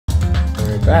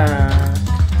back.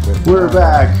 We're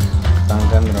back.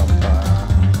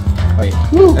 Danganronpa. Wait,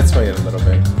 Woo. let's wait a little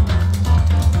bit.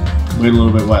 Wait a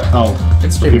little bit. What? Oh,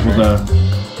 It's for people to.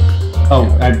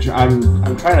 Oh, I'm trying to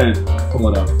pull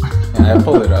it up. Yeah, I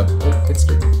pulled it up. It's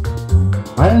streaming.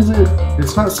 Why is it?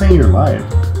 It's not saying you're live.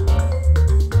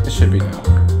 It should be now.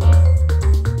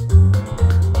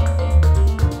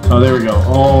 Oh, there we go.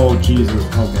 Oh, Jesus.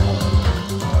 Okay, hold on.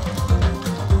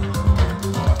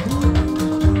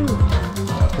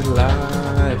 We're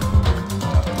live.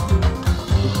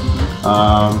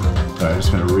 Sorry, I'm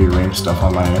just gonna rearrange stuff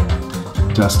on my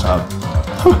desktop.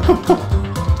 So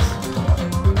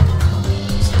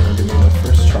we're doing the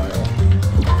first trial.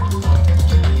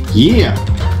 Yeah.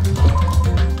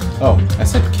 Oh, I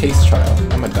said case trial.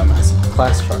 I'm a dumbass.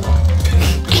 Class trial.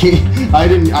 I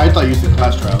didn't. I thought you said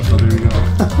class trial. So there you go.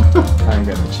 I'm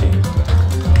gonna change that.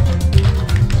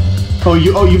 Oh,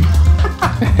 you.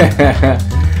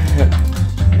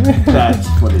 That's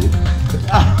funny.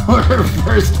 Our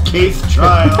first case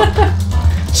trial.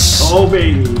 Oh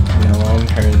baby. No one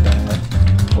heard that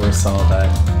or saw that.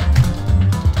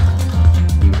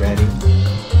 You ready?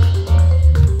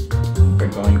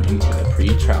 We're going into the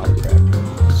pre-trial prep.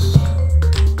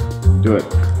 Do it.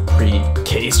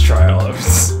 Pre-case trial.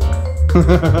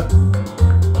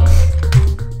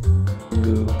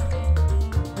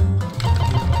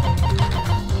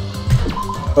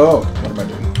 Oh, what am I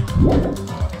doing?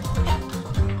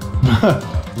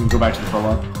 We can go back to the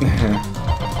prologue.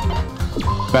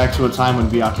 Back to a time when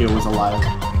Byakuya was alive.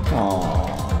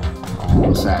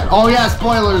 Aww. Sad. Oh yeah,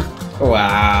 spoilers!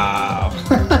 Wow.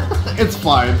 It's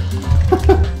fine.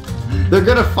 They're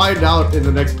gonna find out in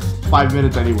the next 5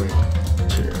 minutes anyway.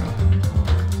 True.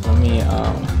 Let me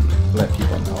let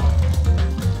people know.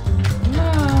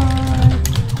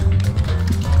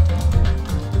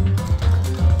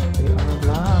 We are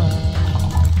live.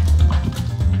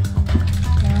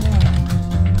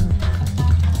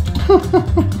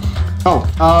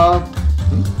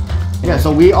 Yeah,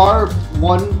 so we are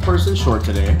one person short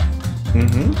today.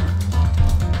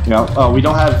 Yeah, we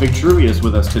don't have Victorious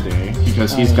with us today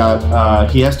because he's got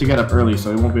he has to get up early,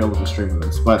 so he won't be able to stream with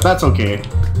us. But that's okay.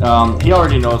 He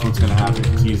already knows what's gonna happen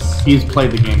because he's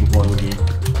played the game before with me.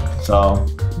 So,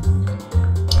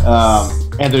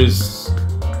 and there's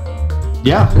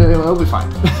it'll be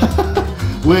fine.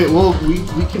 we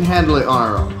can handle it on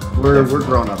our own. We're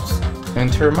grown-ups.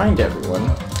 And to remind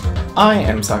everyone, I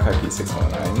am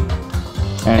Sakaki619.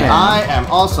 And I am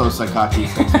also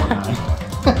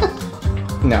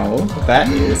Sakaki619. No, that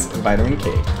is Vitamin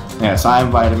K. Yes, I am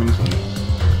Vitamin K.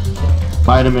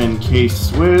 Vitamin K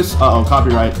Swiss. Uh-oh,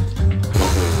 copyright.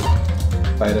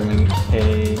 Vitamin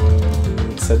K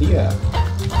Sadia.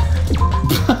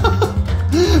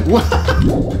 What?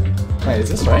 Wait, is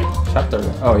this right? Chapter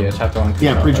 1. Oh yeah, chapter 1.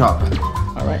 Yeah, pre-drop.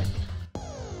 Alright.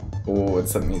 Oh,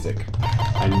 it's the music.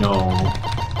 I know.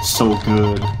 So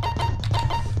good.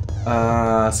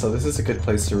 So this is a good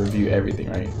place to review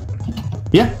everything, right?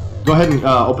 Yeah. Go ahead and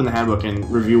open the handbook and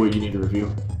review what you need to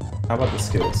review. How about the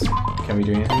skills? Can we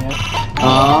do anything yet?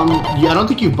 Yeah, I don't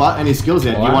think you bought any skills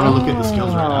yet. Wow. You want to look at the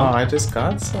skills right now? I just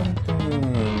got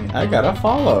something. I got a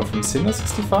follow from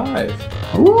Sino65.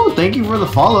 Ooh, thank you for the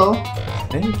follow.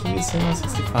 Thank you,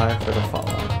 Sino65, for the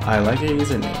follow. I like your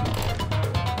username.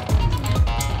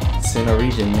 Sino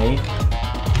region, mate.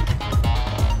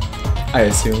 I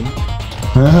assume.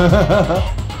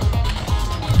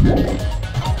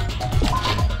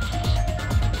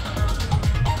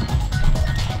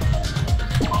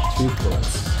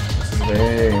 This is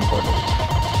very important.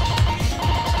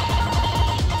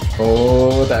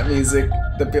 Oh, that music,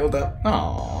 the build up.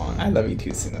 Oh, I love you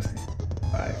too,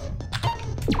 Sino65.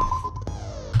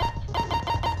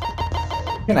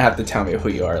 You're gonna have to tell me who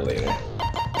you are later.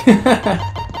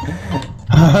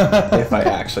 If I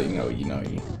actually know you know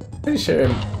you. Pretty sure.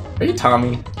 Are you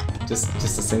Tommy? Just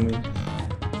assuming.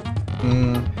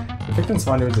 The victim's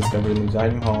body was discovered in the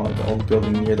dining hall of the old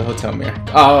building near the hotel mirror.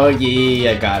 Oh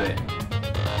yeah, I got it.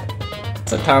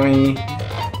 So Tommy,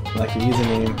 like your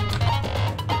username.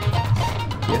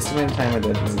 The estimated time of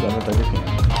death is 11:30 p.m.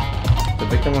 The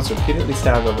victim was repeatedly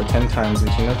stabbed over 10 times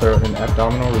between the throat and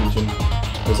abdominal region,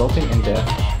 resulting in death.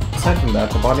 Aside from that,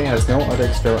 the body has no other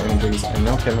external injuries and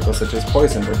no chemicals such as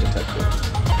poison were detected.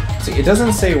 See, it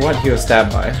doesn't say what he was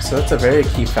stabbed by, so that's a very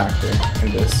key factor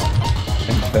in this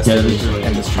investigation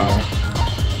and this trial.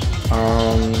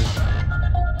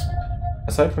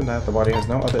 Aside from that, the body has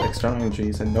no other external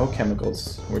injuries and no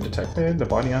chemicals were detected. The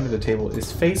body under the table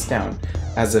is face down,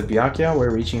 as if Byakuya were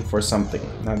reaching for something.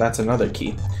 Now that's another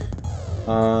key.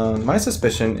 My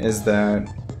suspicion is that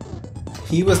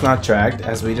he was not dragged,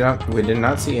 as we did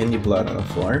not see any blood on the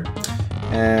floor,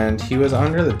 and he was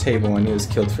under the table when he was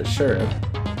killed for sure.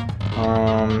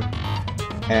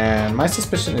 And my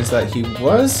suspicion is that he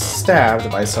was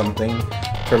stabbed by something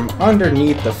from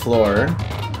underneath the floor.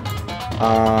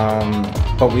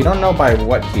 But we don't know by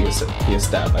what he is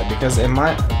stabbed by, because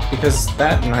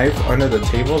that knife under the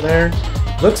table there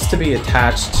looks to be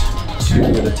attached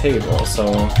to the table.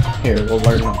 So here, we'll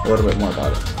learn a little bit more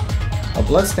about it. A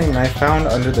bloodstained knife found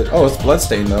under the... Oh, it's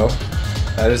bloodstained though.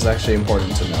 That is actually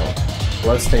important to note.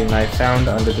 Bloodstained knife found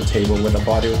under the table when the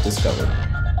body was discovered.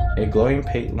 A glowing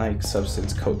paint-like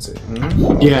substance coats it.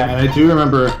 Yeah, and I do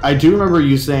remember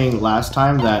you saying last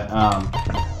time that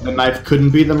the knife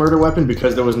couldn't be the murder weapon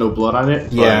because there was no blood on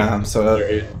it. Yeah, so there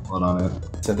is blood on it.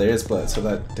 So there is blood, so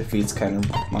that defeats kind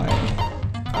of my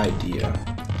idea.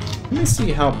 Let me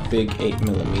see how big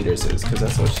 8mm is, because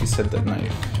that's what she said the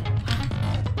knife.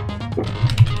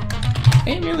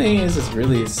 8mm is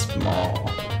really small.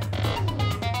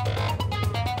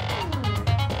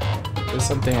 There's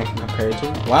something I can compare it to.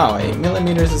 Wow,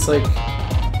 8mm is like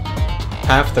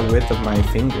half the width of my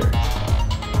finger.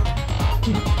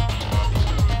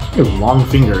 You have long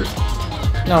fingers.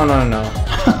 No.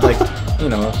 Like, you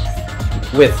know,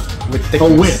 width. With thickness.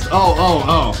 Oh, width.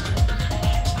 Oh.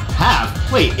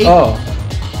 Half. Wait. 8.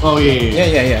 Oh, yeah.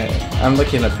 Yeah. I'm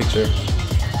looking at a picture.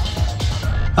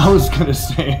 I was gonna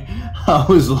say, I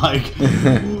was like,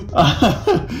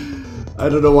 I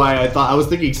don't know why I was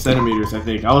thinking centimeters, I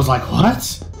think. I was like,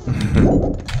 what?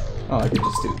 Oh, I could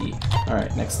just do E.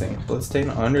 Alright, next thing. Bloodstain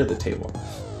under the table.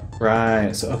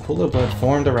 Right, so a pool of blood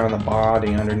formed around the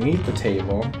body underneath the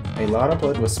table. A lot of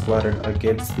blood was splattered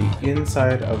against the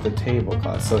inside of the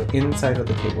tablecloth. So inside of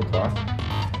the tablecloth.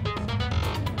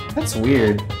 That's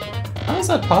weird. How is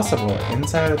that possible?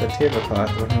 Inside of the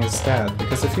tablecloth when he was stabbed?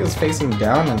 Because if he was facing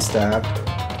down and stabbed,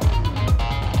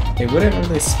 it wouldn't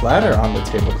really splatter on the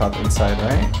tablecloth inside,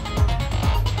 right?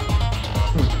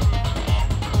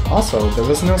 Also, there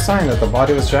was no sign that the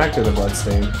body was dragged through the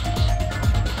bloodstain.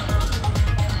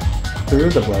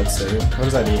 Through the bloodstain? What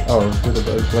does that do? Oh, through the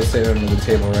bloodstain under the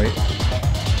table, right?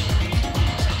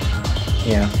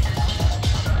 Yeah.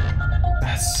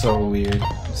 That's so weird.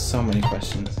 So many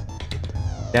questions.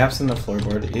 Gaps in the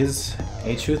floorboard is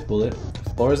a truth bullet. The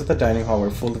floors of the dining hall were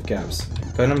full of gaps.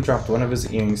 Venom dropped one of his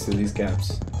earrings through these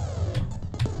gaps.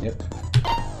 Yep.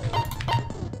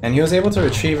 And he was able to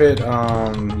retrieve it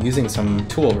using some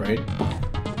tool, right?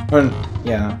 Or,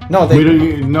 yeah. No,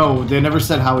 they never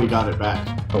said how he got it back.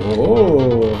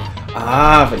 Oh.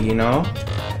 But you know.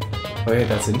 Wait,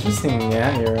 that's interesting.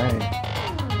 Yeah, you're right.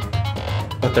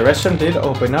 But the restroom did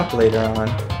open up later on.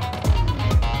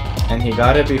 And he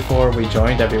got it before we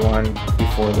joined everyone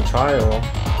before the trial.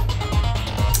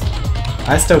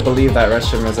 I still believe that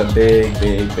restroom is a big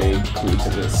clue to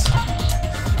this.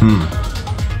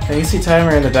 The AC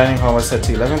timer in the dining hall was set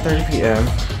to 11:30 p.m.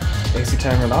 The AC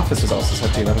timer in the office was also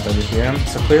set to 11:30 p.m.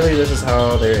 So clearly this is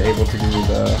how they're able to do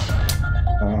the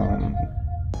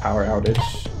power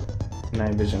outage.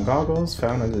 Night vision goggles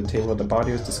found under the table where the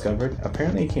body was discovered.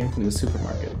 Apparently it came from the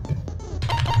supermarket.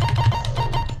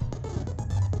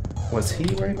 Was he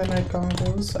wearing the night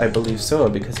goggles? I believe so,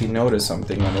 because he noticed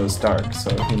something when it was dark,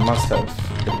 so he must have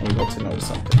been able to notice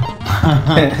something.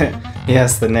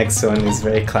 Yes, the next one is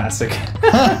very classic.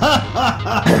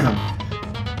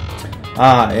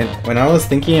 And when I was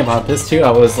thinking about this too,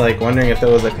 I was like wondering if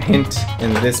there was a hint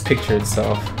in this picture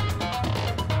itself.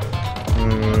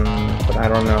 But I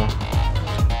don't know.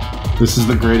 This is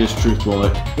the greatest truth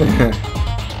bullet.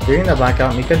 During the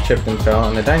blackout, Mika tripped and fell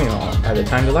in the dining hall. By the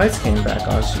time the lights came back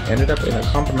on, she ended up in a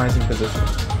compromising position.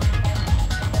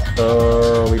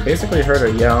 So we basically heard her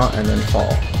yell and then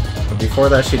fall. But before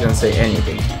that, she didn't say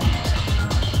anything.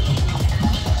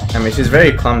 I mean, she's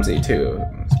very clumsy too,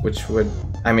 which would,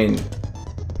 I mean,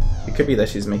 it could be that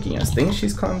she's making us think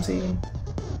she's clumsy,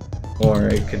 or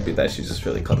it could be that she's just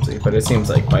really clumsy. But it seems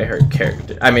like by her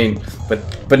character, I mean,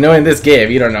 but knowing this game,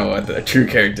 you don't know what the true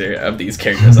character of these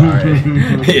characters are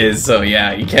is. So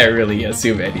yeah, you can't really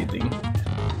assume anything.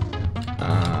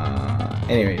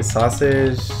 Anyway,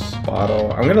 sausage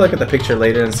bottle. I'm gonna look at the picture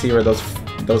later and see where those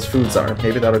foods are.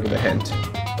 Maybe that'll give a hint.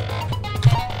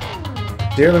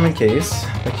 Dear lemon case.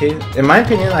 The case. In my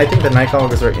opinion, I think the night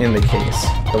goggles are in the case.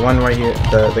 The one right here.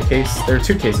 The case. There are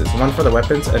two cases. One for the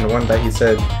weapons and one that he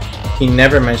said he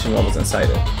never mentioned what was inside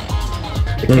it.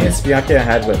 The case Byakuya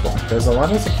had with him. There's a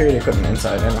lot of security equipment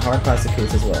inside and a hard plastic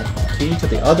case as well. The key to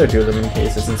the other Dear Lemon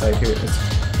case is inside here.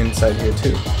 It's inside here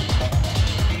too.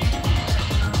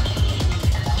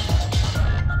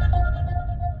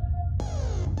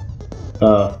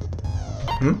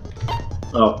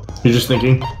 Oh, you're just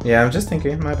thinking? Yeah, I'm just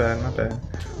thinking. My bad.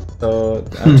 So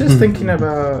I'm just thinking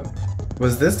about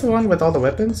Was this the one with all the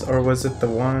weapons, or was it the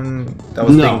one that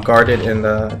was No. being guarded in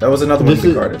the? That was another one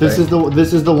being guarded. This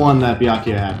right? is the one that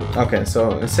Byakuya had. Okay,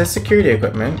 so it says security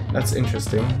equipment. That's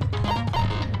interesting.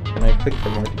 Can I click for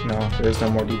more? No, there's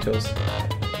no more details.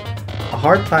 A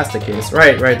hard plastic case.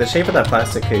 Right. The shape of that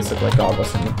plastic case looked like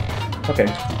goggles to me. Okay.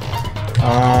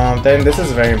 Then this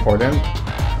is very important.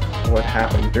 What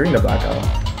happened during the blackout?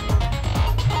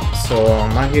 So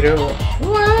Mahiro.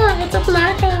 Wow, it's a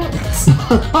blackout.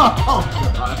 Oh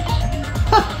god.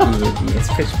 It's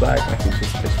pitch black. My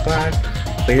future's pitch black.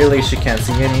 Clearly, she can't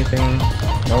see anything.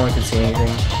 No one can see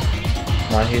anything.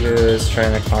 Mahiro is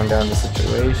trying to calm down the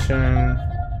situation.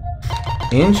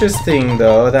 Interesting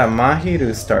though that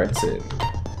Mahiro starts it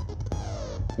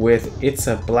with "It's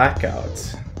a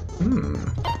blackout."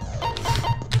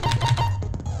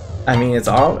 I mean,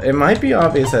 it might be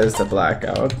obvious that it's a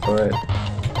blackout, but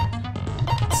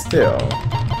still,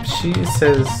 she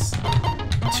says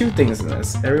two things in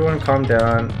this. Everyone calm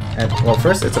down, and well,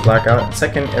 first it's a blackout.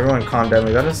 Second, everyone calm down.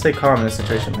 We gotta stay calm in a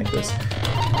situation like this.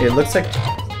 It looks like,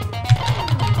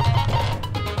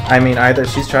 I mean, either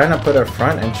she's trying to put her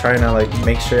front and trying to like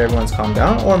make sure everyone's calmed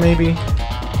down, or maybe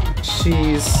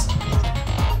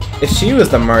if she was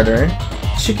the murderer,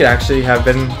 she could actually have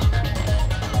been.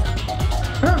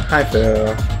 Oh, hi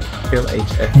Phil. Phil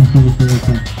HF.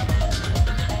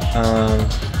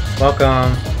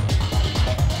 Welcome.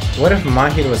 What if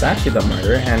Mahiro was actually the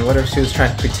murderer, and what if she was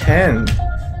trying to pretend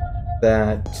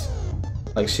that,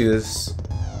 like, she was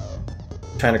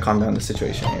trying to calm down the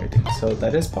situation and everything? So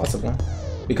that is possible,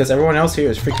 because everyone else here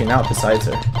is freaking out besides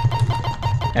her,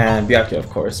 and Byakuya, of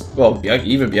course. Well,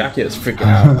 even Byakuya is freaking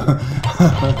out.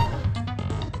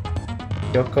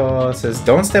 Yoko says,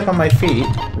 "Don't step on my feet."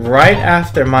 Right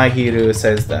after Mahiro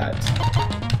says that,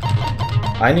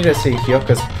 I need to see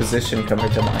Hyoko's position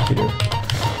compared to Mahiro.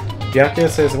 Byakuya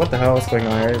says, "What the hell is going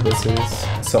on here? This is..."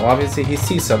 So obviously he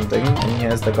sees something, and he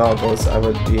has the goggles. I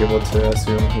would be able to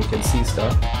assume he can see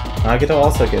stuff. Nagito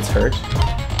also gets hurt.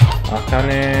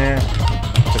 Akane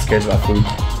just cares about food.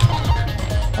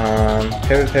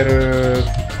 Teru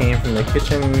came from the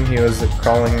kitchen. He was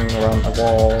crawling around the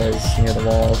walls, near the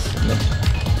walls.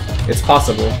 It's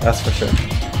possible, that's for sure.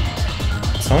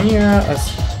 Sonia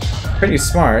is pretty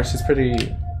smart. She's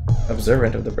pretty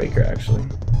observant of the breaker, actually.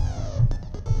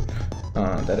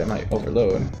 That it might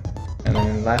overload. And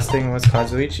then last thing was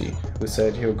Kazuichi, who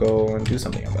said he would go and do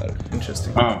something about it.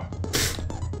 Interesting. Oh.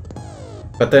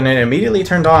 But then it immediately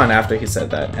turned on after he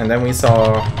said that, and then we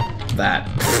saw that.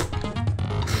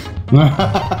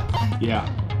 Yeah.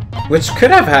 Which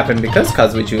could have happened because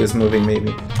Kazuichi is moving,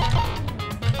 maybe.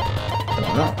 I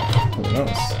don't know. Who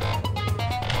knows?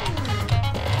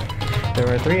 There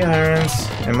were 3 irons.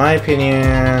 In my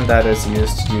opinion, that is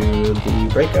used to do the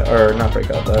breakout, or not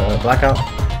breakout, the blackout.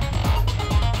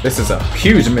 This is a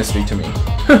huge mystery to me.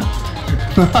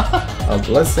 A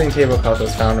bloodstained tablecloth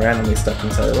was found randomly stuck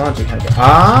inside the laundry hamper.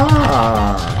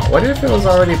 Ah! What if it was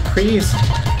already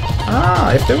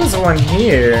if there was one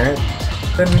here,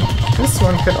 then this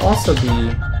one could also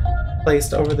be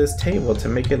placed over this table to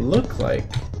make it look like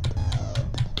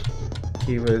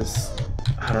he was...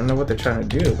 I don't know what they're trying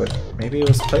to do, but maybe it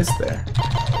was placed there.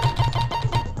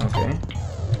 Okay.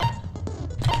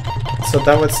 So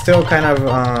that would still kind of,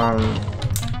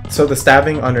 so the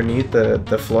stabbing underneath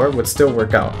the floor would still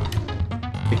work out.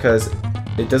 Because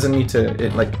it doesn't need to,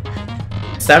 like,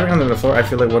 stabbing under the floor, I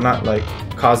feel like will not, like,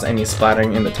 cause any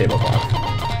splattering in the tablecloth.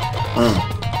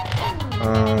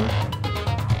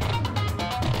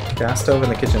 Gas stove in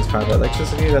the kitchen is powered by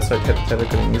electricity, that's why Teru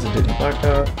couldn't use it during the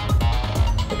blackout.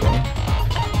 Okay.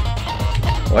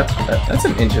 What? That's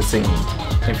an interesting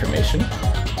information.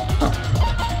 Huh.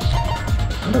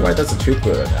 I wonder why that's a truth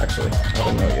bullet, actually. I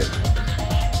don't know yet.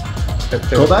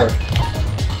 Go back?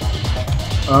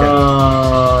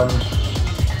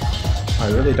 I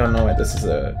really don't know why this is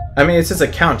a... I mean, it's his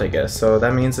account, I guess, so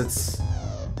that means it's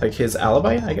like his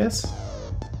alibi, I guess?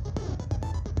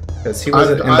 Because he was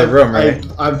in the room, right?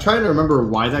 I'm trying to remember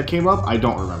why that came up. I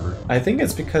don't remember. I think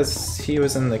it's because he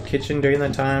was in the kitchen during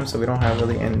that time, so we don't have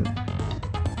really any...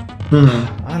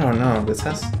 I don't know.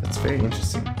 That's very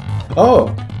interesting.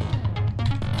 Oh!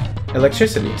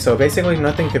 Electricity. So basically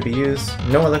nothing could be used.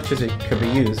 No electricity could be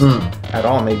used at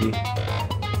all, maybe.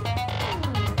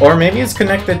 Or maybe it's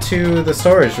connected to the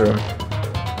storage room,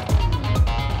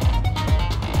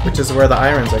 which is where the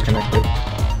irons are connected.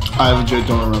 I legit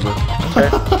don't remember. Okay,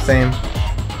 same.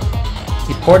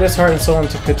 He poured his heart and soul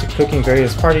into cooking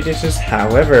various party dishes.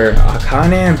 However,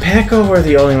 Akane and Peko were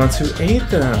the only ones who ate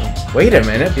them. Wait a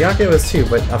minute, Byakuya was too,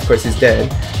 but of course he's dead.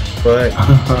 But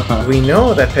we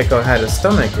know that Peko had a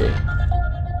stomachache.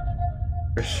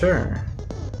 For sure.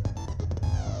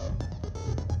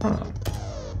 Huh.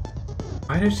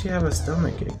 Why did she have a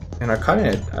stomach ache? And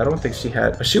Arcana, I don't think she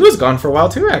had... She was gone for a while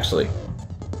too, actually.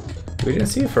 We didn't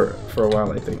see her for a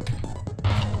while, I think.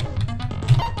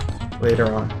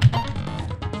 Later on.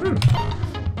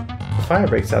 The fire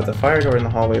breaks out. The fire door in the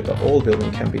hallway of the old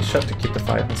building can be shut to keep the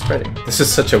fire from spreading. This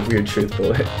is such a weird truth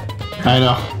bullet. I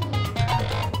know.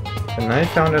 The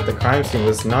knife found at the crime scene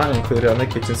was not included on the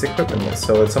kitchen's equipment list,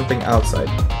 so it's something outside.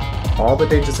 All the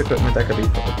dangerous equipment that could be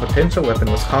a potential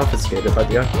weapon was confiscated by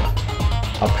the Byakuya.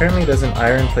 Apparently there's an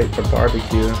iron plate for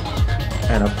barbecue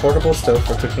and a portable stove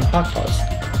for cooking hot pots.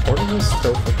 Portable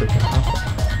stove for cooking hot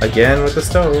pots. Again with the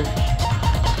stove.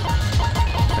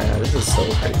 Man, this is so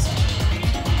crazy.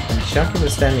 And Chiaki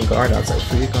was standing guard outside.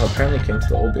 Fuyuko apparently came to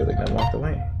the old building and walked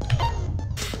away.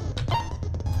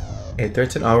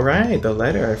 813. Alright, the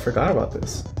letter. I forgot about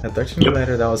this. A 13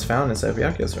 letter that was found inside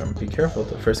Byakuya's room. Be careful,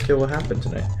 the first kill will happen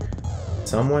tonight.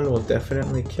 Someone will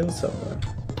definitely kill someone.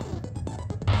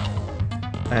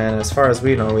 And as far as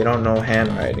we know, we don't know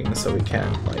handwriting, so we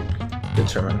can't, like,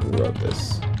 determine who wrote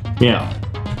this. Yeah.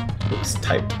 Looks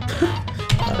typed.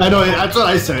 I know, that's what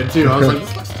I said too. I was like,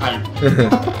 this looks typed.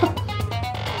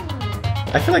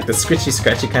 I feel like the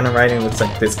scratchy kind of writing looks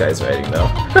like this guy's writing, though.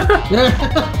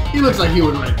 He looks like he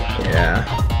would write that. Yeah.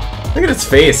 Look at his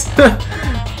face.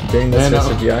 During the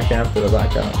switch to Byakuya after the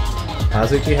blackout.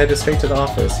 Hazuki headed straight to the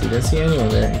office. He didn't see anyone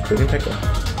there, including Pekka.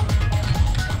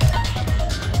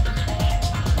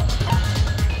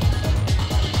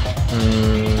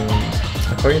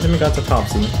 According to Miga's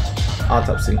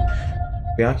autopsy,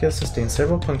 Byakuya sustained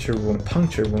several puncture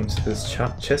wounds to his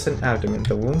chest and abdomen.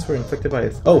 The wounds were inflicted by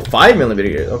a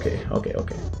 5mm. Okay.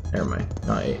 Never mind.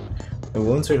 Not 8. The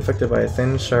wounds were inflicted by a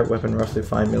thin, sharp weapon roughly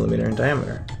 5mm in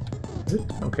diameter. Is it?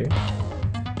 Okay.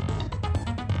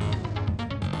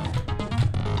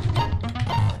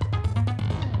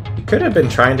 He could have been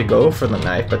trying to go for the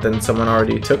knife, but then someone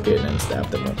already took it and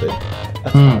stabbed him with it.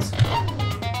 That's awesome.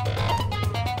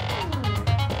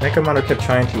 Nekomaru kept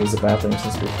trying to use the bathroom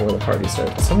since before the party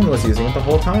started. Someone was using it the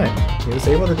whole time. He was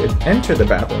able to enter the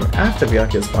bathroom after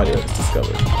Byakuya's body was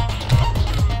discovered.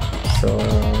 So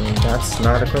that's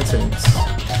not a coincidence.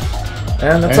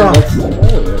 And that's all.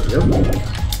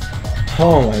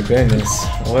 Oh my goodness.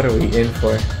 What are we in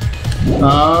for?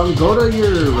 Go to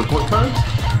your report card.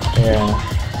 Yeah.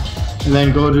 And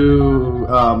then go to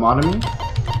Monami.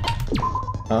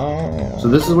 Oh. So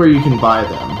this is where you can buy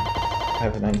them. I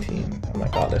have a 19. Oh my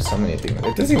god, there's so many things.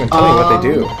 It doesn't even tell you what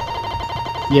they do.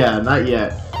 Yeah, not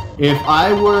yet. If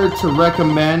I were to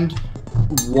recommend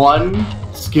one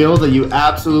skill that you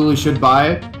absolutely should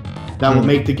buy, that will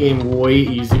make the game way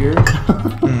easier.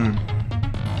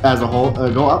 As a whole,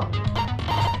 go up.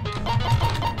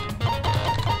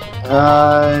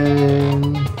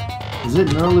 Is it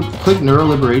click Neural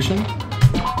Liberation?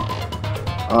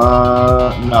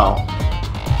 No.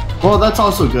 Well, that's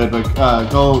also good, but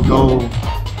go.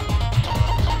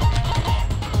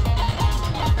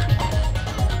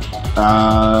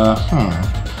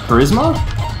 Charisma?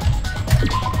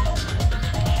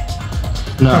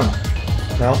 No.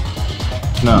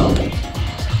 No.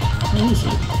 Where is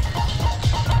it?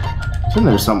 It's in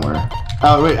there somewhere.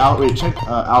 Oh wait, check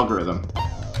algorithm.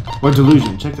 Or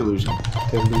delusion. Check delusion.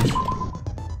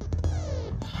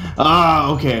 Ah,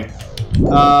 okay.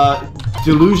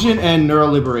 Delusion and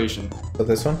Neural Liberation. So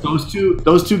this one?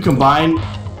 Those two combined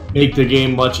make the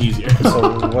game much easier.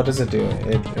 So what does it do?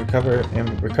 It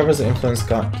recovers the influence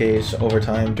gauge over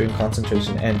time during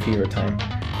concentration and fever time.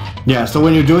 Yeah, so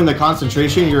when you're doing the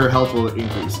concentration, your health will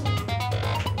increase.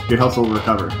 Your health will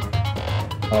recover.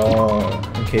 Oh,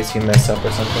 in case you mess up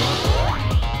or something?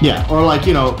 Yeah, or like,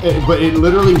 you know, but it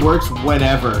literally works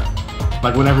whenever.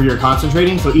 Like whenever you're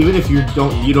concentrating, so even if you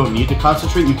don't need to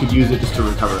concentrate, you could use it just to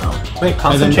recover health. Wait,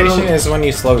 concentration is when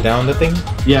you slow down the thing?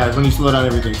 Yeah, it's when you slow down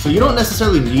everything. So you don't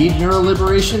necessarily need Neural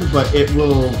Liberation, but it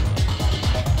will.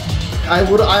 I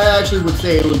actually would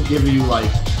say it would give you like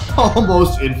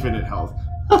almost infinite health.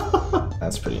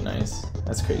 That's pretty nice.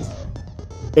 That's crazy.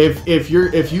 If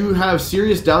you have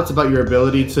serious doubts about your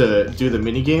ability to do the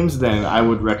mini games, then I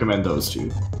would recommend those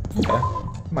two. Okay,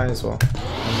 might as well.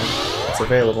 It's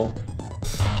available.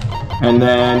 And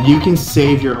then you can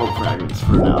save your hope fragments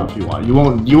for now if you want. You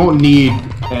won't need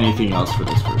anything else for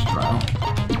this first trial.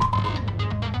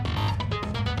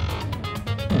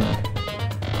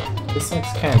 This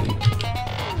likes candy.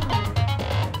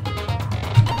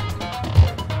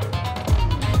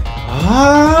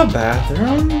 Ah,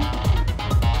 bathroom.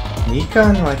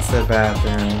 Nikan likes the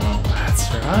bathroom. That's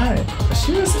right. But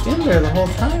she was in there the whole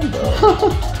time though.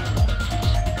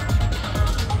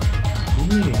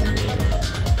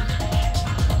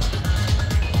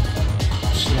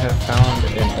 Yeah. have found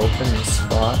an open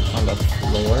spot on the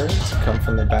floor to come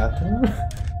from the bathroom?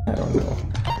 I don't know.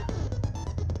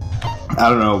 I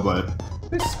don't know, but...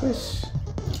 Squish,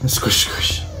 squish. Squish,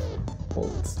 squish.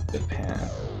 Cult Japan.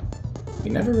 We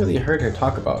never really heard her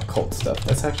talk about cult stuff.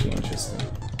 That's actually interesting.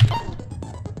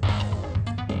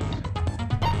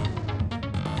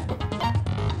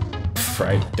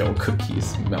 Fried dough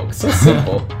cookies, milk, so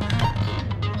simple.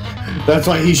 That's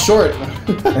why he's short.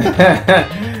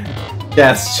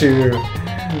 That's true.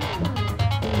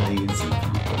 Lazy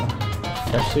people.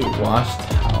 Freshly washed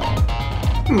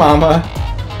towel. Mama.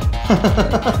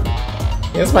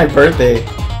 It's my birthday.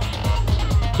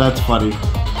 That's funny.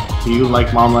 Do you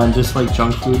like mama and dislike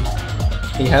junk food?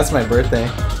 He has my birthday.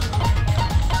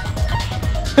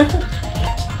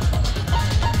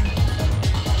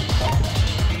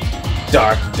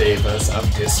 Dark Devas of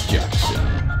Destruction.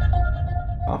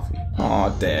 Coffee. Aw,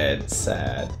 dead.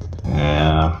 Sad.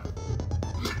 Yeah.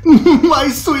 My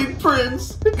sweet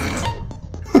prince!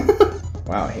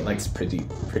 Wow, he likes pretty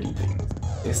things.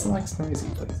 Jason likes noisy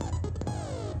places.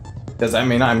 Does that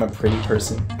mean I'm a pretty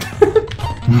person?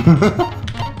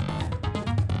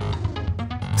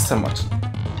 Kusamochi. I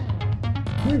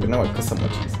don't even know what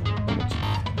kusamochi is.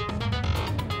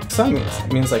 Kusamochi.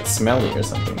 It means like smelly or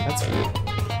something. That's weird.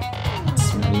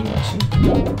 Smelly mochi.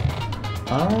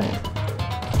 Alright.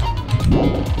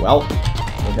 Well,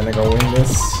 we're gonna go win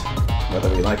this, whether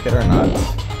we like it or not.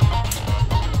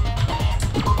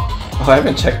 Oh, I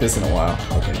haven't checked this in a while.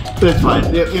 Okay. It's fine.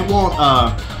 It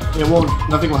won't,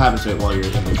 nothing will happen to it while you're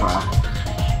in the trial.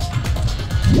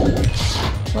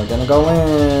 We're gonna go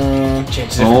in.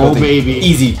 Change the Oh, difficulty. baby.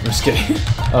 Easy. I'm just kidding.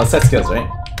 Oh, set skills, right?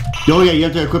 Oh yeah, you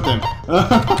have to equip them.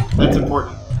 That's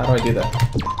important. How do I do that?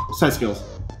 Set skills.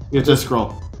 You have to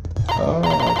scroll. Oh,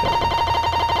 okay.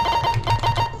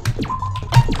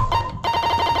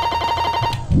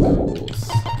 Cool.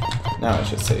 Now I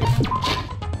should save.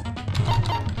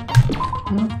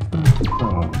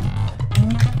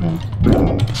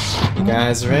 You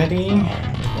guys ready?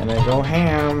 We're gonna go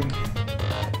ham.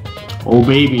 Oh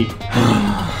baby.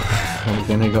 We're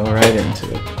gonna go right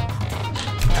into it.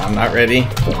 I'm not ready,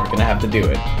 but we're gonna have to do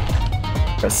it.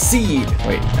 Proceed!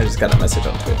 Wait, I just got a message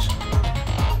on Twitch.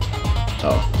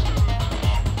 Oh.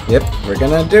 Yep, we're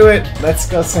gonna do it! Let's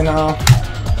go, Sinnoh!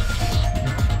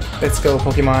 Let's go,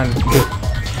 Pokemon!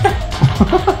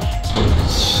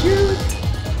 Shoot!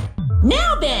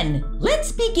 Now then,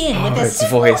 let's begin with a it's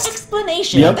simple voiced.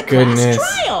 explanation of the Goodness.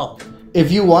 class trial.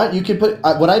 If you want, you can put.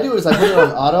 What I do is I put it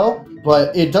on auto,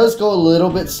 but it does go a little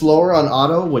bit slower on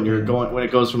auto when you're going when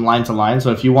it goes from line to line.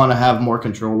 So if you want to have more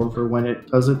control over when it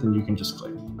does it, then you can just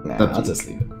click. Nah, I'll just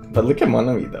leave it. But look at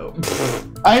Monomi though.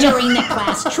 I know. During the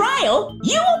class trial,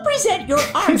 you will present your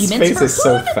arguments face for is who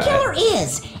so the fat. killer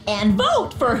is and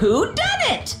vote for who done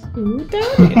it. Who done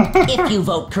it? If you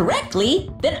vote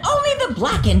correctly, then only the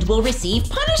blackened will receive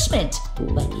punishment.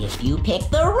 But if you pick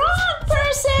the wrong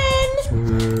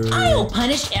person, I'll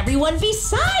punish everyone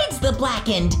besides the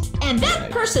blackened, and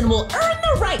that person will earn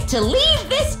the right to leave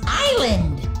this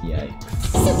island. Yikes.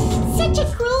 Such a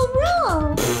cruel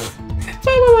rule.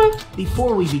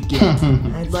 Before we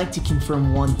begin, I'd like to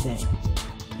confirm one thing.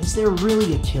 Is there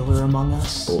really a killer among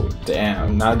us? Oh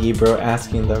damn, Nagi bro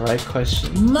asking the right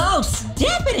question. Most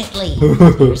definitely.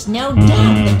 There's no doubt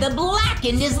that the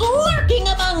blackened is lurking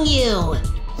among you.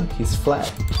 Look, he's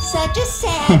flat. Such a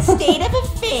sad state of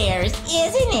affairs,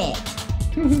 isn't it?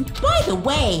 By the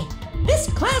way, this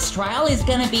class trial is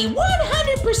gonna be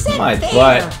 100% My fair.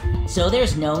 butt. So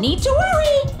there's no need to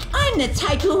worry. I'm the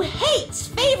type who hates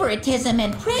favoritism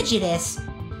and prejudice.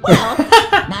 Well,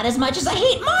 not as much as I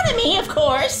hate Monomi, of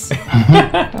course. You hate me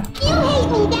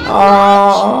that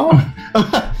Aww.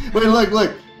 Wait,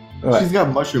 look. What? She's got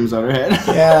mushrooms on her head.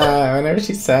 Yeah, whenever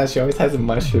she's sad, she always has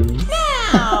mushrooms.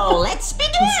 Now, let's So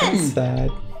begin.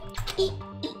 sad.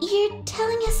 You're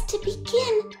telling us to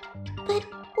begin, but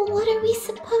what are we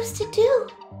supposed to do?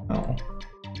 Oh.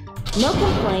 No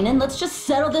complaining, let's just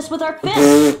settle this with our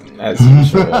fists. As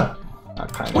usual.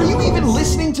 Not kind Were of. you even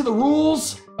listening to the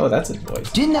rules? Oh, that's his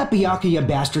voice. Didn't that Byakuya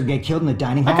bastard get killed in the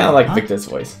dining hall? I kind of like huh? Victor's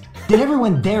voice. That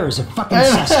everyone there is a fucking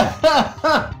suspect.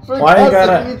 Why you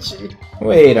gotta...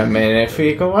 Wait a minute,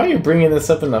 Fiko. Why are you bringing this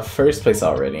up in the first place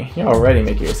already? You're already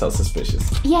making yourself suspicious.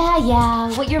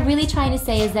 Yeah, what you're really trying to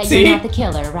say is that See? you're not the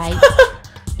killer, right?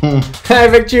 Hi,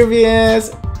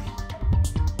 Victruvius!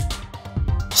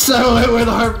 Settle it with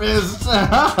our fists.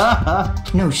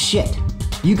 No shit.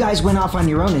 You guys went off on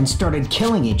your own and started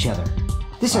killing each other.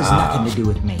 This has nothing to do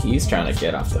with me. He's trying to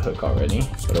get off the hook already,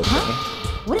 but okay.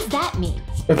 What does that mean?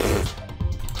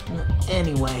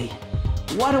 Anyway,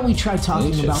 why don't we try talking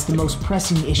about the Interesting. most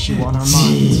pressing issue on our minds?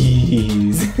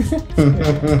 Jeez.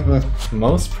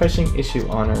 Most pressing issue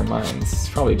on our minds. It's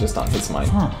probably just on his mind.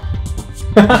 Huh.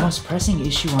 The most pressing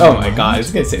issue on Oh our my mind? god, I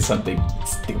was gonna say something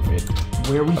stupid.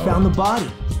 Where we found the body.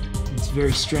 It's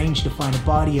very strange to find a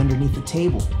body underneath the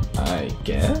table. I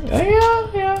guess.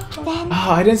 Yeah.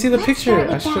 Oh, I didn't see the picture.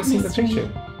 I should have seen the picture.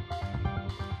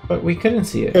 But we couldn't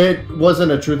see it. It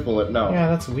wasn't a truth bullet, no. Yeah,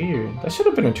 that's weird. That should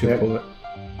have been a truth bullet.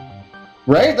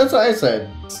 Right? That's what I said.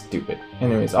 Stupid.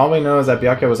 Anyways, all we know is that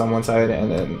Byakuya was on one side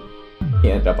and then he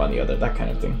ended up on the other, that kind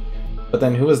of thing. But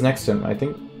then who was next to him? I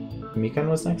think Mikan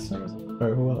was next to him?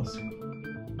 Or who else?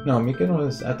 No, Mikan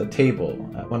was at the table,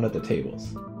 at one of the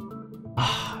tables.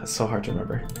 Ah, it's so hard to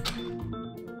remember.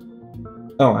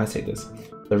 Oh, I say this.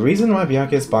 The reason why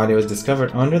Byakuya's body was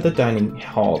discovered under the dining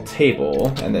hall table,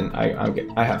 and then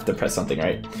I have to press something,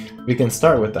 right? We can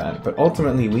start with that, but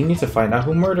ultimately we need to find out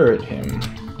who murdered him.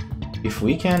 If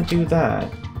we can't do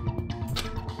that...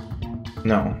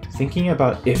 No, thinking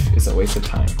about if is a waste of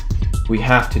time. We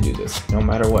have to do this, no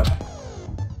matter what.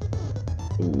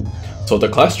 Ooh. So the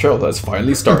class trial has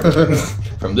finally started.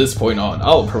 From this point on,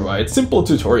 I'll provide simple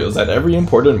tutorials at every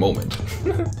important moment.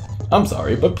 I'm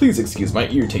sorry, but please excuse my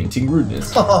ear-tainting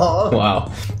rudeness.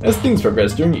 Wow. As things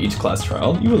progress during each class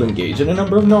trial, you will engage in a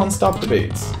number of non-stop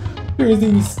debates. During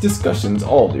these discussions,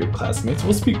 all of your classmates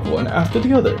will speak one after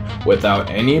the other, without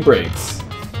any breaks.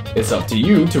 It's up to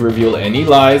you to reveal any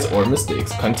lies or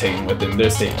mistakes contained within their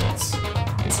statements.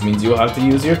 This means you'll have to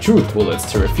use your truth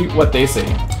bullets to refute what they say.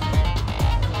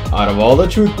 Out of all the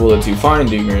truth bullets you find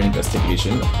during your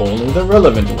investigation, only the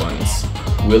relevant ones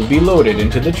will be loaded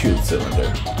into the truth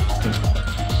cylinder.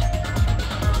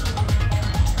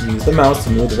 Use the mouse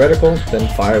to move the reticle, then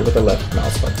fire with the left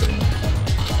mouse button.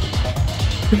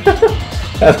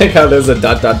 I like how there's a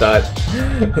dot dot dot.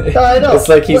 I know. It's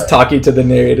like he's talking to the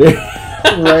narrator.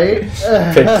 Right?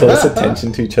 Pay close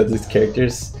attention to each other's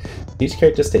characters, each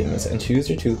character's statements, and choose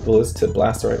your truth bullets to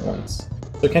blast the right ones.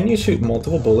 So can you shoot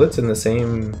multiple bullets in the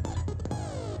same...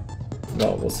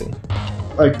 Well, we'll see.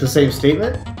 Like the same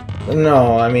statement?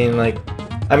 No, I mean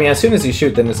as soon as you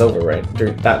shoot, then it's over, right?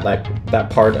 During that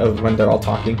part of when they're all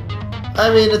talking. I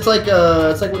mean, it's like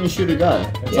when you shoot a gun.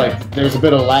 It's like there's a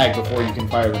bit of lag before you can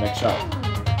fire the next shot.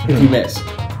 If you miss.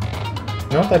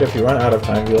 Note that if you run out of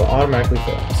time, you'll automatically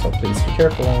fail. So please be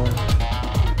careful.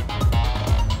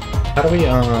 How do we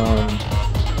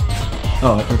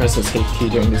Oh, I can press escape key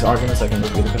during these arguments. I can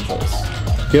review the controls.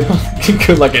 Yep.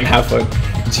 Good luck in half one.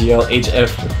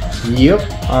 GLHF. Yep.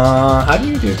 How do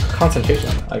you do concentration?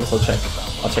 I guess I'll check.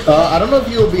 I don't know if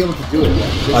you'll be able to do it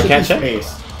yet. I can't check?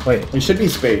 Space. Wait. It should be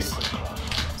space.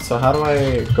 So how do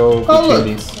I go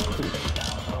between these?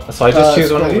 So I just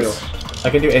choose one of these? I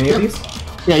can do any of these?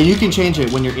 Yeah, you can change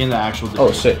it when you're in the actual debate.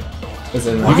 Oh shit. Is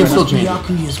it in You can still change it.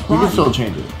 Byakuya's You can body still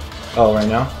change it. Oh, right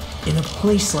now? in a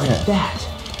place like that?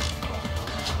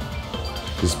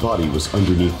 His body was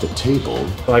underneath the table.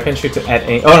 So I can shoot to at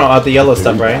any... Oh no, at the yellow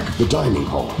stuff, right? The dining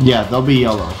hall. Yeah, they'll be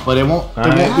yellow, but it won't be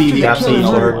After the the That's killer the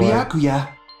murdered one. Byakuya,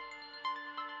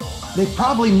 they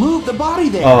probably moved the body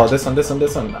there. Oh, this one.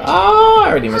 Oh, I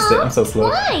already missed it. I'm so slow.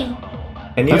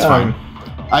 Why? And you, That's fine.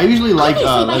 I usually like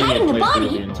Obviously, by letting hiding it the play through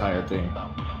body. the entire thing.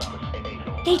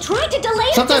 They tried to delay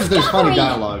the Sometimes there's funny discovery.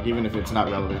 dialogue, even if it's not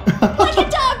relevant. Like a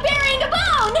dog burying a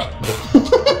bone.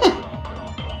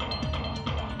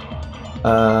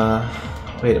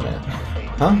 Wait a minute.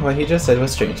 Huh? What he just said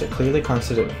was strange. It clearly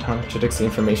contradicts the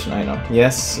information I know.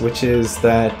 Yes, which is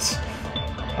that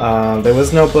there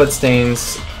was no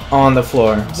bloodstains on the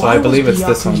floor. So Why I believe was it's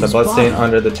this one, the Byakuya's bloodstain body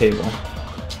under the table.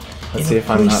 Let's in see a if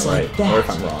I'm not place like right, that? or if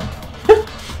I'm wrong.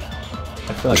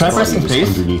 I feel like Try it's- pressing Was space.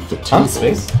 underneath the Huh? table.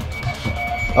 Space?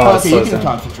 Oh, Oh, it okay, you slows can down.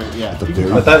 concentrate, yeah. The You very-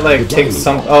 can- But that like The takes dining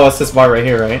some... hall. Oh, it's this bar right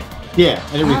here, right? Yeah,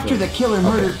 and it After the refills. killer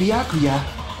murdered Byakuya,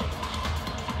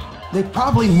 they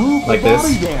probably moved Like the this?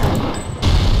 body there.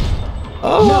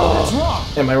 Oh! No, that's wrong.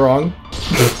 Am I wrong?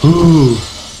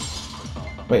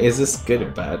 Wait, is this good or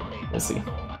bad? We'll see.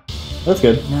 That's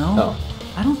good. No, Oh.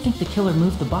 I don't think the killer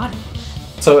moved the body.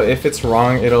 So if it's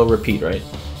wrong, it'll repeat, right?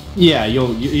 Yeah,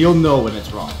 you'll know when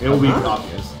it's wrong. It'll be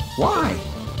obvious. Why?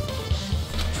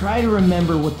 Try to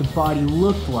remember what the body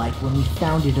looked like when we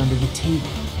found it under the table.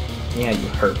 Yeah, you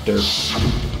hurt dirt.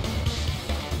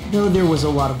 Though there was a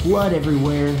lot of blood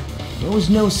everywhere, there was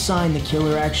no sign the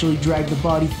killer actually dragged the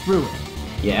body through it.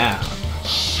 Yeah.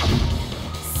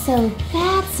 So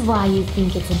that's why you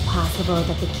think it's impossible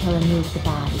that the killer moved the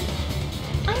body.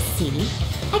 I see.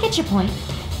 I get your point.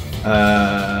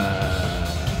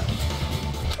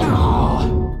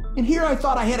 And here I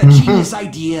thought I had a genius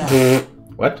idea.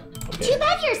 What? Too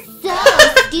bad you're so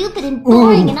stupid and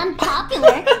boring and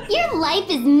unpopular. Your life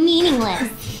is meaningless.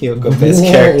 He'll go best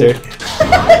character.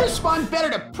 I respond respond better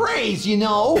to praise, you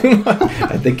know.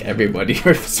 I think everybody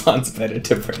responds better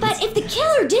to praise. But if the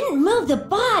killer didn't move the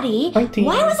body, Fighting.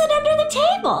 why was it under the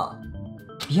table?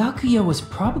 Byakuya was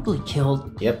probably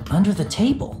killed Yep. under the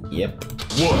table. Yep.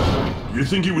 What? You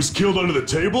think he was killed under the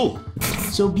table?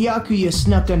 So Byakuya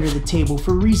snuck under the table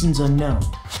for reasons unknown.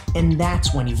 And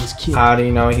that's when he was killed. How do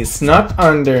you know he snuck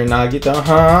under, Nagito,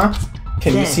 huh?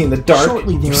 Can you Then, see in the dark?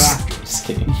 shortly thereafter, Just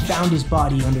kidding. he found his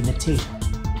body under the table.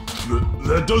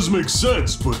 That does make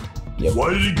sense, but Yep.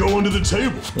 why did he go under the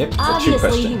table? Yep, it's a true Obviously,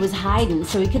 question. he was hiding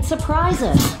so he could surprise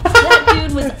us. That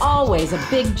dude was always a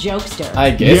big jokester. I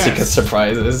guess Yes. he could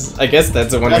surprise us. I guess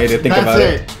that's the one way to think that's about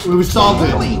it. We solved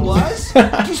Really, he it. was?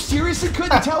 You seriously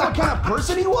couldn't tell what kind of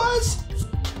person he was?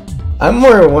 I'm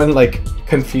more one like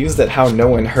confused at how no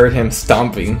one heard him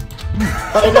stomping.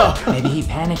 I know. Maybe he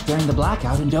panicked during the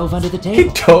blackout and dove under the He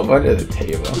table. dove under the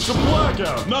table. It's a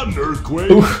blackout, not an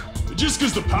earthquake. Oof. Just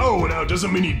because the power went out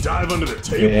doesn't mean he dive under the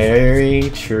table. Very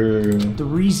true. The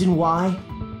reason why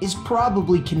is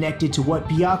probably connected to what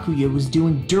Byakuya was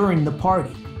doing during the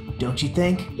party. Don't you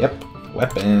think? Yep.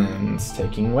 Weapons.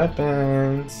 Taking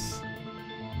weapons.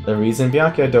 The reason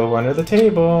Byakuya dove under the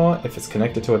table, if it's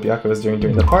connected to what Byakuya was doing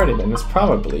during the party, then it's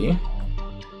probably...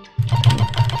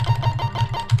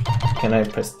 Can I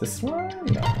press this one?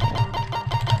 No.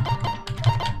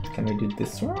 Can I do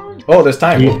this one? Oh, there's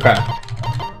time! Oh, crap.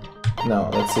 No,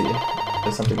 let's see.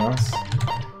 There's something else.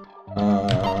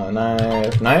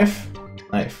 Knife. Knife?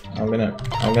 Knife.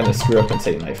 I'm gonna screw up and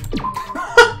say knife.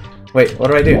 Wait, what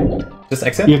do I do? Just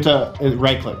exit? You have to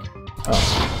right click.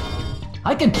 Oh.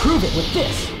 I can prove it with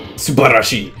this.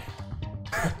 Subarashi!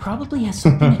 It probably has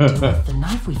something to do with the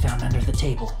knife we found under the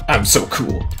table. I'm so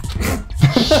cool.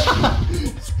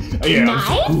 Yeah,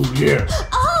 Knife? ooh, yeah.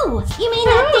 Oh, you mean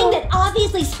that thing that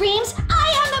obviously screams, I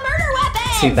am the murder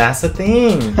weapon! See, that's the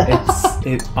thing.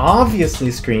 It obviously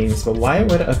screams, but why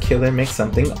would a killer make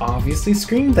something obviously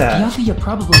scream that? Byakuya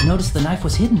probably noticed the knife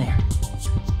was hidden there.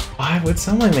 Why would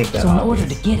someone make that So in obvious?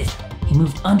 order to get it, he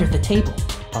moved under the table.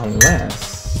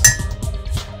 Unless...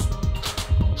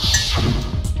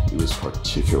 He was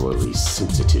particularly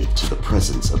sensitive to the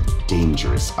presence of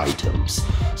dangerous items,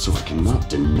 so I cannot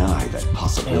deny that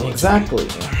possibility. Exactly.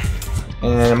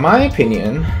 And in my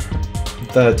opinion,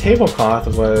 the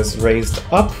tablecloth was raised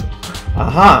up.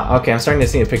 Aha! Okay, I'm starting to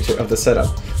see a picture of the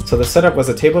setup. So the setup was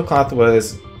the tablecloth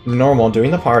was normal during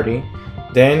the party.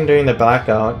 Then during the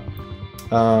blackout,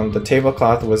 the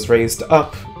tablecloth was raised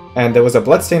up, and there was a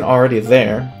bloodstain already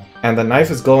there. And the knife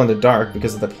is glow in the dark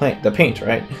because of the paint,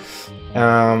 right?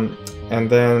 And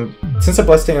then since the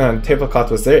bloodstain on the tablecloth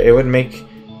was there, it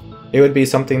would be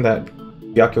something that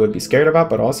Byakuya would be scared about,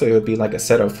 but also it would be like a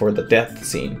setup for the death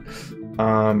scene.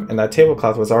 And that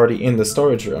tablecloth was already in the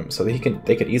storage room, so they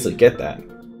could easily get that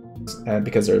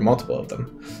because there are multiple of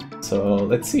them. So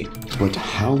let's see. But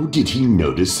how did he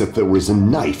notice that there was a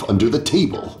knife under the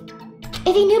table?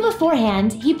 If he knew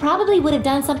beforehand, he probably would have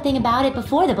done something about it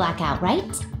before the blackout, right?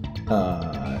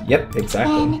 Yep,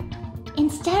 exactly. Then,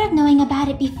 instead of knowing about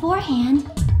it beforehand,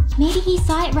 maybe he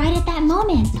saw it right at that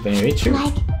moment. Very true.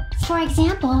 Like, for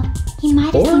example, he might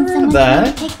have Or seen someone that-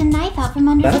 trying to take the knife out from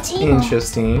under That's the table.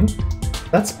 interesting.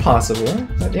 That's possible.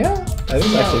 But yeah, I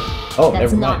think actually. Oh,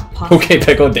 that's never not mind. possible. Okay,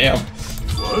 Pickle, damn.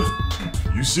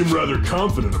 What? You seem rather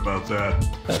confident about that.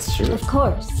 That's true. Of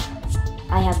course.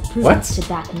 I have proof What? to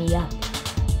back me up.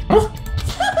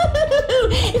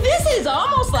 This is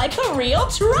almost like a real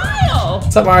trial.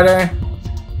 What's up, Arthur?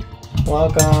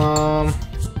 Welcome.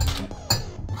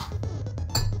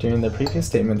 During the previous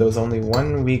statement, there was only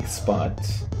one weak spot.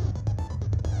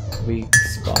 Weak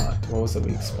spot. What was the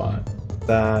weak spot?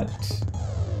 That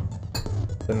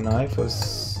the knife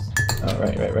was. Oh,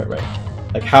 right.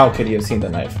 Like, how could he have seen the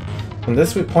knife? From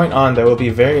this point on, there will be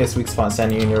various weak spots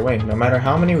standing in your way. No matter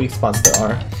how many weak spots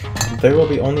there will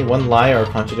be only one lie or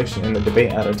contradiction in the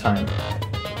debate at a time.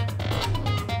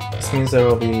 This means there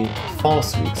will be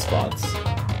false weak spots.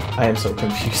 I am so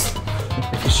confused.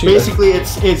 Basically,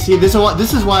 it's see, this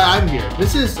is why I'm here.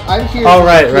 I'm here. Oh, to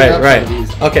right. clear up some of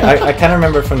these. Okay, I kind of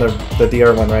remember from the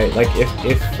DR one, right? Like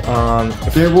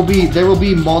if There will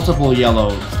be multiple yellow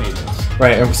statements.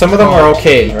 right, and some of them are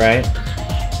okay, right?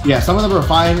 Yeah, some of them are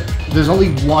fine. There's only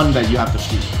one that you have to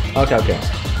shoot. Okay.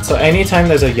 So anytime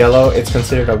there's a yellow, it's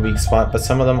considered a weak spot, but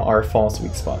some of them are false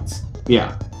weak spots.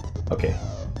 Yeah. Okay.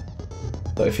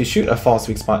 So if you shoot a false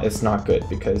weak spot, it's not good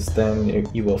because then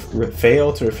you will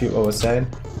fail to refute what was said,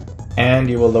 and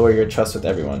you will lower your trust with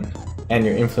everyone, and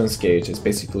your influence gauge is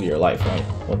basically your life, right?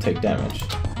 Will take damage.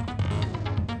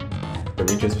 If it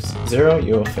reaches 0,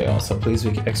 you will fail. So please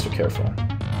be extra careful.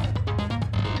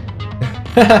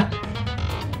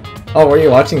 Oh, were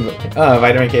you watching? Oh,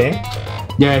 Vitamin K?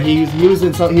 Yeah, he was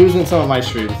in some of my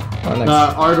streams. Oh,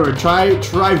 nice. Ardor,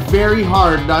 try very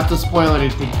hard not to spoil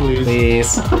anything, please.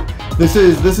 Please. This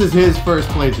is his first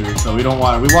playthrough, so we don't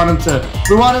want it. We want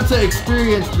him to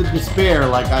experience the despair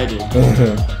like I did.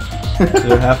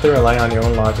 You have to rely on your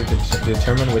own logic to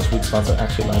determine which weak spots are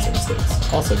actually lies or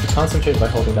mistakes. Also, if you concentrate by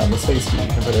holding down the space key, you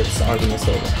can predict the argument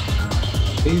slowly.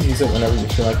 Please use it whenever you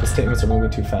feel like the statements are moving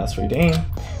too fast for you to aim.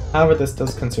 However, this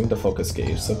does consume the focus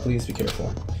gauge, so please be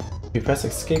careful. If you press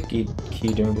escape key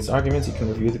during these arguments, you can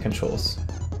review the controls.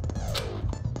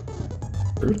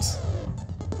 Brutes.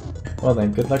 Well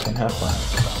then, good luck and have fun.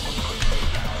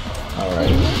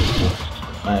 Alright.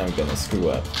 I am gonna screw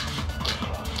up.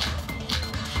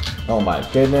 Oh my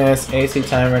goodness, AC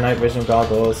timer, night vision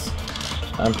goggles.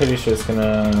 I'm pretty sure it's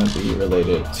gonna be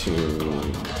related to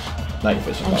night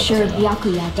vision goggles. I'm sure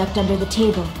Byakuya ducked under the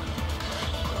table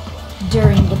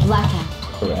during the blackout.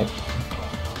 Correct.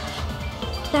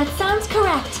 That sounds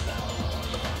correct.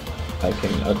 I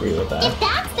can agree with that. If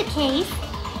that's the case,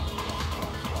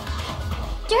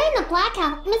 during the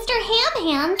blackout, Mr. Ham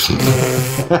Hands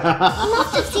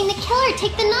must have seen the killer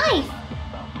take the knife.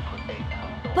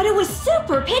 But it was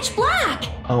super pitch black!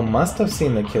 Oh, must have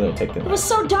seen the killer take the It was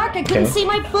so dark I couldn't see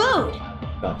my food!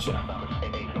 Gotcha.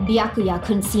 Byakuya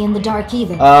couldn't see in the dark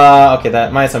either. Okay,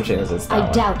 that my assumption is it's that I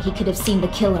one. doubt he could have seen the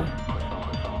killer.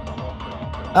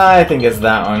 I think it's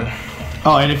that one.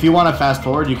 Oh, and if you want to fast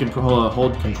forward, you can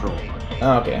hold control.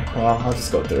 Oh, okay, well, I'll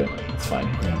just go through it. It's fine.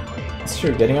 Yeah. It's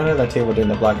true, getting under that table during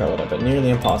the blackout would have been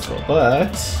nearly impossible,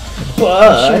 but...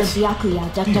 I'm sure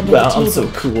Byakuya ducked under the table. Well, I'm so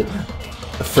cool.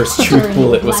 The first truth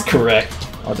bullet was correct.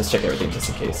 I'll just check everything just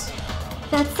in case.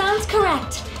 That sounds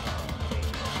correct.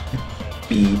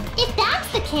 Beep. If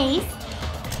that's the case,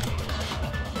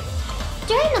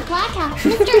 during the blackout,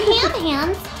 Mr. Ham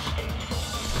Hands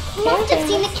must have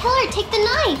seen the killer take the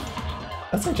knife.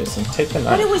 That's interesting. Take the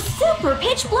knife. But it was super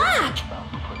pitch black!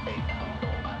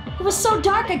 It was so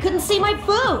dark I couldn't see my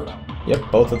food!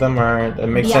 Yep, both of them are... That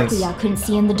makes sense. Byakuya couldn't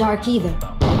see in the dark either.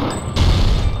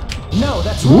 No,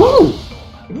 that's wrong.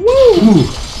 Woo!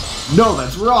 No,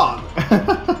 that's wrong.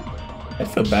 I'd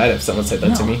feel bad if someone said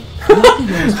that to me.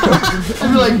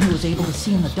 You're like, who was able to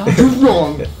see in the dark. You're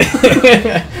wrong.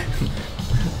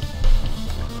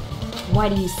 Why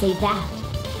do you say that?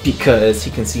 Because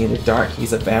he can see in the dark.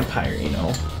 He's a vampire, you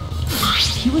know.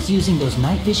 He was using those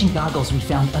night vision goggles we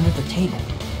found under the table.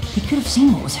 He could have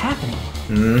seen what was happening.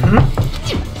 Mm-hmm.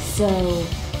 So,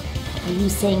 are you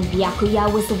saying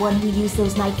Byakuya was the one who used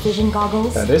those night vision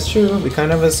goggles? That is true. We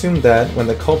kind of assumed that when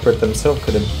the culprit themselves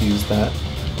could have used that.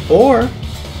 Or,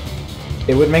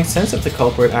 it would make sense if the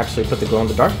culprit actually put the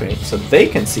glow-in-the-dark paint so they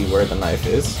can see where the knife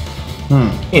is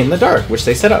in the dark, which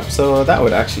they set up. So that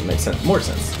would actually make more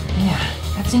sense. Yeah,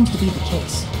 that seems to be the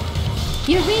case.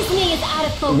 Your reasoning is out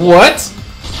of focus. What?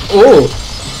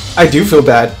 Oh, I do feel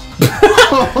bad. No,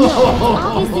 it's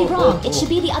obviously wrong. It should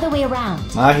be the other way around.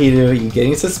 Mahiru, you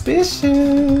getting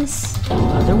suspicious? The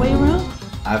other way around?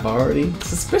 I've already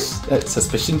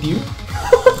suspicioned you.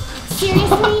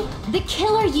 Seriously? The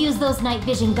killer used those night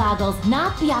vision goggles,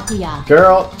 not Byakuya.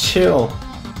 Girl, chill.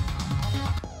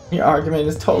 Your argument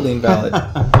is totally invalid.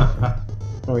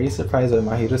 Were you surprised that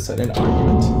Mahiru's sudden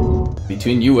argument?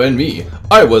 Between you and me,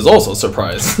 I was also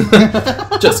surprised.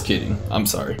 Just kidding. I'm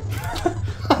sorry.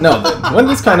 Now then, when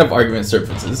this kind of argument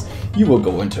surfaces, you will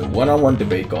go into a one-on-one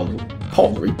debate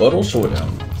called Rebuttal Showdown.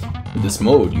 In this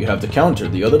mode, you have to counter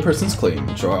the other person's claim,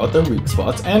 draw out their weak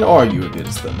spots, and argue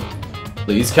against them.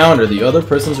 Please counter the other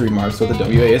person's remarks with the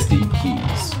WASD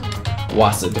keys.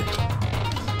 WASD.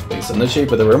 Based on the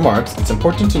shape of the remarks, it's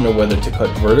important to know whether to cut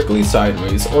vertically,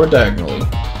 sideways, or diagonally.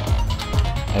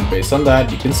 And based on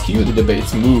that, you can skew the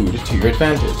debate's mood to your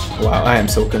advantage. Wow, I am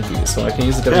so confused, so I can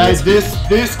use the WASD. Guys,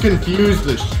 this confused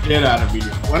the shit out of me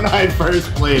when I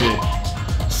first played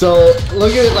it. So,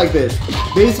 look at it like this.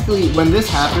 Basically, when this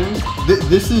happens,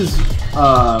 this is,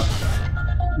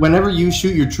 whenever you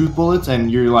shoot your truth bullets and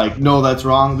you're like, no, that's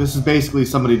wrong, this is basically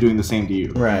somebody doing the same to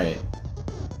you. Right.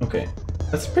 Okay.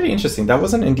 That's pretty interesting. That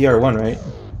wasn't in DR1, right?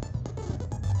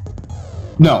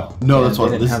 No, Yeah, that's what.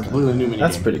 they didn't This is have completely new that. minigame.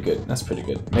 That's pretty good. That's pretty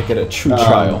good. Make it a true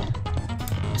trial.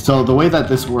 So the way that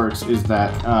this works is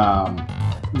that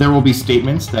there will be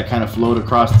statements that kind of float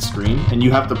across the screen, and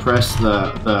you have to press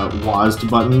the WASD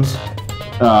buttons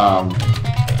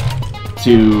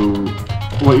to.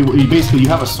 Well, you basically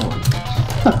have a sword.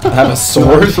 I have a You sword?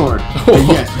 have a sword. And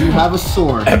yes, you have a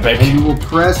sword. Epic. And you will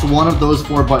press one of those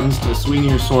 4 buttons to swing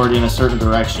your sword in a certain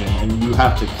direction, and you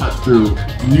have to cut through.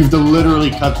 You have to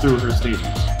literally cut through her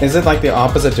statements. Is it like the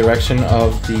opposite direction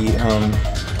of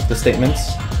the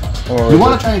statements? Or you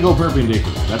want to try and go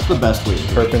perpendicular. That's the best way to do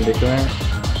it. perpendicular?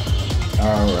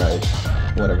 Alright.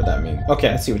 Whatever that means. Okay,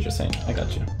 I see what you're saying. I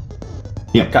got you.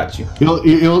 Yeah, Got you.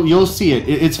 You'll see it.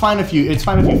 It's fine if you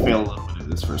fail a little bit in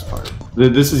this first part.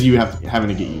 This is you having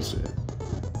to get used to it.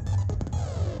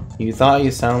 You thought you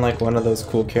sound like one of those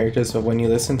cool characters, but when you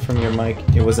listened from your mic,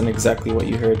 it wasn't exactly what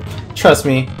you heard. Trust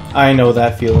me, I know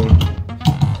that feeling.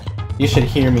 You should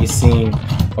hear me sing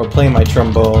or play my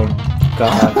trombone.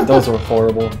 God, those were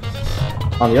horrible.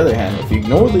 On the other hand, if you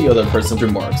ignore the other person's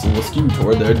remarks, it will skew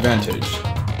toward their advantage.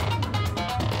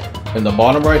 In the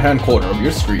bottom right-hand corner of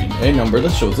your screen, a number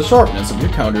that shows the sharpness of your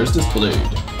counter is displayed.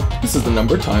 This is the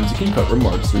number of times you can cut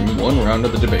remarks during one round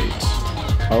of the debate.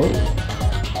 Oh.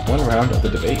 One round of the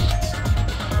debate.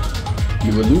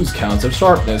 You will lose counts of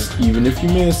sharpness even if you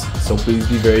miss, so please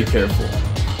be very careful.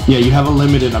 Yeah, you have a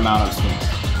limited amount of swings.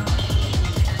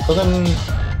 So then,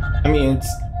 I mean,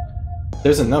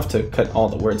 there's enough to cut all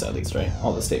the words at least, right?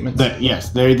 All the statements? Yes,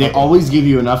 they always give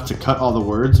you enough to cut all the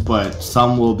words, but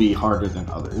some will be harder than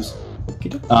others.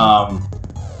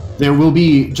 There will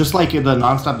be, just like in the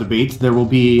non-stop debates, there will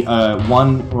be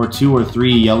 1 or 2 or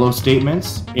 3 yellow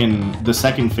statements in the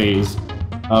second phase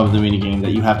of the minigame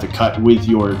that you have to cut with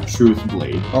your truth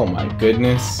blade. Oh my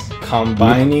goodness.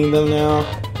 Combining them now?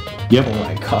 Yep. Oh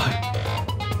my god.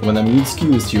 When the mood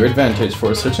skews to your advantage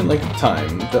for a certain length of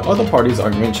time, the other party's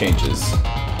argument changes.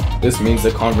 This means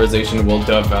the conversation will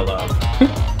develop.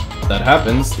 That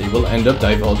happens, they will end up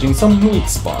divulging some weak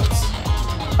spots.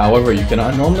 However, you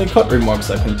cannot normally cut remarks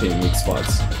that contain weak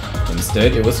spots.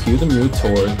 Instead, it will skew the mood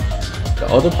toward the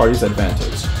other party's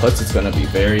advantage. Plus, it's gonna be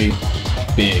very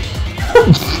big.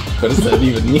 What does that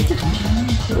even mean?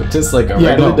 Just like a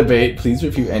regular debate, please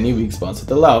review any weak spots with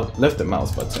the left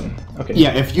mouse button. Okay.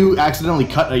 Yeah, if you accidentally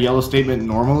cut a yellow statement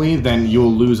normally, then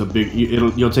you'll lose a big.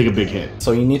 You'll take a big hit.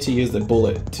 So you need to use the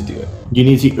bullet to do it. You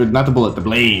need to, not the bullet, the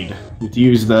blade. You have to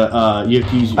use the. You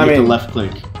have to use. You have to left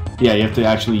click. Yeah, you have to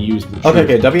actually use the.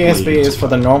 Okay. WASD is for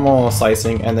the normal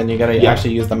slicing, and then you gotta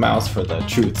actually use the mouse for the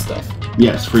truth stuff.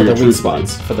 Yes, for the your weak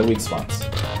spots. For the weak spots.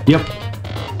 Yep.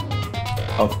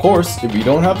 Of course, if you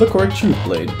don't have the correct truth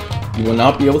blade, you will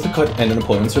not be able to cut an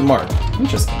opponent's remark.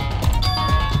 Interesting.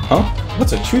 Huh?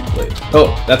 What's a truth blade?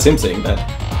 Oh, that's him saying that.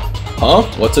 Huh?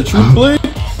 What's a truth blade?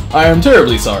 I am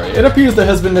terribly sorry. It appears there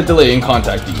has been a delay in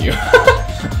contacting you.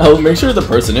 I'll make sure the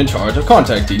person in charge of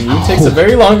contacting you takes a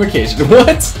very long vacation.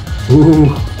 What?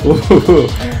 Ooh.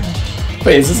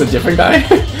 Wait, is this a different guy?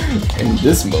 In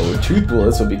this mode, truth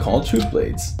bullets will be called truth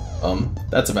blades.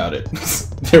 That's about it.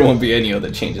 There won't be any other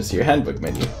changes to your handbook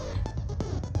menu.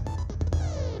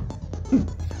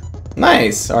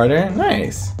 Nice, Arthur,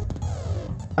 nice.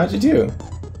 How'd you do?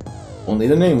 Only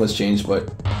the name was changed, but...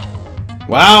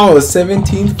 Wow,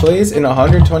 17th place in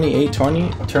 128 tourney?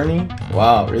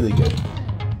 Wow, really good.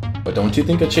 But don't you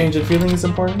think a change in feeling is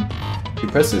important? If you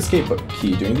press the escape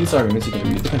key during these arguments, you can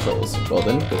read the controls. Well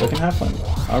then, good luck and have fun.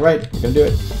 Alright, we're gonna do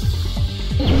it.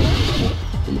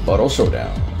 Rebuttal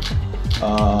Showdown.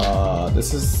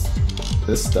 This is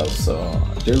this stuff, so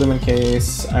dear lemon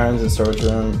case, irons in storage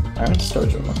room,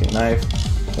 okay, knife.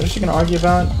 What is she gonna argue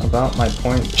about? About my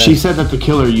point that she said that the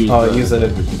killer used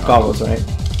the goggles, right?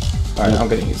 Alright, I'm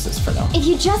gonna use this for now. If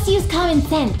you just use common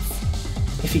sense.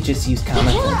 If you just use common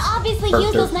The killer sense. obviously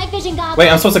used those night vision goggles. Wait,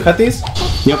 I'm supposed to cut these?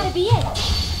 That's Yep. gotta be it.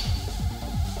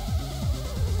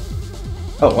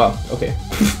 Oh wow, okay.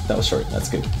 That was short, that's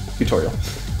good. Tutorial.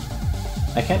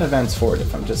 I can't advance forward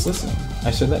if I'm just listening.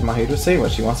 I should let Mahiro say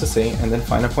what she wants to say and then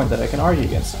find a point that I can argue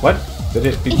against. What? Did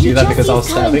it do that because I was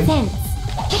stabbing? Sense.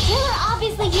 The killer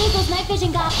obviously used those night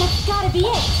vision goggles. That's gotta be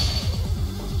it.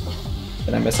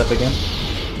 Did I mess up again?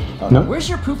 Oh, no. Where's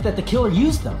your proof that the killer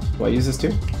used them? Do I use this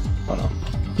too? Oh no.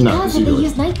 No, Because if they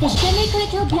used night vision, then they could have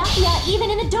killed Byakuya even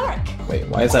in the dark. Wait,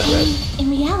 why is that red? In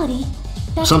reality,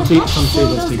 that's Some the say fact, this so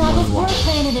takes those more goggles than were one.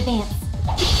 planned in advance.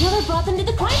 The killer brought them to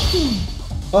the crime scene.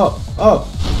 Oh,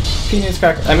 penis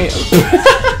cracker. I mean,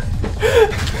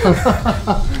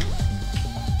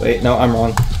 wait, no, I'm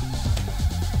wrong.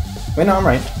 Wait, no, I'm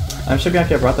right. I'm sure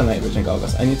Byakuya brought the night vision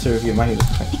goggles. I need to review my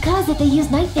point. Because if they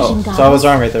used night vision goggles. So I was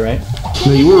wrong right there, right?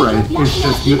 No, you were right. It's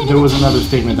just there was another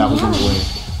statement that was in the way.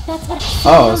 That's what.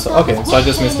 Oh, so okay, so I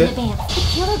just missed it. The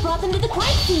killer brought them to the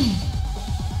crime scene.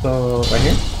 So right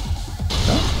here.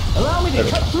 Allow me to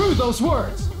cut through those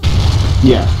words.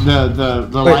 Yeah, the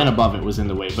line above it was in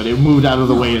the way, but it moved out of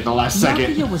the way at the last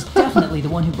second. Byakuya was definitely the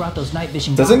one who brought those night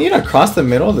vision Does it goggles. need to cross the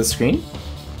middle of the screen?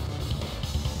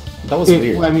 That was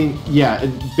weird. I mean, yeah.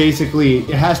 Basically,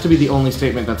 it has to be the only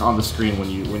statement that's on the screen when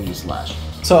you slash.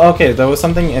 So okay, there was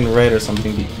something in red or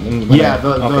something. Yeah,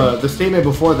 the statement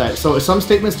before that. So some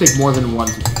statements take more than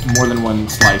one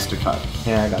slice to cut.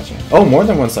 Yeah, I got you. Oh, more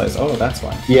than one slice. Oh, that's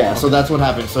why. Yeah, so that's what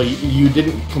happened. So you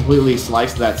didn't completely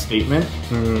slice that statement.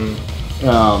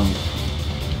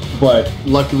 But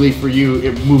luckily for you,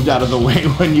 it moved out of the way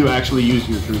when you actually used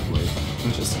your truth blade.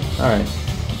 Interesting. All right.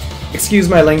 Excuse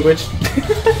my language,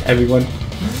 everyone.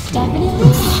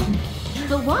 Definitely.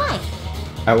 But why?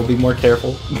 I will be more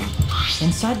careful.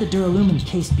 Inside the Duralumin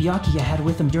case Byakuya had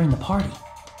with him during the party,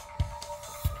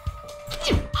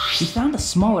 he found a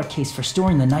smaller case for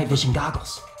storing the night vision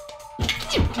goggles.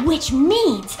 Which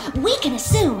means we can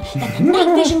assume that the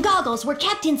night vision goggles were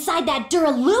kept inside that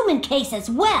Duralumin case as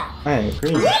well. I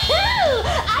agree. Woohoo!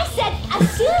 I said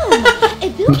assume!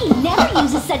 Ibuki never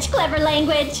uses such clever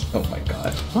language. Oh my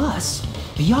god. Plus,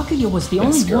 Byakuya was the This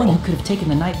only girl. one who could have taken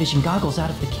the night vision goggles out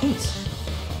of the case,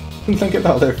 Look at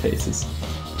all their faces.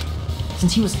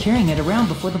 since he was carrying it around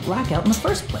before the blackout in the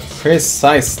first place.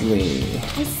 Precisely.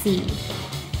 I see.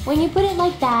 When you put it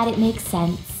like that, it makes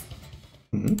sense.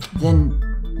 Then,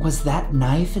 was that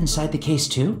knife inside the case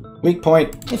too? Weak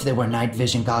point. If there were night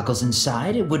vision goggles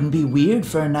inside, it wouldn't be weird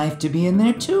for a knife to be in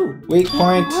there too. Weak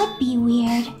point. That would be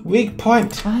weird. Weak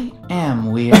point. I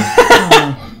am weird.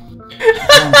 Times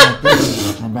like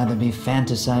this, I'd rather be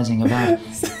fantasizing about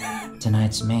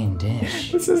tonight's main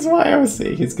dish. This is why I was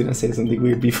saying he's gonna say something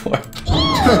weird before.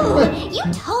 You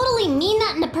totally mean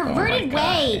that in a perverted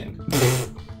way.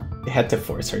 I had to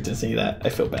force her to say that. I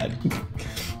feel bad.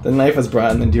 The knife was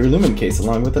brought in the Duralumin case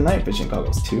along with the night vision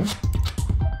goggles too.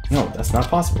 No, that's not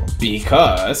possible.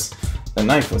 Because the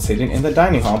knife was hidden in the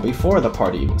dining hall before the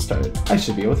party even started. I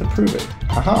should be able to prove it.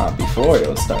 Haha, before it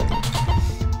was started.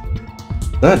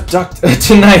 The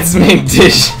tonight's main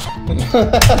dish.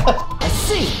 I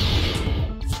see!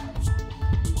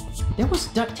 There was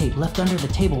duct tape left under the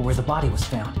table where the body was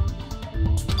found.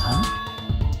 Huh?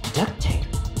 Duct tape?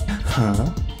 Huh?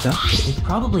 Duct tape? They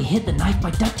probably hid the knife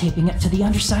by duct taping it to the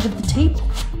underside of the table.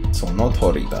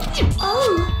 Sonotori da.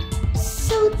 Oh,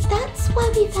 so that's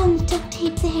why we found duct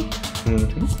tape there.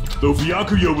 Though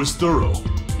Byakuya was thorough,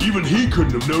 even he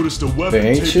couldn't have noticed a weapon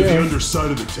Very taped to the true.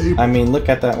 underside of the table. I mean, look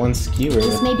at that one skewer.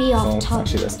 This may be off Oh, topic.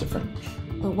 actually, that's different.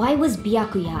 But why was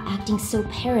Byakuya acting so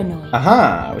paranoid?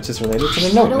 Aha, which is related to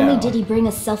the note Not only now. did he bring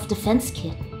a self-defense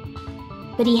kit,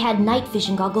 but he had night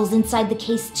vision goggles inside the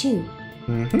case too.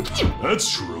 That's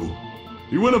true.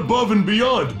 He went above and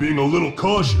beyond, being a little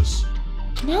cautious.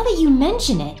 Now that you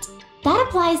mention it, that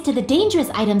applies to the dangerous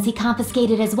items he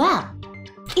confiscated as well.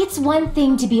 It's one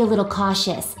thing to be a little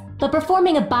cautious, but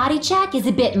performing a body check is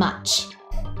a bit much.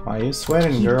 Why are you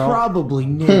sweating, He girl? probably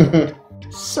knew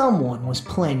someone was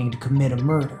planning to commit a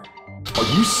murder.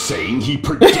 Are you saying he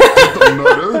predicted the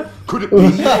murder? Could it be?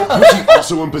 Was he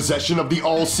also in possession of the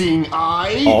all-seeing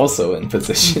eye? Also in You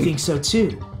position. think so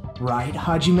too, right,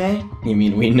 Hajime? You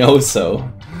mean we know so?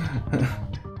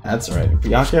 That's right.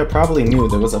 Byakuya probably knew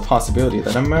there was a possibility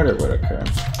that a murder would occur.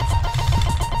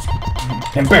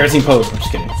 Embarrassing pose. I'm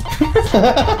just kidding.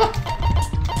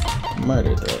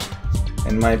 Murder, though.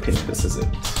 In my opinion, this is it.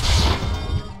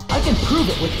 I can prove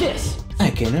it with this. I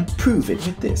can prove it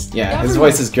with this. Yeah, his Everyone,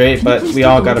 voice is great, can you but please we take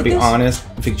all a gotta look be at this? honest.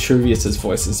 Vitruvius's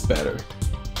voice is better.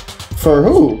 For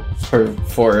who?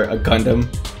 For a Gundam.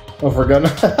 Oh, for gun.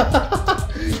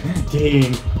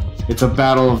 Dang. It's a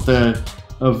battle of the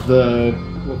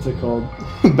what's it called?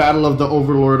 Battle of the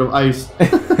Overlord of Ice.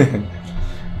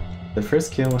 The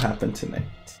first kill happened tonight.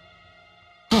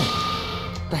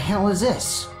 The hell is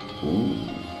this?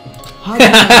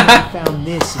 Hajime found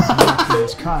this in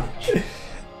Byakuya's cottage.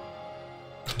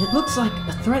 It looks like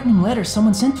a threatening letter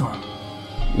someone sent to him.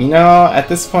 You know, at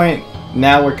this point,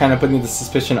 now we're kind of putting the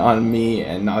suspicion on me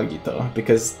and Nagito,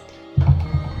 because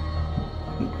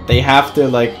they have to,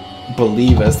 like,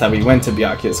 believe us that we went to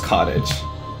Byakuya's cottage.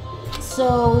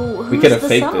 So, We who's could have the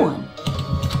faked someone?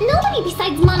 Nobody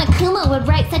besides Monokuma would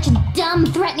write such a dumb,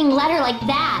 threatening letter like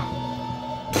that.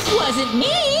 Wasn't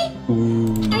me!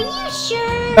 Are you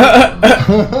sure?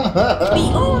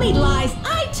 The only lies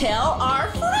I tell are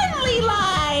friendly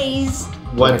lies!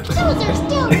 What? Those are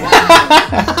still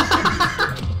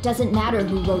lies. Doesn't matter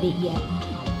who wrote it yet.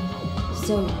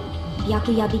 So,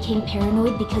 Byakuya became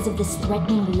paranoid because of this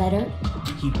threatening letter?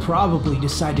 He probably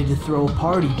decided to throw a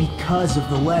party because of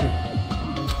the letter.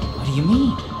 What do you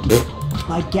mean?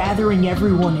 By gathering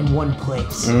everyone in one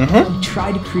place, he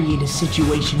tried to create a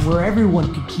situation where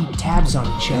everyone could keep tabs on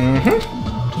each other.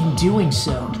 In doing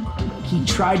so, he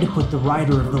tried to put the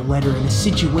writer of the letter in a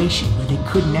situation where they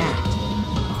couldn't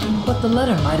act. But the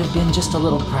letter might have been just a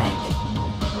little prank.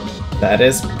 That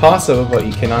is possible, but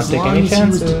you cannot take any chances. As long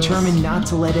as he was determined not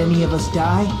to let any of us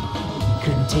die, he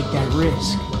couldn't take that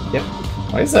risk. Yep.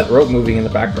 Why is that rope moving in the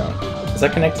background? Is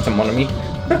that connected to Monami?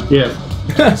 Yeah.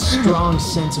 A strong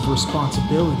sense of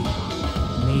responsibility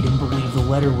made him believe the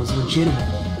letter was legitimate.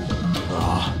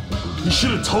 He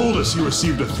should have told us he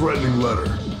received a threatening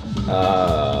letter.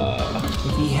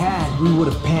 If he had, we would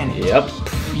have panicked. Yep.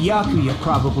 Byakuya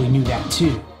probably knew that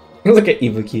too. Look at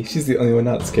Ibuki. She's the only one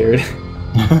not scared.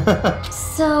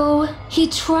 So, he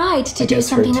tried to do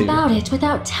something about it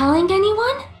without telling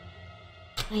anyone?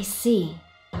 I see.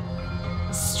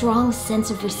 A strong sense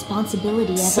of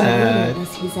responsibility as a leader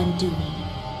was his undoing.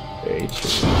 Very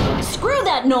true. Screw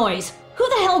that noise! Who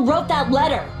the hell wrote that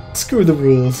letter? Screw the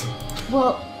rules.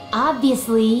 Well,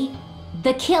 obviously,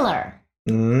 the killer.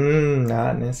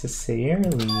 Not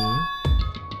necessarily.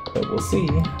 But we'll see.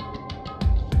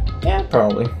 Yeah,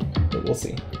 probably. But we'll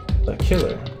see. The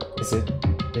killer. Is it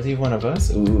really one of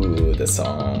us? Ooh, the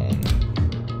song.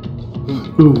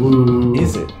 Ooh.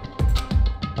 Is it?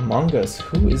 Among us,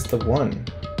 who is the one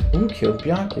who killed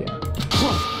Byakuya?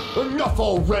 Enough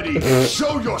already!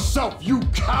 Show yourself, you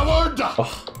coward!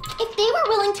 If they were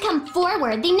willing to come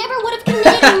forward, they never would have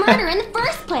committed murder in the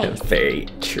first place. Very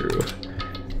true.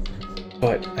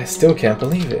 But I still can't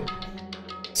believe it.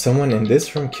 Someone in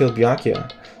this room killed Byakuya.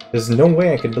 There's no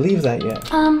way I could believe that yet.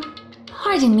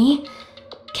 Pardon me.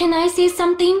 Can I say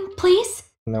something, please?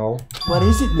 No. What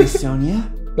is it, Miss Sonia?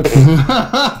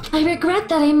 I regret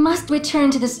that I must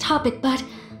return to this topic, but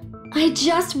I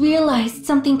just realized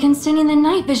something concerning the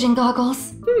night vision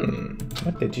goggles.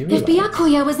 What did you If realize?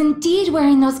 Byakuya was indeed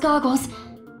wearing those goggles,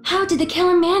 how did the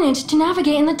killer manage to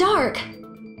navigate in the dark?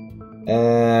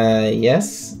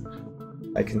 Yes.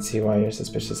 I can see why you're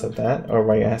suspicious of that, or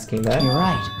why you're asking that. You're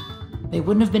right. They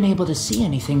wouldn't have been able to see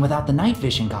anything without the night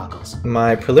vision goggles.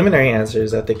 My preliminary answer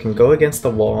is that they can go against the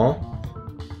wall,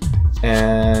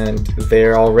 and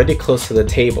they're already close to the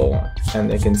table, and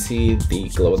they can see the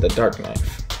glow-in-the-dark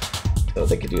knife. So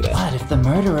they could do that. But if the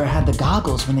murderer had the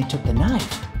goggles when they took the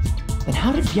knife, then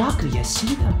how did Byakuya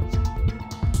see them?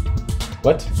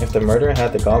 What? If the murderer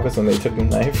had the goggles when they took the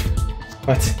knife?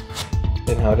 What?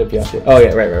 Then how did Byakuya... Oh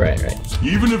yeah, right.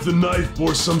 Even if the knife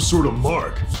bore some sort of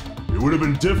mark, it would have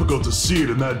been difficult to see it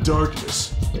in that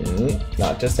darkness.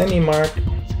 Not just any mark.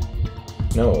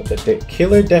 No, the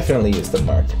killer definitely used the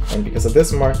mark, and because of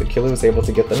this mark, the killer was able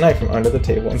to get the knife from under the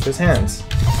table into his hands.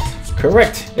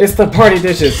 Correct! It's the party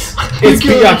dishes! It's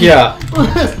Byakuya!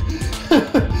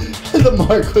 The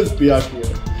mark was Byakuya.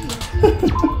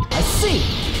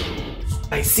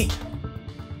 I see!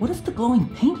 What if the glowing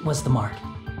paint was the mark?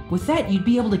 With that, you'd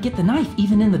be able to get the knife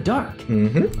even in the dark.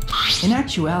 In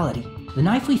actuality, the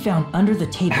knife we found under the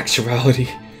table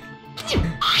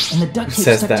and the duct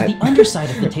tape stuck to the underside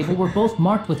of the table were both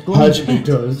marked with glowing paint,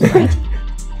 right?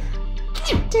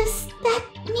 Does that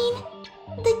mean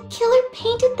the killer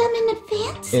painted them in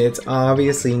advance? It's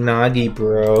obviously Nagi,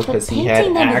 bro, because he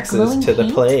had access to the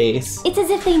place. It's as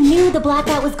if they knew the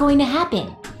blackout was going to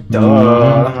happen.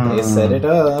 Duh, they set it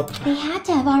up. They had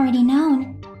to have already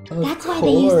known. That's why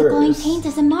they used the glowing paint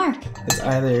as a mark. It's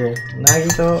either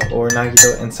Nagito or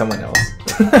Nagito and someone else.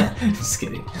 Just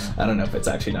kidding. I don't know if it's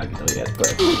actually Nagito yet,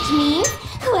 but... Which means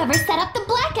whoever set up the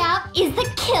blackout is the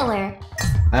killer.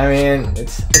 I mean,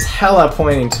 it's hella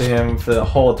pointing to him for the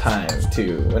whole time,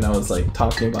 too, when I was, like,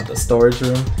 talking about the storage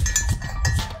room.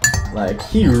 Like,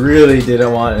 he really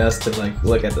didn't want us to, like,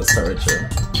 look at the storage room.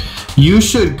 You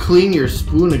should clean your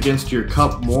spoon against your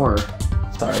cup more.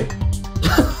 Sorry.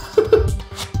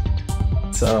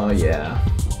 So, yeah.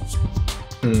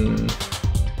 Who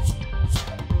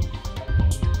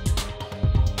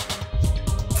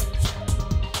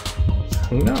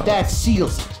knows? That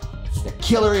seals it. The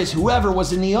killer is whoever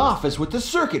was in the office with the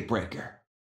circuit breaker.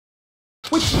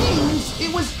 Which means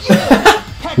it was you!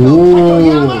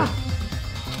 Peko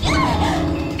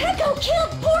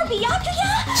killed poor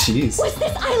Byakuya? Jeez. Was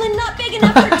this island not big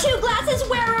enough for two glasses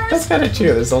wearers? That's kind of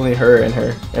true. There's only her and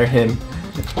him. I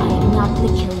am not the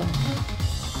killer.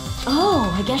 Oh,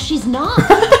 I guess she's not.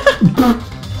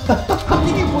 How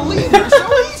can you believe her so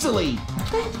easily?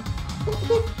 But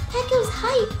with Pecco's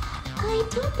height, I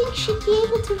don't think she'd be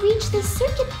able to reach the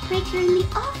circuit breaker in the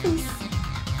office.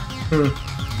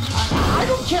 I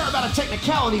don't care about a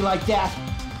technicality like that.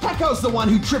 Pecco's the one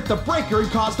who tripped the breaker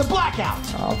and caused the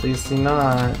blackout. Obviously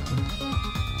not.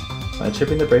 By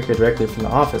tripping the breaker directly from the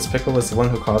office, Pickle was the one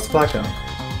who caused the blackout.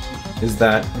 Is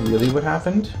that really what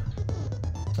happened?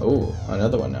 Oh,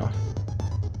 another one now.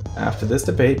 After this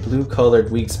debate, blue-colored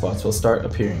weak spots will start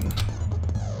appearing.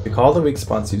 To call the weak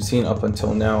spots you've seen up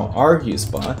until now argue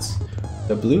spots,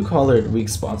 the blue-colored weak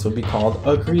spots will be called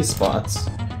agree spots,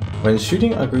 When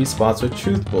shooting agree spots with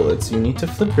truth bullets, you need to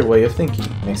flip your way of thinking.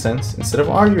 Make sense? Instead of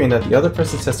arguing that the other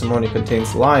person's testimony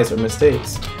contains lies or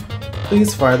mistakes,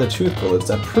 please fire the truth bullets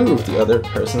that prove the other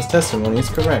person's testimony is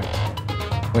correct.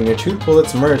 When your truth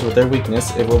bullets merge with their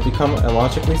weakness, it will become a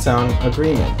logically sound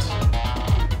agreement.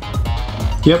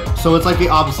 Yep, so it's like the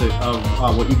opposite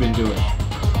of what you've been doing.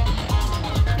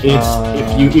 It's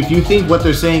if you think what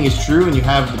they're saying is true and you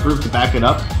have the proof to back it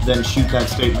up, then shoot that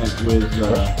statement with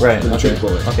the truth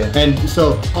bullet. Okay. And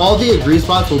so all the agree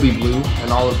spots will be blue,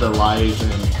 and all of the lies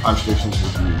and contradictions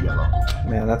will be yellow.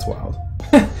 Man, that's wild.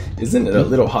 Isn't it a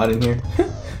little hot in here?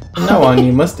 From now on,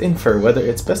 you must infer whether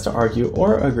it's best to argue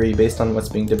or agree based on what's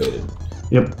being debated.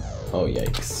 Yep. Oh,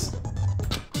 yikes.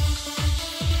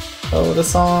 Oh, the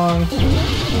song!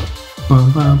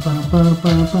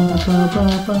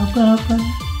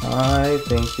 I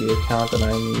think the account that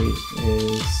I need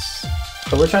is...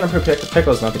 So we're trying to prove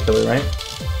Pecco's not the killer, right?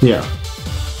 Yeah.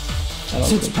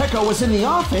 Since Pecco was in the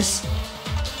office,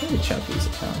 let me check these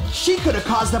accounts. She could have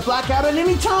caused a blackout at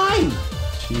any time!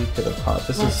 She could have caused...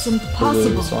 This That's is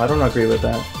impossible. blue, so I don't agree with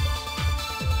that.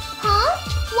 Huh?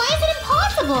 Why is it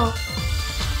impossible?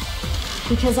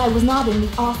 Because I was not in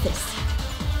the office.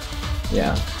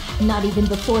 Yeah. Not even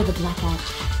before the blackout.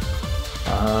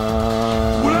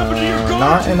 What happened to your car?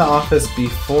 Not in the office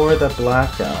before the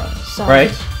blackout. Sorry.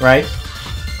 Right.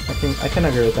 I can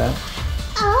agree with that.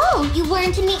 Oh, you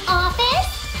weren't in the office?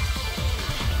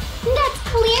 That's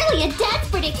clearly a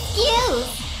desperate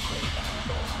excuse.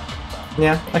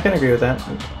 Yeah, I can agree with that.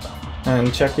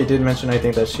 And Chucky did mention, I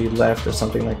think, that she left or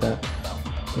something like that.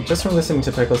 And just from listening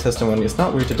to Pecco's testimony, it's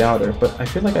not weird to doubt her, but I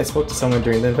feel like I spoke to someone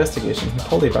during the investigation who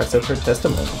totally backs up her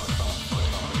testimony.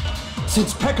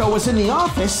 Since Pecco was in the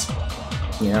office,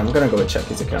 Yeah, I'm gonna go with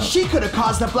Chucky's account she could have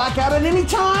caused a blackout at any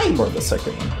time! for the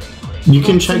second one. You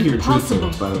can check your truth impossible.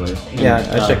 bullets, by the way. Yeah,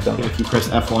 I checked them. If you press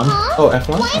F1. Huh? Oh,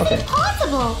 F1? Why is it Okay.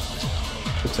 impossible?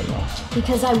 Good to know.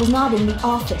 Because I was not in the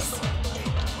office.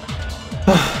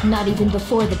 Not even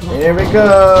before the blackout. Here we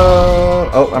go!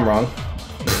 Oh, I'm wrong.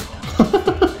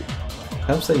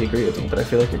 I hope that you agree with me, but I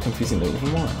feel like you're confusing them even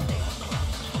more.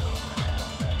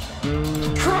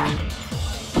 Crap!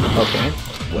 Okay.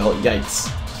 Well, yikes.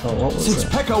 So what was Since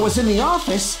it? Pecco was in the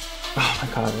office, Oh my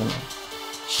god,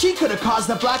 she could have caused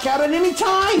a blackout at any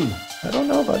time! I don't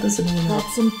know about this anymore.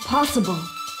 That's impossible.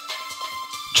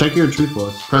 Check your truth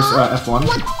bullets. Press F1.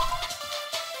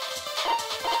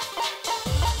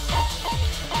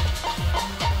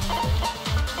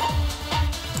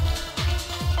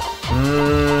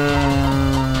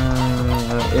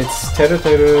 It's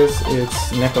Teruterus,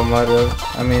 it's Nekomaru.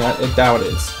 I mean, I doubt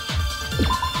it.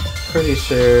 Pretty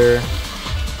sure.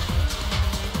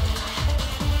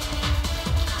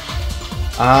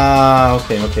 Ah,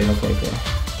 okay.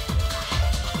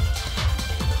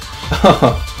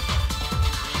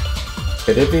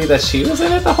 Could it be that she was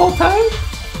in it the whole time?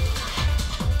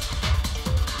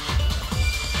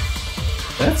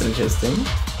 That's interesting.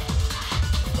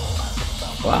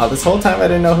 Wow, this whole time I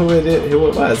didn't know who it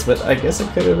was, but I guess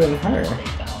it could have been her.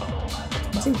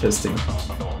 That's interesting.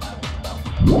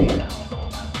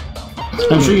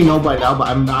 I'm sure you know by now, but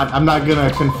I'm not gonna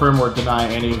confirm or deny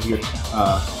any of your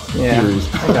theories.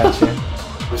 I got you.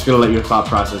 I'm just gonna let your thought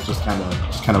process just kind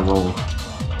of roll.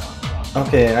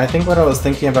 Okay, I think what I was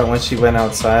thinking about when she went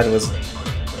outside was...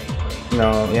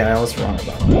 No, yeah, I was wrong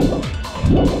about that.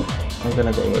 I'm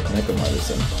gonna go with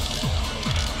Nekomaru-san.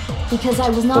 Because I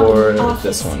was not Or in the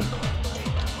office. this one.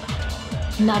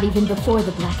 Not even before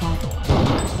the blackout.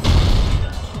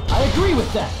 I agree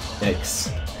with that!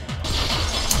 Yikes.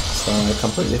 So I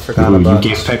completely forgot Ooh, about... you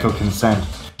gave Pecco consent.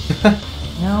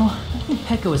 No, I think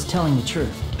Pecco is telling the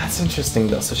truth. That's interesting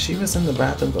though, so she was in the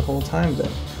bathroom the whole time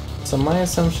then. So my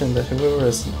assumption that whoever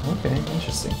is... Okay,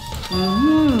 interesting.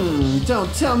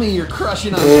 Don't tell me you're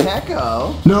crushing on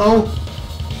Pecco! No!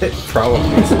 Probably.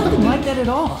 It's nothing like that at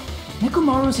all.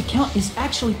 Nekomaru's account is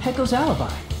actually Pecco's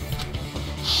alibi.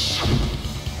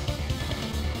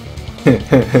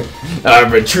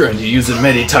 I've been trying to use it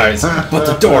many times, but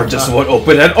the door just won't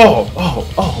open at all.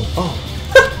 Oh.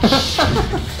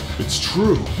 It's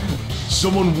true.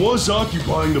 Someone was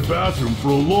occupying the bathroom for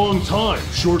a long time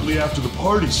shortly after the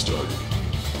party started.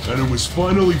 And it was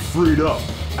finally freed up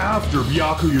after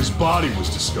Byakuya's body was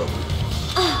discovered.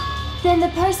 Then the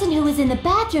person who was in the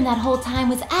bathroom that whole time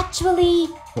was actually...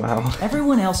 Wow.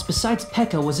 Everyone else besides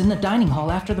Pecco was in the dining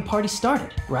hall after the party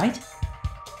started, right?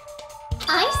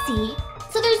 I see.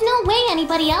 So there's no way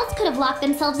anybody else could have locked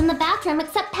themselves in the bathroom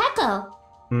except Pecco.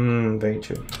 Very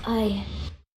true.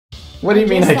 What do you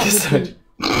mean I that guess would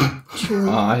be true.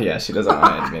 Aw, yeah, she doesn't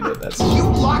want to admit it. That's You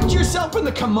locked yourself in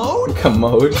the commode?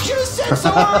 commode. You should have said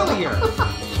so earlier!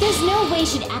 There's no way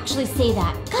she'd actually say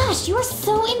that. Gosh, you're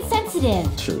so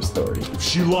insensitive. True story. If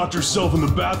she locked herself in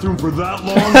the bathroom for that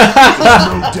long, there's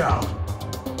no doubt.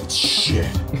 It's shit.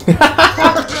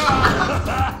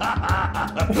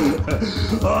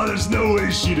 Oh, there's no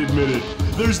way she'd admit it.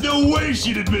 There's no way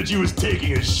she'd admit she was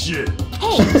taking a shit.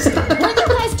 Hey, weren't you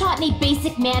guys taught any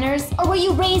basic manners? Or were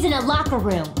you raised in a locker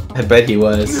room? I bet he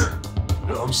was.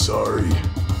 I'm sorry.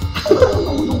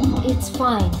 It's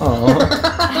fine.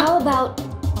 Aww. How about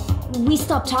we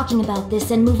stop talking about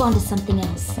this and move on to something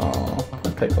else? Aww,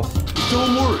 poor pickle.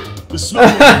 Don't worry. The smell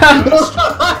won't be fast.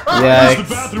 Yikes. There's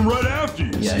the bathroom right after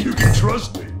you, so Yikes. you can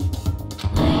trust me.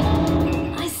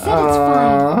 I said it's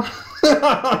fine.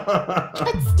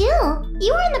 But still,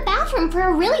 you were in the bathroom for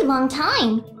a really long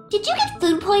time. Did you get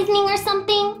food poisoning or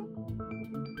something?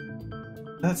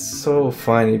 That's so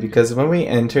funny because when we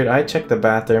entered, I checked the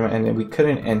bathroom and we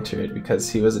couldn't enter it because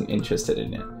he wasn't interested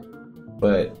in it.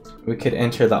 But we could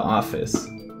enter the office.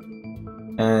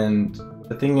 And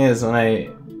the thing is,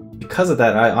 because of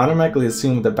that, I automatically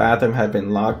assumed the bathroom had been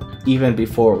locked even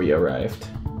before we arrived.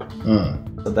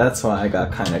 So that's why I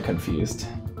got kind of confused.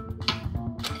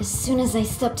 As soon as I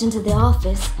stepped into the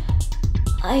office,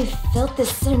 I felt this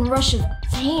sudden rush of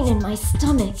pain in my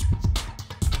stomach.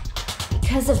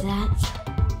 Because of that,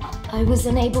 I was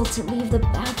unable to leave the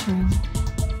bathroom.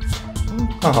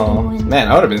 Oh man,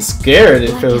 I would have been scared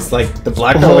if it was like the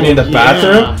blackout when you're in the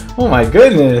bathroom. Oh my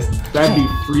goodness. That'd be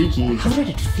freaky. How did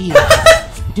it feel?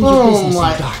 Do your business in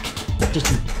the dark. Did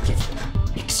you get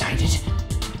excited?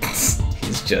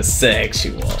 He's just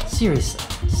sexual. Seriously,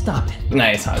 stop it.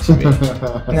 Nice,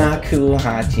 Hajime. Not cool,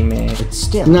 Hajime. But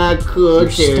still, Not cool,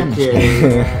 your stomach.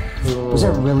 kid. Was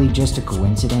that really just a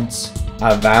coincidence?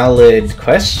 A valid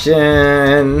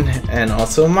question. And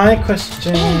also my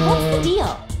question. Hey, what's the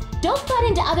deal? Don't butt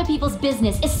into other people's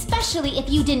business, especially if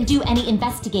you didn't do any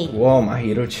investigating. Whoa,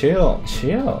 Mahito, chill.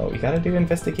 Chill. We gotta do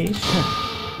investigation.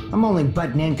 I'm only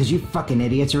butting in because you fucking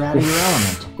idiots are out of your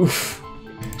element. Oof.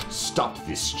 Stop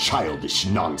this childish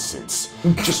nonsense.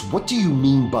 Just what do you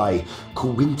mean by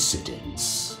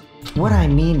coincidence? What I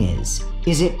mean is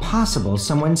it possible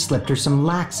someone slipped her some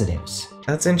laxatives?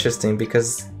 That's interesting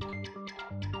because...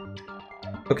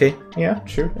 Okay, yeah,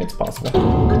 true, it's possible.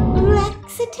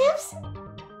 Laxatives?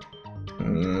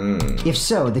 If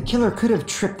so, the killer could have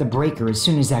tripped the breaker as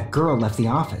soon as that girl left the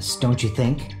office, don't you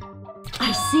think?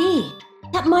 I see.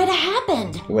 That might have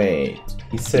happened. Wait,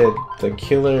 he said the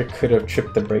killer could have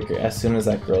tripped the breaker as soon as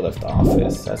that girl left the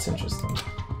office. That's interesting.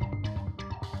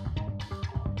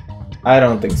 I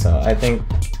don't think so. I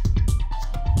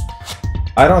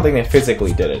don't think they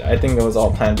physically did it. I think it was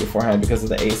all planned beforehand because of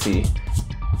the AC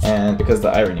and because of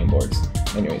the ironing boards.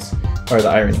 Anyways, or the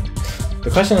ironing. The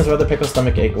question is whether Pickle's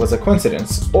stomach ache was a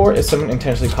coincidence or if someone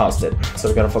intentionally caused it. So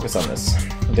we gotta focus on this.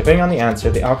 Depending on the answer,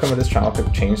 the outcome of this trial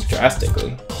could change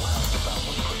drastically.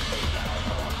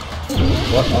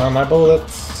 What are my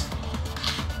bullets?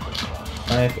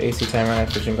 Knife, AC timer,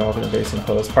 knife, fishing golf, invasion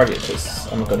pose, party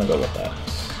just. I'm gonna go with that.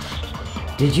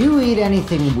 Did you eat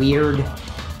anything weird?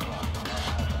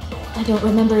 I don't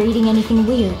remember eating anything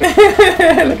weird.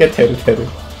 Look at Teru.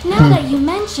 Now that you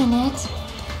mention it.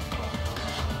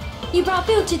 You brought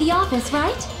food to the office,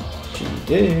 right? She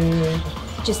did.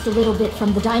 Just a little bit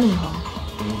from the dining hall.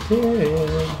 She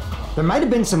did. There might have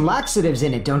been some laxatives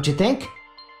in it, don't you think?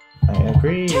 I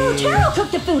agree. Taro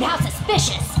cooked the food. How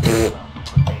suspicious!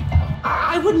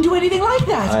 I wouldn't do anything like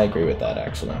that! I agree with that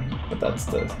actually. But that's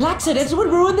the... Laxatives would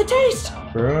ruin the taste!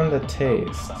 Ruin the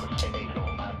taste.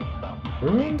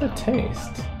 Ruin the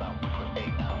taste.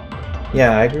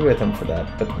 Yeah, I agree with him for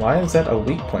that. But why is that a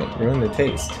weak point? Ruin the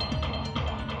taste.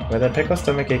 Whether Pickle's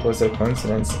stomachache was a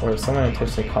coincidence or if someone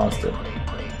intentionally caused it.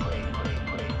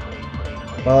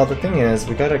 Well, the thing is,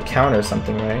 we gotta counter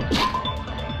something, right?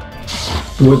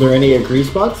 Were there any agree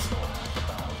spots?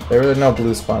 There were no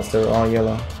blue spots, they were all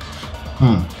yellow.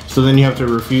 So then you have to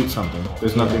refute something.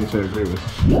 There's nothing to agree with.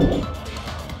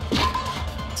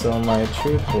 So my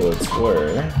truth bullets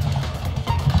were...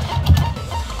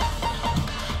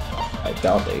 I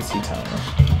doubt the AC timer.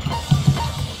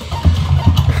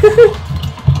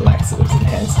 Laxatives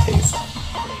enhance taste.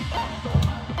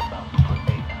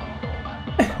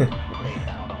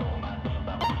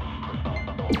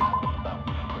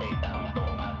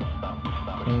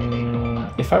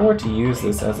 If I were to use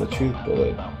this as a truth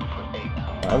bullet,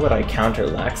 why would I counter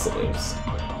laxatives?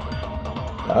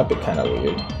 That would be kind of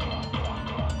weird.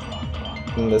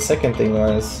 And the second thing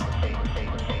was,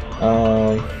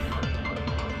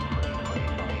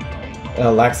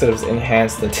 laxatives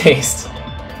enhance the taste.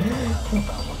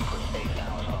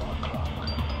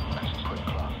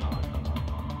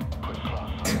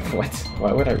 What?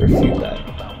 Why would I refute that?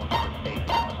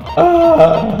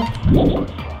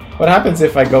 What happens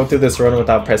if I go through this run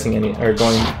without pressing any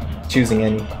choosing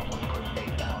any?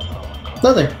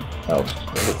 Nothing. Oh,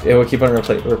 it will keep on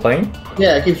replaying?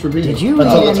 Yeah, it keeps repeating. Did you eat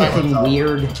anything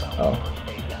weird? Oh.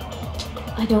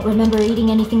 I don't remember eating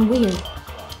anything weird.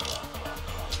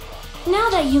 Now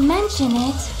that you mention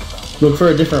it... Look for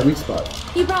a different weak spot.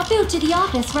 You brought food to the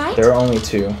office, right? There are only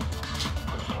 2.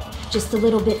 Just a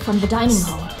little bit from the dining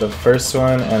hall. The first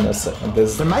one and this.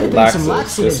 There might have been some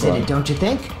laxatives in it, don't you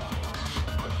think?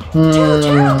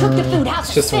 Turtle cooked the food. How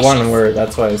It's just suspicious. one word,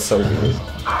 that's why it's so weird.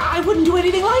 I wouldn't do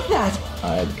anything like that.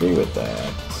 I agree with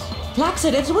that.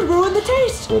 Laxatives would ruin the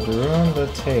taste. Would ruin the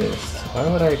taste. Why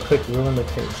would I click ruin the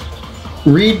taste?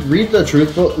 Read the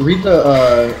truth book. Read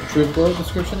the truth book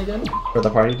description again. For the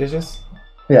party dishes?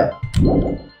 Yeah.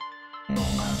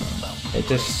 It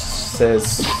just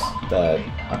says that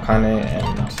Akane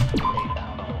and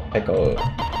Peko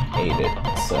ate it,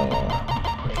 so...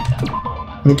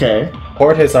 Okay.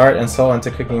 Poured his heart and soul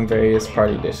into cooking various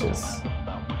party dishes.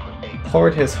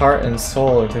 Poured his heart and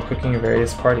soul into cooking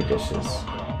various party dishes.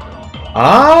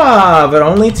 Ah, but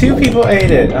only 2 people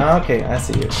ate it. Ah, okay, I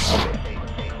see it. Okay.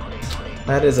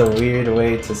 That is a weird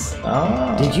way to...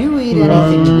 Ah. Did you eat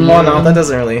anything weird? Oh no, that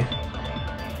doesn't really... I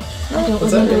don't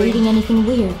Was that remember really- eating anything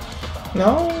weird.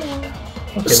 No?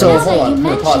 Okay, So, Now hold that on. you I'm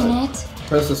gonna pause mention it. it...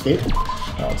 Press escape.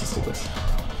 No, I'll just do this.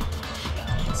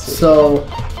 Let's see. So,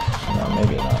 No,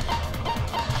 maybe not.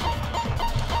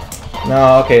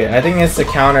 No, okay, I think it's a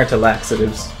counter to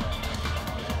laxatives.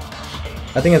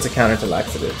 I think it's a counter to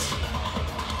laxatives.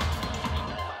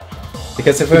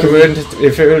 Because if it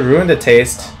would ruin the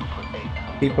taste,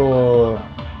 people...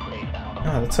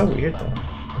 Oh, that's so weird though.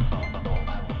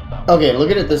 okay,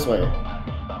 look at it this way.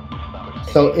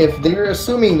 So, if they're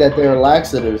assuming that there are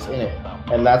laxatives in it,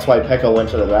 and that's why Peko went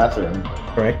to the bathroom,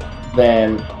 Correct?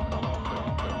 then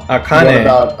Akane. what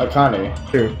about Akane?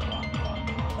 True.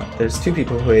 There's 2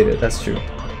 people who ate it, that's true.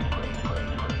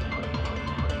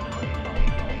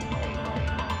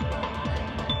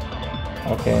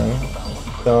 Okay.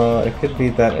 So it could be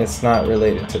that it's not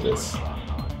related to this.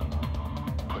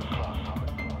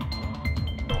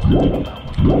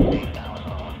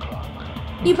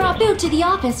 You brought food to the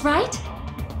office, right?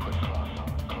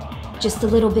 Just a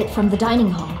little bit from the dining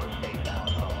hall.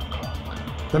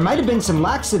 There might have been some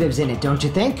laxatives in it, don't you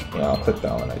think? Yeah, I'll click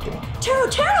that one, I think.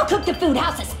 Turtle cooked the food.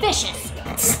 How suspicious.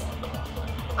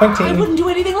 I 14. wouldn't do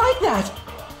anything like that.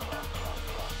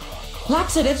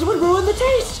 Laxatives would ruin the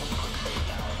taste.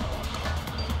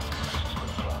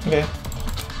 Okay.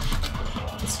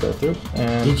 Let's go through.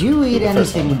 And Did you eat do the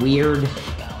first anything one. weird?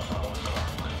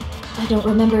 I don't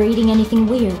remember eating anything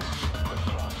weird.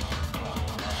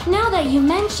 Now that you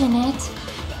mention it...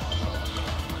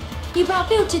 You brought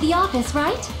food to the office,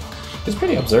 right? It's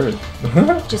pretty observant.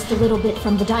 Just a little bit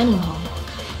from the dining hall.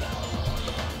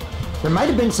 There might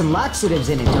have been some laxatives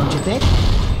in it, don't you think?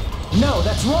 No,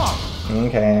 that's wrong.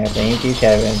 Okay, thank you,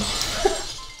 Kevin.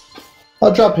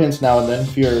 I'll drop hints now and then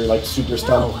if you're like super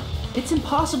stumped. No, it's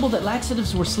impossible that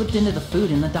laxatives were slipped into the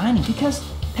food in the dining because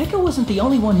Pekka wasn't the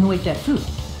only one who ate that food.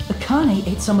 Akane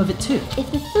ate some of it too.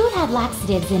 If the food had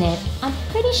laxatives in it, I'm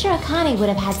pretty sure Akane would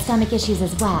have had stomach issues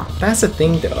as well. That's the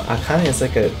thing though, Akane is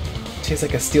like she has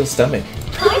like a steel stomach.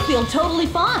 I feel totally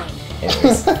fine.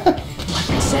 Anyways. Like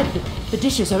I said, the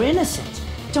dishes are innocent.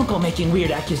 Don't go making weird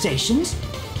accusations.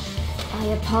 I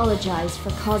apologize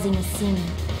for causing a scene.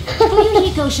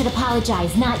 Fuyuhiko should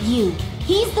apologize, not you.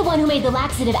 He's the one who made the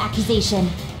laxative accusation.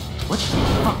 What the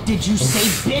fuck did you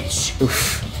say, bitch?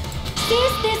 Oof.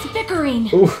 There's this bickering.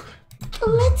 Oof.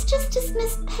 Let's just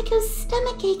dismiss Pecco's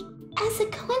stomachache as a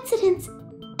coincidence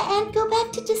and go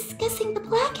back to discussing the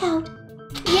blackout.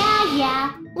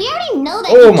 Yeah. We already know that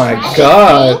Oh you my tried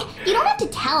God. everything. You don't have to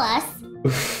tell us.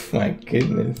 Oof, my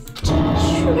goodness.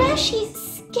 Trashy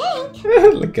skank.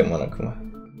 Look at Monokuma.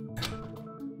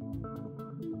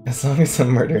 As long as a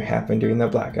murder happened during the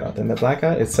blackout, then the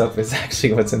blackout itself is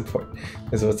actually what's important.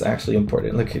 Look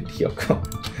at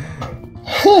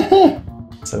Hyoko.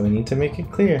 So we need to make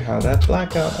it clear how that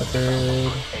blackout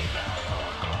occurred.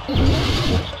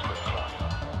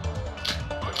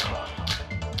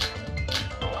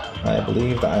 I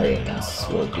believe the irons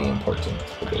will be important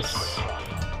for this.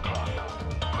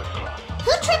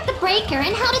 Who tripped the breaker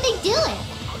and how did they do it?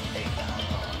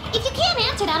 If you can't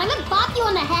answer that, I'm gonna bop you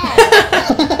on the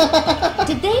head.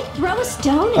 Did they throw a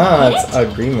stone and Ah, hit it's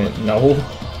it? agreement. No.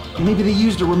 Maybe they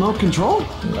used a remote control?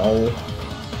 No.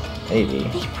 Maybe.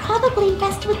 They probably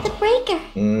messed with the breaker.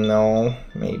 No.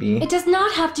 Maybe. It does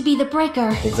not have to be the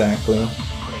breaker. Exactly.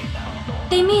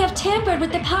 They may have tampered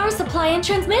with the power supply and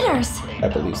transmitters. I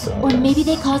believe so. Or yes. maybe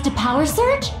they caused a power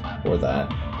surge? Or that.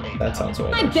 That sounds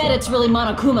right. I bet it's really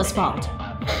Monokuma's fault.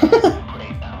 By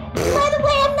the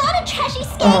way, I'm not a trashy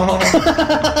skank.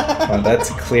 Oh,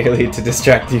 that's clearly to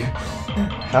distract you.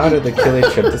 How did the killer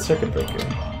trip the circuit breaker?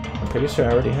 I'm pretty sure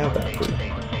I already have that clue.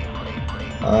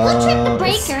 Who tripped the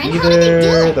breaker It's and how did they do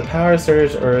either it? the power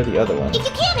surge or the other one. If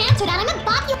you can't answer that, I'm gonna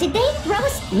bop you. Did they throw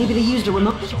us? Maybe they used a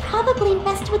remote. They probably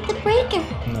messed with the breaker.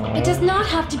 No. It does not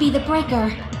have to be the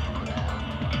breaker.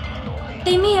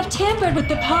 They may have tampered with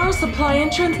the power supply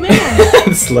and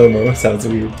transmitter. Slow-mo sounds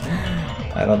weird.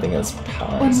 I don't think it's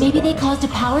power. Or maybe supply. they caused a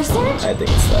power surge? I think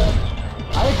it's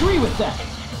that. I agree with that.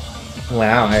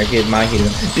 Wow, I get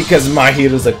Mahito. Because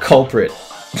Mahito's a culprit.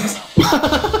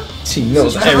 She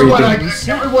knows everything.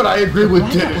 Everyone I agree with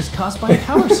did Blackout was it. caused by a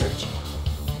power surge.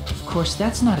 Of course,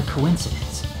 that's not a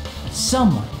coincidence.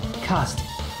 Someone caused it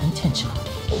intentionally.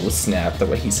 Oh snap, the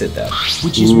way he said that.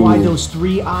 Which is why those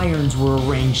 3 irons were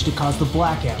arranged to cause the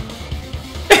blackout.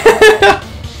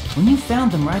 When you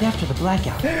found them right after the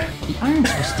blackout, the irons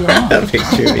were still on.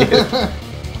 Picture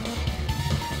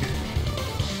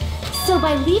So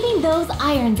by leaving those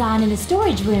irons on in the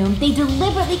storage room, they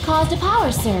deliberately caused a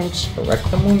power surge.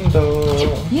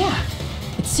 Correctamundo. Yeah,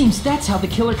 it seems that's how the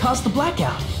killer caused the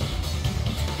blackout.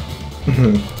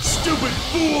 Stupid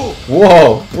fool!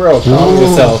 Whoa, bro, calm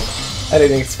yourself. I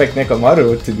didn't expect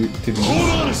Nekomaru to be. Hold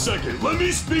on a second, let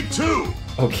me speak too!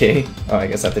 Okay. Oh, I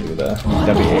guess I have to do the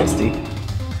WASD.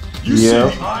 You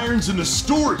say the irons in the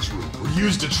storage room were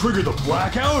used to trigger the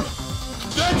blackout?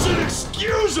 That's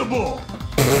inexcusable!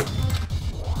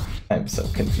 I'm so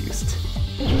confused.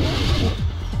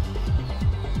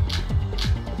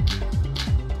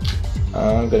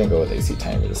 I'm gonna go with AC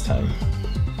timer this time.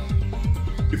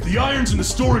 If the irons in the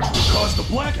storage room caused the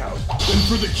blackout, then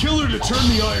for the killer to turn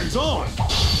the irons on,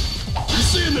 you're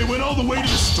saying they went all the way to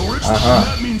the storage room?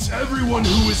 That means everyone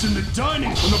who was in the dining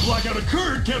when the blackout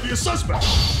occurred can't be a suspect.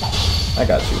 I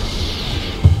got you.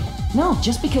 No,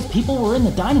 just because people were in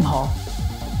the dining hall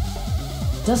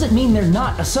doesn't mean they're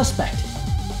not a suspect.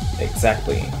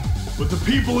 Exactly. But the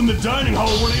people in the dining hall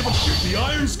weren't able to. If the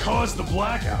irons caused the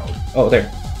blackout, Oh, there.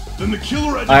 then the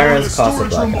killer had to go to the Irons caused the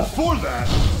storage room blackout. before that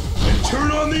and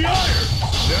turn on the iron.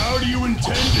 Now do you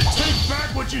intend to take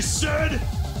back what you said?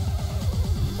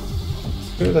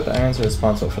 It's true that the irons are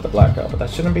responsible for the blackout, but that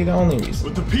shouldn't be the only reason.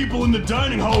 But the people in the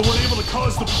dining hall weren't able to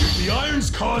cause the. If the irons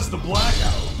caused the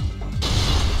blackout,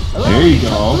 There you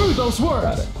go. Through those words.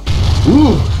 Got it.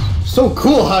 Ooh, so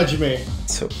cool, Hajime.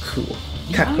 So cool.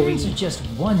 The irons are just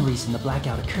one reason the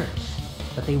blackout occurred,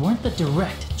 but they weren't the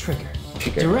direct trigger.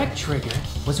 Direct trigger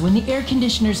was when the air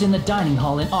conditioners in the dining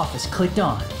hall and office clicked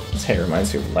on. This hair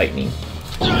reminds me of lightning.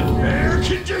 air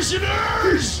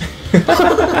conditioners!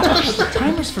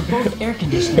 Timers for both air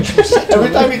conditioners were set to Every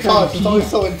time he 11:30 talks, it's always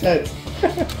p.m. so intense.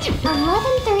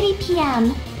 11:30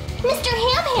 p.m. Mr.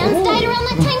 Ham Hands died around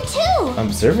that time too.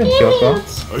 Observant,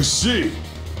 Kyoko. I see.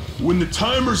 When the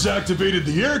timers activated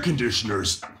the air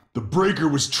conditioners, the breaker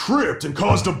was tripped and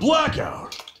caused a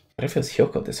blackout. What if it was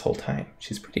Hyoko this whole time?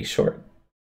 She's pretty short.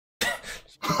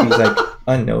 She was like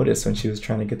unnoticed when she was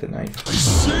trying to get the knife. I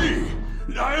see.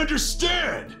 I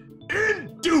understand.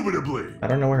 Indubitably. I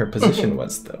don't know where her position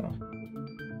was though.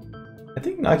 I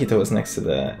think Nagito was next to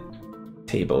the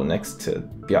table next to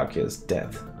Byakuya's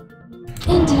death.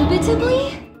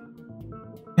 Indubitably?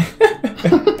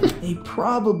 They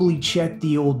probably checked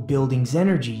the old building's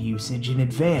energy usage in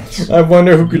advance. I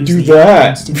wonder who could do Used the that.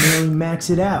 irons to nearly max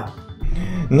it out.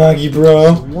 Nagi,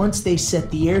 bro. Once they set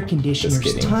the air Just conditioner's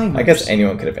kidding. timers, I guess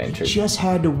anyone could have entered. just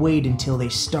had to wait until they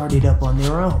started up on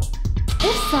their own.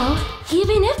 If so,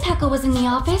 even if Pekka was in the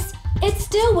office, it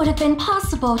still would have been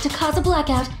possible to cause a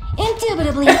blackout.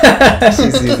 Indubitably.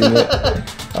 She's using it.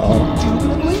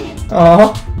 Oh.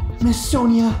 Oh. Miss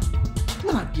Sonia,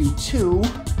 not you too.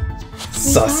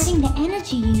 Sus. Regarding the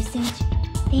energy usage,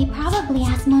 they probably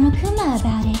asked Monokuma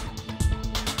about it.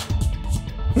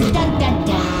 Dun dun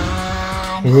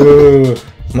dun. Ooh.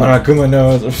 Monokuma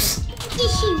knows. Is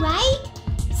she right?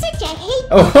 Such a hateful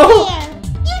Oh. player.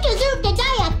 You deserve to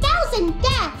die 1,000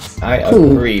 deaths. I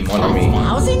agree, Monami.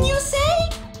 1,000, you say?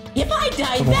 If I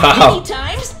died that Wow. many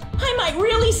times, I might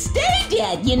really stay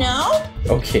dead, you know?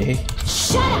 Okay.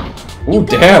 Shut up! Ooh,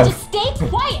 Gotta damn. just stay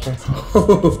quiet!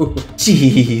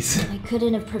 Jeez. I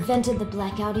couldn't have prevented the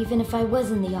blackout even if I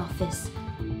was in the office.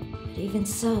 But even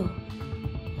so,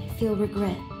 I feel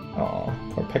regret. Oh,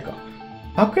 poor Pekka.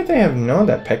 How could they have known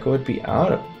that Pekka would be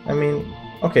out of... I mean,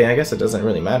 okay, I guess it doesn't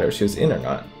really matter if she was in or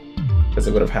not. Because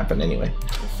it would have happened anyway.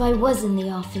 If I was in the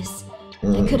office,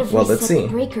 I could have well, let's reset see. the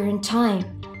breaker in time.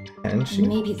 And she... And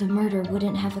maybe the murder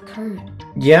wouldn't have occurred.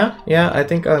 Yeah, I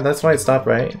think that's why it stopped,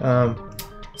 right?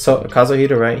 So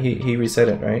Kazuhito, right? He reset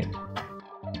it, right?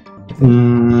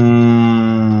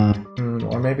 Or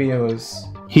maybe it was...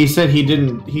 He said he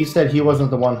didn't. He said he wasn't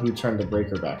the one who turned the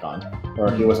breaker back on. Or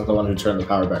he wasn't the one who turned the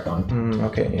power back on.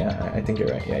 Okay, yeah, I think you're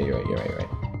right. Yeah, you're right.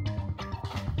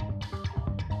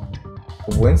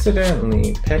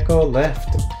 Coincidentally, Peko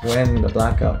left when the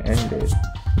blackout ended.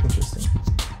 Interesting.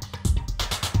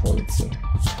 Well, let's see.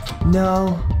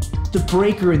 No, the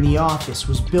breaker in the office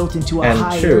was built into a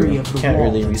high area of the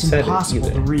wall that's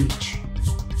impossible to reach.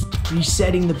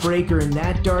 Resetting the breaker in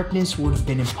that darkness would have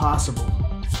been impossible,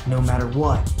 no matter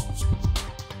what.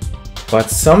 But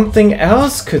something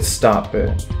else could stop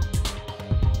it.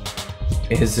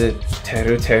 Is it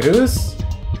Teru's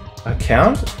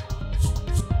account?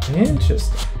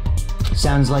 Interesting.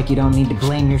 Sounds like you don't need to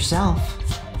blame yourself.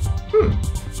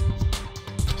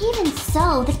 Even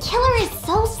so, the killer is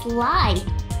so sly.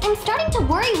 I'm starting to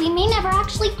worry we may never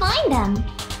actually find them.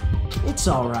 It's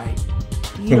alright.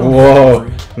 You don't Whoa, have to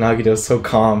worry. Nagito's so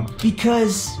calm.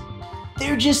 Because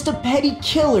they're just a petty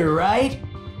killer, right?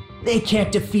 They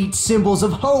can't defeat symbols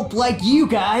of hope like you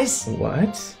guys.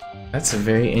 What? That's a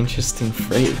very interesting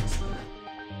phrase.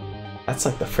 That's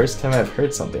like the first time I've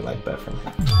heard something like that from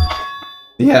him.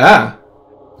 Yeah!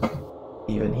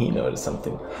 Even he noticed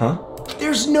something, huh?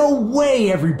 There's no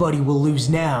way everybody will lose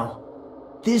now.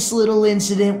 This little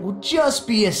incident will just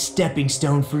be a stepping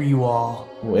stone for you all.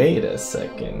 Wait a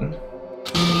second.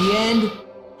 In the end,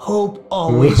 hope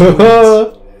always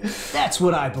wins. That's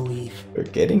what I believe.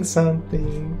 Forgetting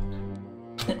something.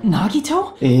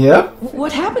 Nagito? Yep.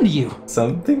 What happened to you?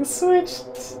 Something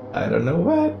switched. I don't know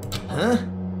what. Huh?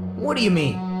 What do you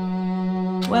mean?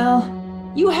 Well,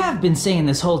 you have been saying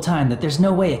this whole time that there's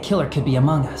no way a killer could be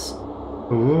among us.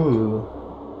 Ooh.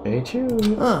 Very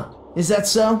true. Huh. Is that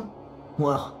so?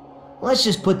 Well, let's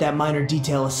just put that minor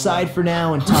detail aside for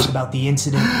now and talk about the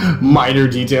incident. Minor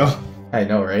detail. I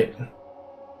know, right?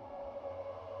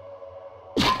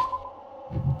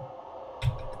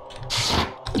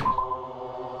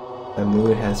 The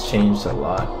mood has changed a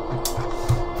lot.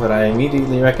 But I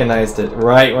immediately recognized it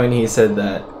right when he said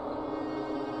that.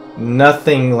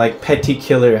 Nothing like petty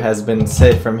killer has been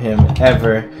said from him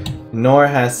ever, nor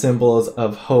has symbols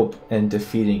of hope and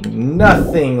defeating.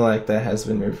 Nothing like that has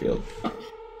been revealed.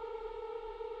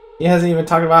 He hasn't even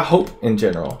talked about hope in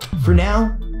general. For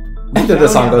now, After the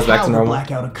song goes back to normal.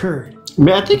 Blackout occurred.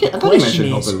 I think I thought he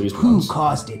mentioned hope Question at is, least who once.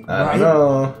 caused it, I right? don't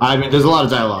know. I mean, there's a lot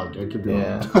of dialogue. It could be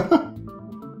Yeah.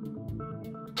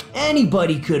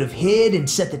 Anybody could have hid and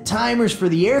set the timers for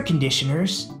the air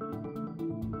conditioners.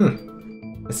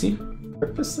 Is he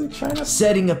purposely trying to...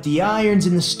 Setting up the irons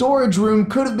in the storage room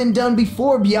could have been done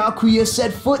before Byakuya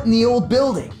set foot in the old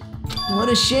building. What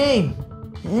a shame.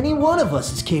 Any one of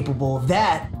us is capable of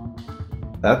that.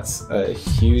 That's a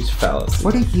huge fallacy.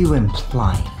 What are you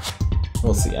implying?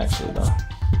 We'll see, actually, though.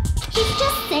 He's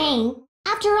just saying,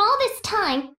 after all this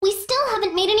time, we still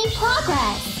haven't made any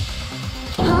progress.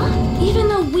 Huh? Even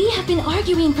though we have been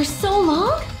arguing for so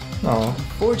long? Oh.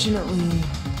 Fortunately,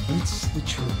 it's the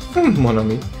truth. Mon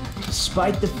ami.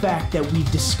 Despite the fact that we've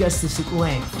discussed this at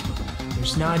length,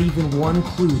 there's not even one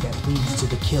clue that leads to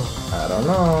the killer. I don't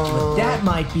know. But that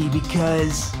might be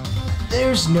because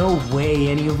there's no way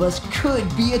any of us could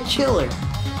be a killer.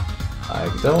 I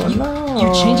don't know.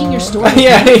 You're changing your story?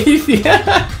 Yeah,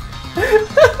 yeah.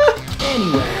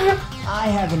 Anyway, I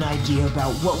have an idea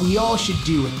about what we all should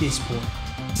do at this point.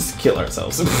 Just kill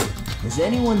ourselves. Has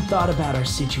anyone thought about our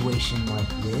situation like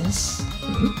this?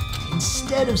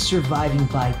 Instead of surviving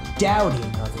by doubting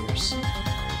others,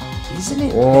 isn't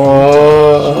it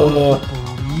Whoa.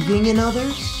 believing in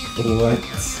others? What?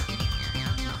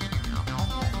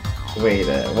 Wait,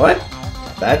 what?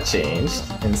 That changed.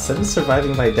 Instead of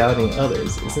surviving by doubting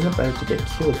others, isn't it better to get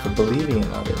killed for believing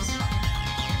in others?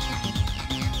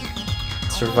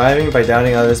 Surviving by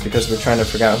doubting others because we're trying to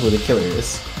figure out who the killer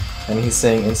is. And he's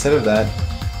saying instead of that,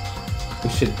 we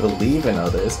should believe in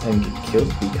others and get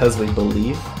killed because we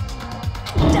believe.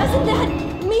 Doesn't that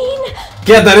mean...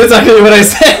 Yeah, that is actually what I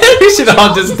said! We should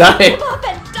all just die! Give up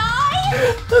and die?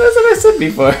 That's what I said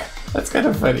before. That's kind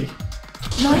of funny.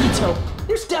 Nagito,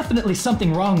 there's definitely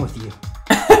something wrong with you.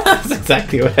 That's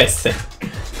exactly what I said.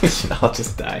 We should all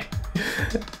just die.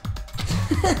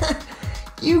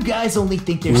 You guys only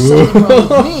think there's something wrong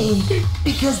with me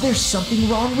because there's something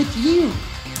wrong with you.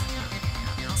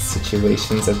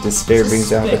 Situations of despair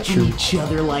brings out the Suspecting truth. each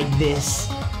other like this.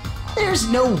 There's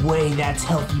no way that's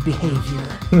healthy behavior.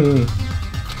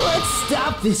 Let's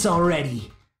stop this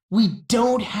already. We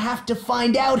don't have to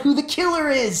find out who the killer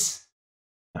is.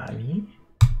 Nani?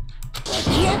 I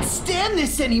can't stand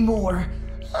this anymore.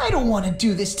 I don't want to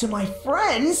do this to my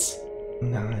friends.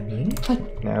 Nani?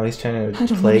 But Now he's trying I to don't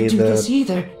want play to do this the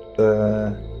either.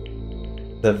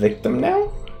 the victim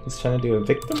now? He's trying to do a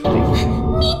victim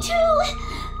thing? Me too!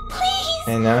 Please!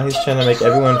 And now he's trying to make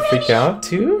everyone freak out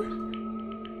too?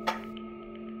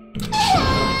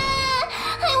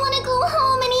 I want to go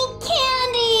home and eat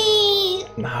candy!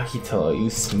 Nagito, you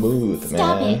smooth,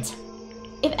 Stop man. it.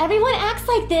 If everyone acts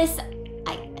like this,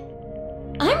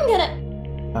 I'm gonna...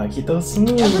 Nagito,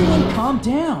 smooth. Everyone calm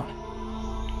down.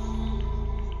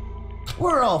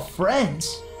 We're all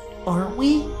friends, aren't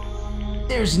we?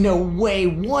 There's no way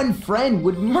one friend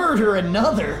would murder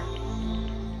another.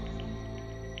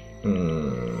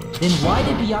 Then why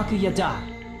did Byakuya die?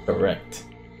 Correct.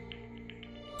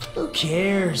 Who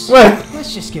cares? What?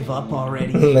 Let's just give up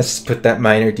already. Let's just put that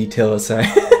minor detail aside.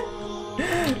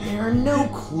 There are no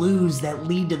clues that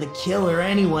lead to the killer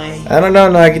anyway. I don't know,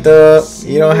 Nagito.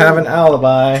 You don't have an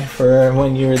alibi for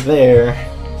when you were there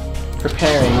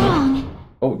preparing. Wrong.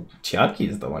 Oh, Chiaki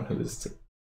is the one who is.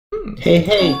 Hey,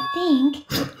 hey! I think.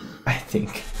 I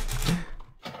think.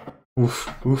 Oof,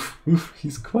 oof, oof.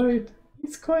 He's quiet.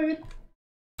 He's quiet.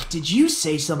 Did you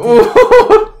say something?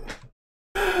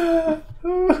 Guys,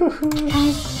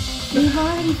 we've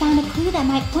already found a clue that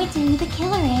might point to who the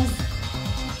killer is.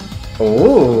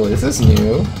 Oh, this is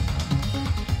new.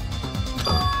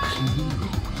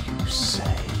 You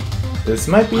say? This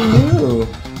might be new.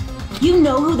 You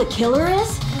know who the killer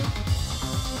is?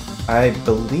 I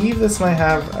believe this might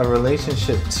have a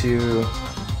relationship to...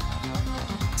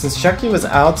 Since Chucky was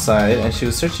outside and she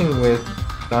was searching with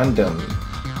Gundam,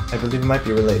 I believe it might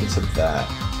be related to that.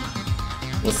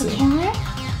 We'll The see. killer?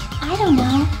 I don't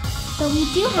know. But we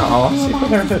do have Aw, a clue she about put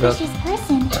her a hood up. suspicious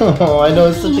person. Oh, I know,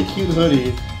 it's such a cute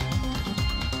hoodie.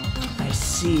 I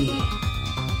see.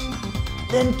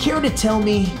 Then care to tell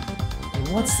me,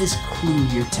 what's this clue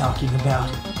you're talking about?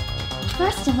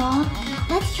 First of all,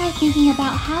 let's try thinking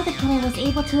about how the killer was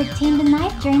able to obtain the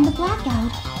knife during the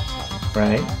blackout.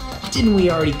 Right? Didn't we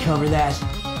already cover that?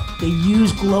 They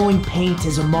use glowing paint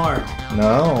as a mark.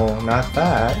 No, not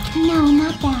that. No,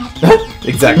 not that.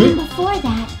 Exactly. Even before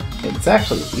that.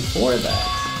 Exactly, before that.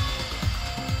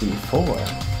 Before.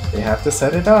 They have to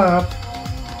set it up.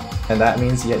 And that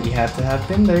means yet you had to have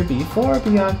been there before,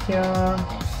 Byakuya.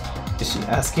 Is she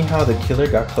asking how the killer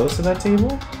got close to that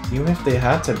table? Even if they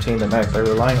had to obtain the knife by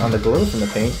relying on the glow from the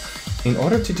paint, in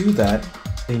order to do that,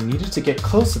 they needed to get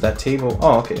close to that table.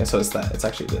 Oh, okay, so it's that. It's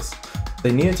actually this.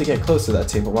 They needed to get close to that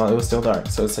table while it was still dark,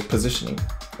 so it's like positioning.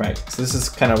 Right, so this is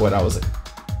kind of what I was like,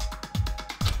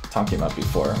 talking about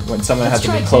before, when someone Let's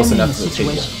had to try be close examining enough to the the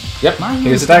table. situation. Yep, My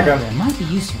here's the hair's diagram. might be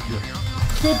useful here.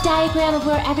 The diagram of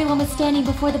where everyone was standing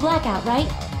before the blackout, right?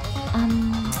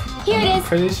 Here it I'm is.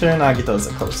 pretty sure Nagito's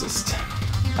the closest.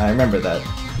 I remember that.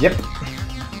 Yep.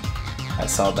 I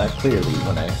saw that clearly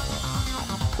when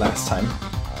last time.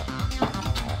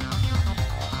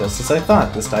 Just as I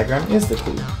thought, this diagram is the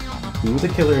clue. Who the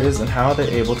killer is and how they're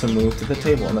able to move to the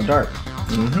table in the dark.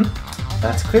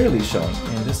 That's clearly shown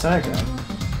in this diagram.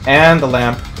 And the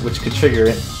lamp, which could trigger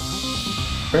it.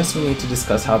 First we need to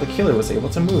discuss how the killer was able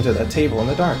to move to that table in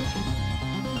the dark.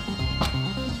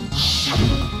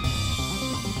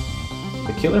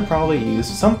 The killer probably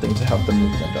used something to help them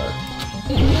move in the dark.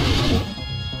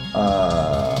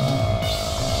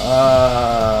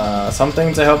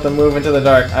 Something to help them move into the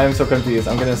dark. I'm so confused.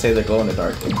 I'm gonna say the glow in the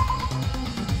dark thing.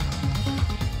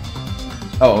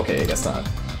 Oh, okay, I guess not.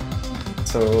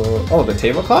 So, oh, the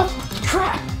tablecloth?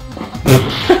 Crap!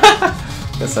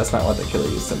 Guess that's not what the killer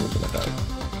used to move in the dark.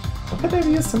 What could they have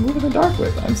used to move in the dark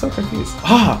with? I'm so confused.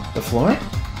 Ah, the floor?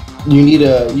 You need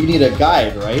a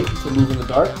guide, right? To move in the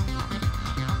dark?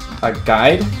 A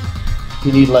guide?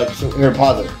 You need like some, here,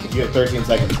 pause it. You get 13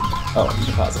 seconds. Oh, you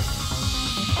can pause it.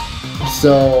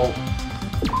 So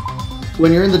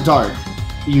when you're in the dark,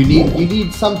 you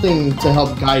need something to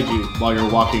help guide you while you're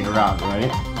walking around, right?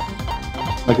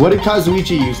 Like what did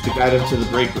Kazuichi use to guide him to the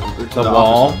break room or to The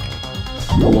wall?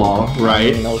 office room? The wall,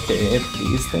 right? I mean, okay, if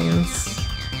these things...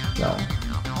 No.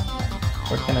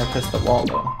 Where can I press the wall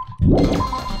though?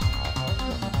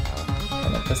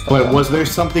 Can I press the But wall? was there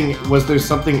something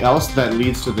else that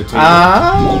leads to the table?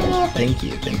 Ah! Thank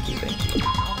you.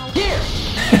 Here!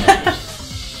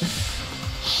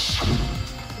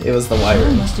 It was the I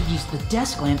wiring. must have used the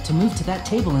desk lamp to move to that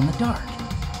table in the dark.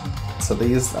 So they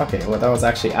used... Okay, well that was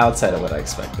actually outside of what I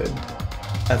expected.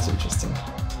 That's interesting.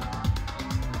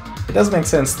 It does make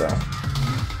sense though.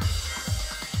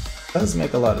 It does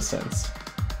make a lot of sense.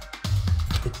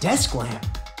 The desk lamp?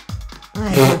 I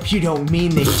hope you don't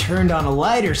mean they turned on a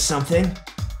light or something.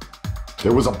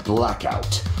 There was a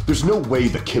blackout. There's no way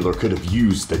the killer could have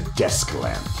used the desk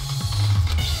lamp.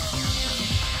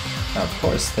 Of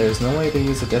course, there's no way to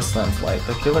use a desk lamp light.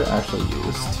 The killer actually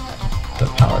used the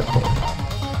power cord.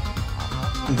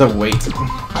 The weight.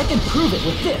 I can prove it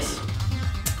with this.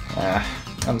 Ah,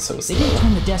 I'm so They slow. didn't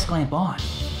turn the desk lamp on.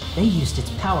 They used its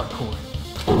power cord.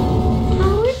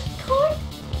 Power cord?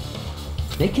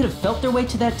 They could have felt their way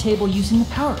to that table using the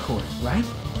power cord, right?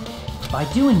 By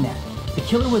doing that, the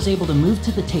killer was able to move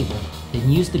to the table, then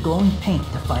use the glowing paint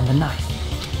to find the knife.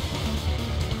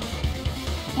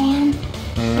 And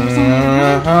there's only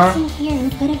one person here who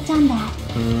could have done that.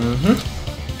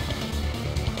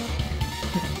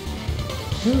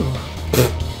 Who?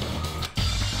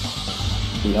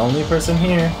 The only person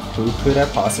here who could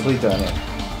have possibly done it.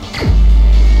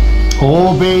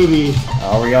 Oh, baby.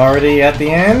 Are we already at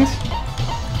the end?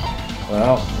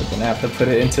 Well, we're gonna have to put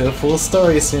it into a full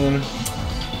story soon.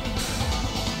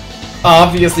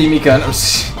 Obviously, Mikan.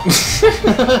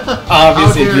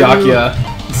 Obviously, Byakuya.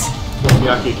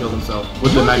 Byakuya killed himself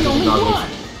with the night vision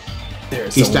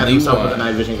goggles. He stabbed himself with the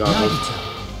night vision goggles. Nagito.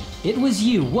 It was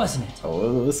you, wasn't it?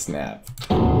 Oh, snap.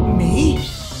 Me?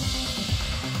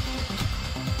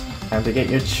 Time to get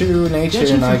your true nature,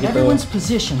 Judging from Nagito. everyone's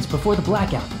positions before the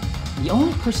blackout, the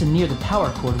only person near the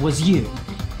power cord was you.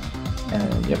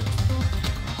 And yep.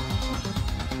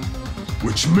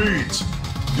 Which means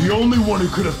the only one who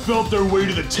could have felt their way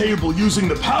to the table using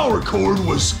the power cord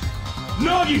was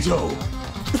Nagito!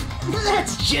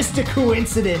 That's just a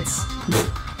coincidence.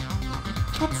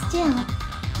 But still,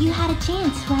 you had a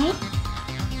chance, right?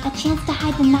 A chance to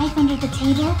hide the knife under the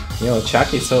table? Yo,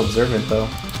 Chaki's so observant though.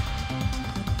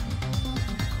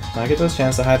 Nagito's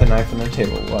chance to hide the knife on the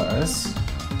table was...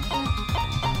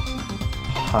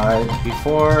 hide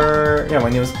before... yeah,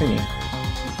 when he was cleaning.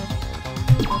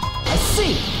 I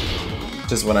see!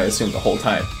 Which is what I assumed the whole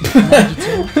time.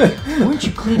 Nagito, weren't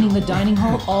you cleaning the dining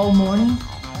hall all morning?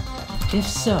 If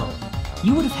so,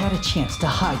 you would have had a chance to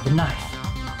hide the knife.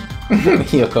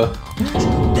 Hiyoko.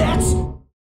 That's...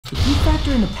 If you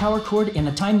factor in the power cord and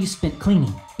the time you spent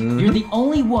cleaning, you're the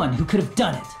only one who could have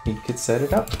done it. He could set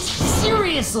it up.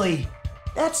 Seriously?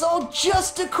 That's all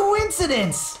just a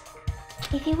coincidence.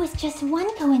 If it was just one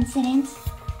coincidence,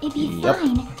 it'd be Yep.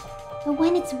 fine. But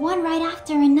when it's one right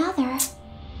after another,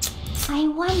 I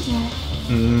wonder,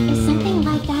 is something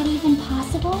like that even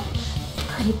possible?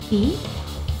 Could it be?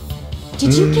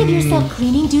 Did you give yourself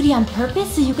cleaning duty on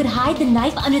purpose so you could hide the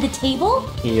knife under the table?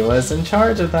 He was in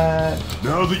charge of that.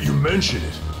 Now that you mention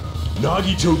it,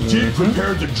 Nagito did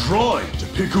prepare the drawing to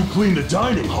pick who cleaned the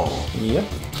dining hall. Yep.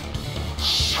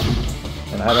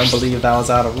 And I don't believe that was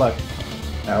out of luck.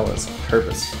 That was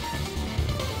purpose.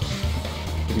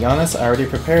 To be honest, I already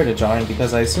prepared a drawing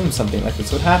because I assumed something like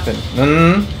this would happen.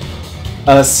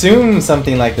 Assume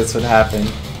something like this would happen.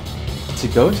 To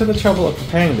go to the trouble of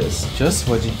preparing this, just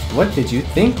what did you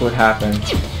think would happen?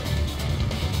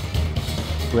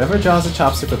 Whoever draws a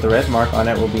chopstick with the red mark on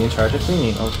it will be in charge of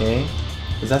cleaning, okay?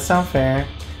 Does that sound fair?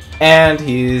 And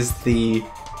he's the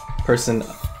person,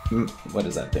 what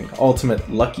is that thing? Ultimate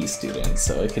lucky student,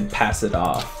 so it could pass it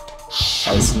off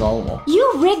as normal.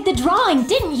 You rigged the drawing,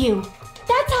 didn't you?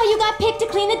 That's how you got picked to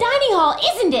clean the dining hall,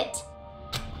 isn't it?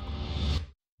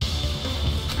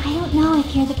 I don't know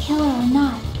if you're the killer or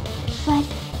not, but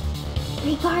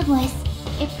regardless,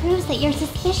 it proves that you're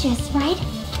suspicious, right?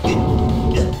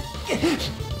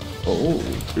 Oh.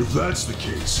 If that's the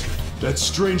case, that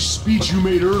strange speech you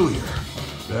made earlier,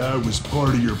 that was part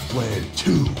of your plan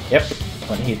too. Yep,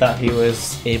 when he thought he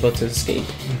was able to escape.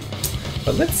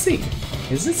 But let's see,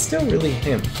 is it still really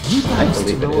him? You I guys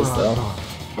believe it lower is our though. guard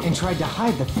and tried to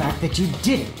hide the fact that you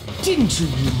did it, didn't you,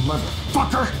 you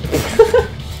motherfucker?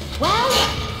 Well,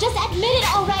 just admit it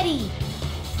already!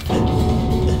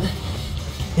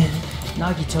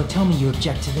 Nagito, tell me you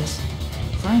object to this.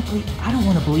 Frankly, I don't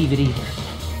want to believe it either.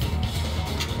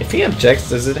 If he objects,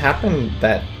 does it happen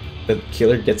that the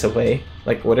killer gets away?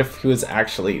 Like, what if he was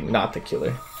actually not the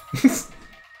killer?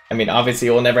 I mean, obviously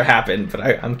it will never happen, but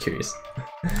I'm curious.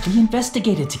 We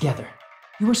investigated together.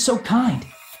 You were so kind.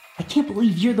 I can't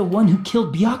believe you're the one who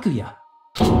killed Byakuya.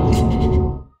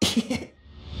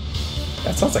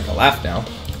 That sounds like a laugh now.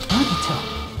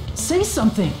 Nagito, say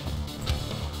something.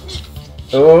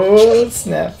 Oh,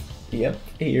 snap. Yep,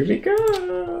 here we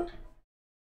go.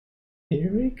 Here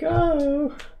we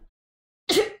go.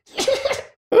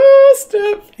 Oh,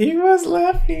 snap. He was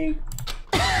laughing.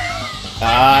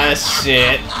 Ah,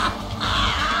 shit.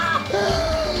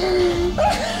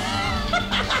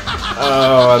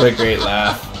 Oh, what a great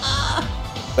laugh.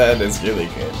 That is really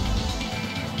good.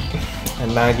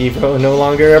 And Nagi bro, no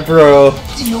longer a bro.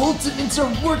 The Ultimates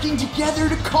are working together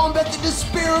to combat the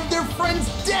despair of their friend's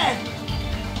death!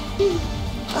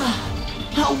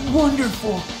 How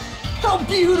wonderful! How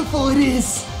beautiful it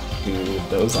is! Dude,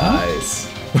 those eyes.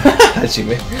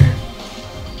 Hajime.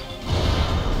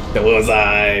 Those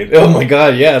eyes. Oh my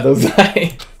god, yeah, those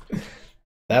eyes.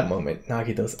 That moment,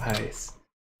 Nagito's eyes.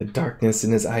 The darkness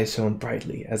in his eyes shone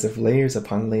brightly, as if layers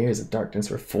upon layers of darkness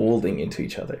were folding into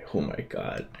each other. Oh my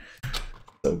god.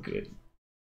 So good.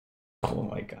 Oh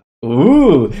my god.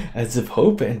 Ooh, as if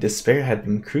hope and despair had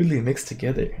been crudely mixed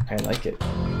together. I like it.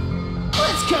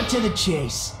 Let's cut to the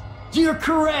chase. You're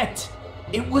correct.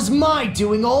 It was my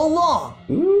doing all along.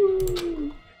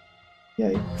 Ooh.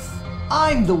 Yikes.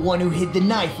 I'm the one who hid the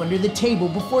knife under the table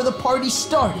before the party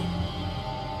started.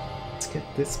 Let's get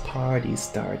this party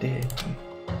started.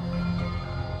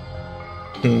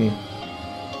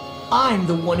 I'm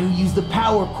the one who used the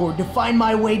power cord to find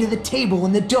my way to the table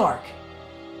in the dark.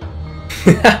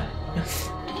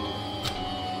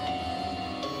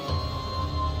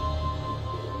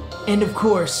 And of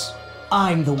course,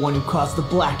 I'm the one who caused the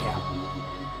blackout.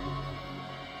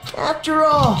 After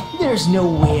all, there's no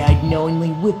way I'd knowingly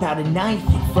whip out a knife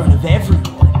in front of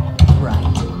everyone,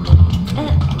 right?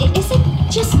 Is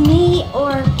it just me,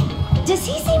 or does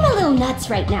he seem a little nuts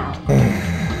right now?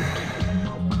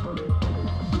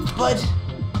 But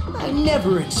I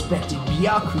never expected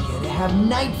Byakuya to have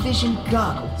night vision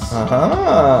goggles.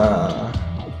 Uh-huh.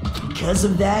 Because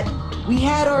of that, we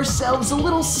had ourselves a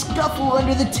little scuffle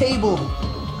under the table.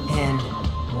 And,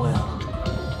 well,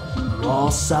 you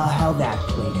all saw how that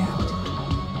played out.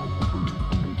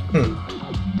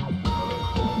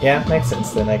 Yeah, makes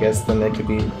sense then, I guess. Then it could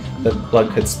be, the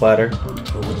blood could splatter.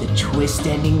 But with a twist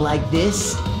ending like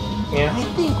this, Yeah. I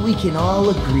think we can all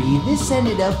agree this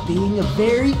ended up being a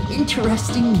very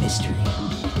interesting mystery.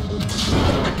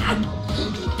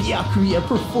 Byakuya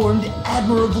performed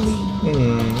admirably.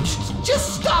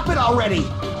 Just stop it already!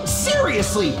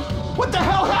 Seriously! What the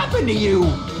hell happened to you?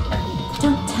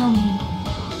 Don't tell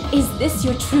me. Is this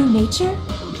your true nature?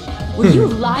 Were you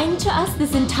lying to us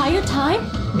this entire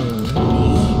time? Me?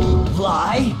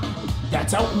 Lie?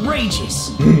 That's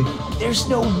outrageous! There's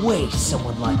no way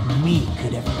someone like me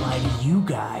could ever lie to you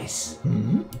guys.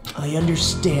 I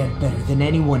understand better than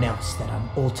anyone else that I'm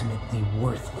ultimately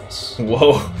worthless.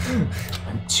 Whoa.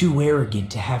 I'm too arrogant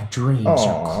to have dreams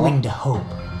or cling to hope.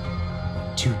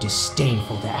 I'm too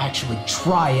disdainful to actually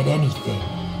try at anything.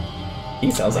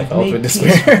 He sounds like I've made ultimate peace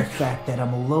with despair. the fact that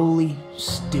I'm a lowly,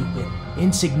 stupid,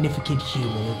 insignificant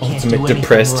human who can't do Ultimate anything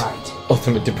depressed. right.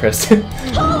 Ultimate depressed.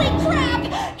 Holy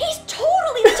crap! He's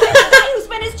totally the type of guy who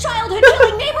spent his childhood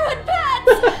killing neighborhood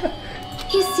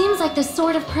pets! He seems like the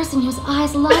sort of person whose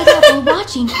eyes light up while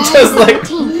watching Friday Just the like-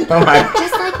 13th. Oh my.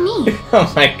 Just like me.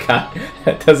 Oh my god.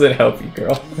 That doesn't help you,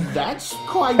 girl. That's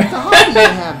quite the hobby you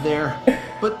have there.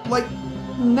 But, like,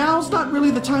 now's not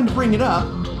really the time to bring it up.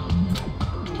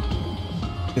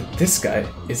 This guy,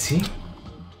 is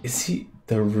he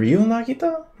the real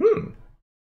Nagito?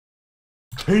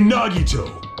 Hey Nagito,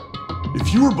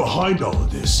 if you were behind all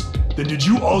of this, then did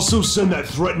you also send that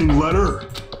threatening letter?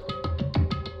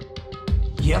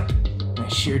 Yep, I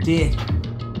sure did.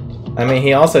 I mean,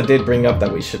 he also did bring up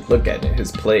that we should look at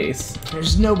his place.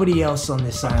 There's nobody else on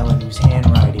this island whose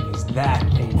handwriting is that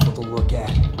painful to look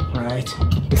at, right?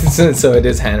 So it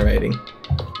is handwriting.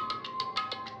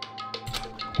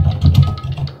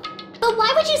 But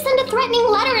why would you send a threatening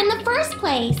letter in the first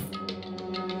place?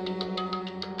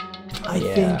 I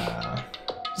think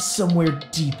somewhere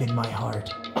deep in my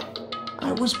heart,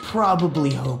 I was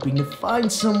probably hoping to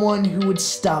find someone who would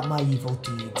stop my evil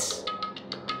deeds.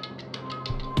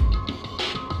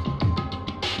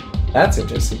 That's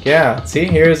interesting. Yeah. See,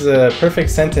 here's a perfect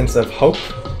sentence of hope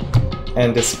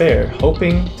and despair.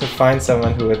 Hoping to find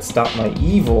someone who would stop my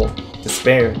evil,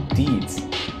 despair deeds.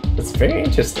 That's very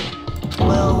interesting.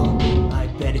 Well, I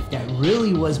bet if that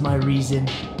really was my reason,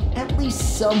 at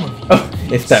least some of you. Oh,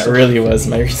 if that really was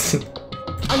my reason.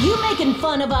 Are you making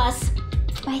fun of us?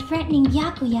 By threatening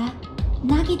Byakuya,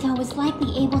 Nagito was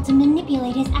likely able to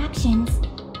manipulate his actions.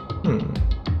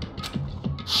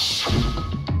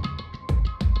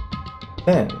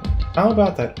 Then, how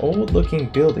about that old-looking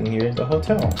building here in the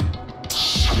hotel?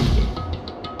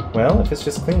 Well, if it's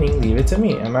just cleaning, leave it to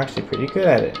me. I'm actually pretty good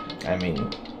at it. I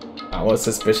mean, I was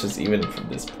suspicious even from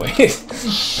this place.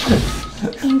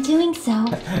 In doing so,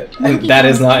 And that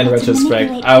is not in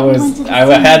retrospect. I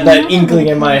had that inkling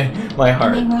in my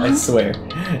heart. I swear.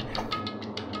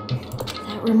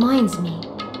 That reminds me.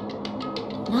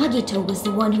 Nagito was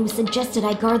the one who suggested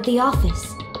I guard the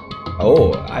office.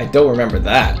 Oh, I don't remember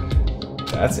that.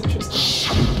 That's interesting.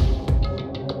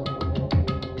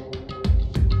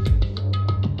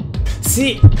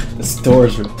 See, the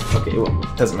stores were okay. Well,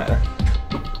 doesn't matter.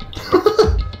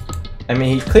 I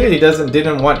mean, he clearly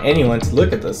didn't want anyone to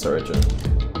look at the storage room,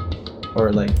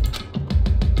 or like,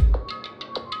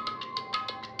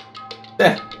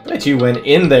 yeah. But you went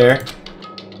in there.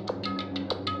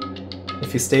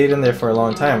 If you stayed in there for a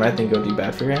long time, I think it would be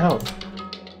bad for your health.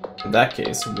 In that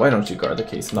case, why don't you guard the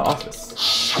case in the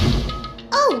office?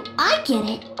 Oh, I get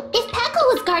it. If Pekka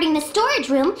was guarding the storage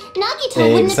room,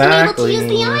 Nagito wouldn't have been able to use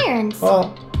the irons.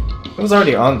 Well, it was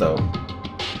already on though.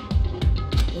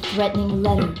 The threatening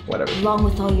letter, Whatever. along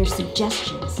with all your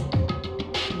suggestions,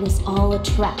 it was all a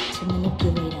trap to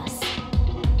manipulate us.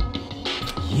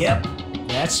 Yep,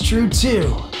 that's true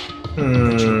too.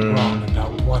 But you're wrong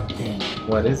about one thing.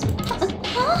 What is it?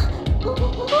 Huh?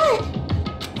 What?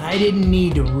 I didn't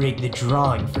need to rig the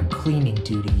drawing for cleaning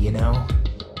duty, you know?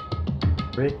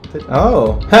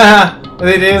 Oh! Haha!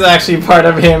 It is actually part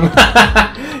of him!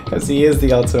 Because he is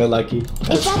the ultimate lucky. If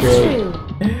That's that's great. true,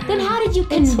 then how did you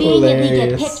It's conveniently get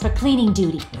hilarious. picked for cleaning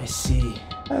duty? I see.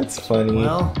 That's funny.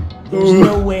 Well, there's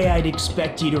no way I'd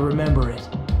expect you to remember it.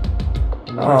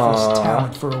 A worthless Aww.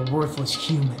 talent for a worthless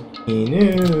human. He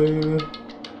knew.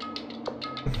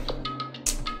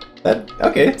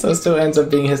 Okay, so it still ends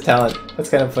up being his talent. That's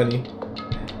kind of funny.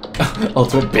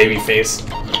 Ultimate baby face.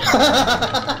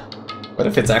 What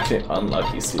if it's actually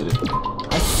unlucky student?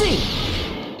 I see.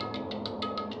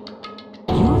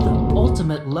 You're the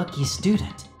ultimate lucky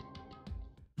student.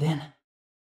 Then,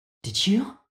 did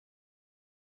you?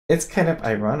 It's kind of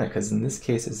ironic because in this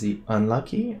case, is he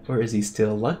unlucky or is he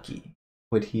still lucky?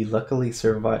 Would he luckily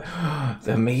survive?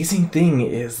 The amazing thing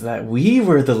is that we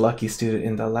were the lucky student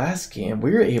in the last game.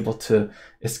 We were able to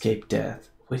escape death.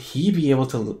 Would he be able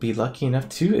to be lucky enough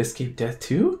to escape death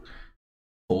too?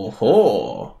 Oh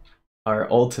ho!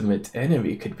 Our ultimate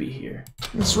enemy could be here.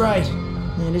 That's right.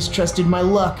 I just trusted my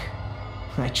luck.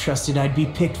 I trusted I'd be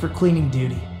picked for cleaning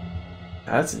duty.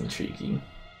 That's intriguing.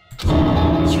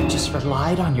 You just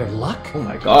relied on your luck? Oh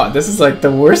my god, this is like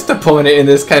the worst opponent in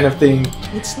this kind of thing.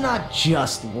 It's not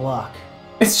just luck.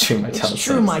 It's true, my talent It's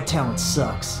true sucks. my talent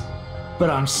sucks. But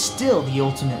I'm still the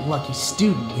ultimate lucky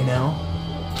student, you know?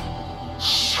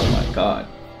 Oh my god.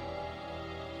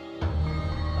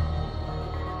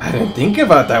 I didn't think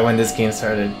about that when this game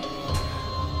started.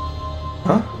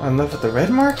 Huh? I'm left with the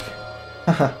red mark?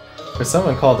 Haha. For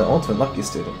someone called the ultimate lucky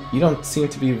student, you don't seem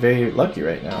to be very lucky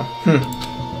right now.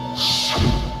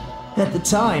 At the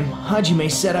time, Hajime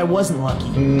said I wasn't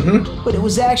lucky. But it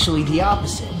was actually the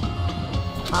opposite.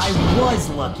 I was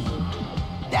lucky.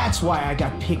 That's why I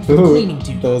got picked for cleaning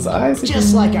duty. Those eyes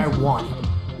Just like I wanted.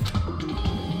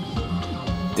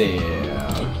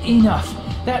 Damn. Enough.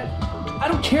 I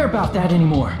don't care about that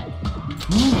anymore.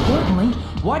 More importantly,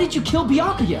 why did you kill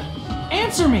Byakuya?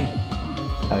 Answer me!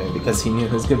 Because he knew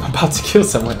he was about to kill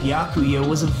someone. Byakuya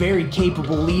was a very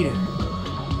capable leader.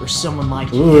 For someone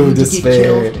like Ooh, him to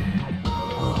despair. get killed,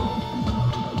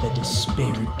 oh, the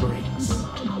despair it brings.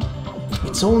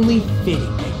 It's only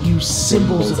fitting that you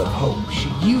symbols of hope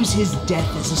should use his death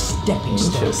as a stepping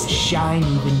stone to Interesting. shine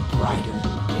even brighter.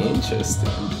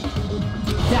 Interesting.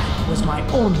 That was my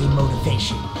only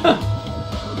motivation.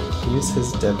 Use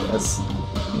his death as...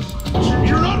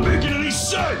 You're not making any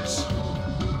sense!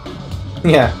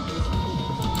 Yeah.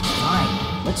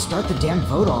 Fine, let's start the damn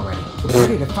vote already. We're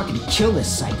ready to fucking kill this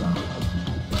psycho.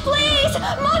 Please,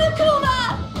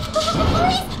 Monokuma!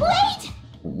 Please, wait!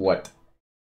 What?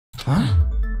 Huh?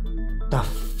 The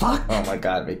fuck? Oh my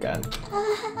god, Mikan.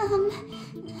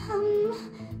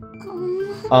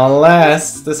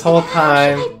 Unless this whole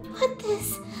time... How should I put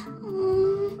this?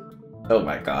 Oh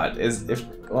my god,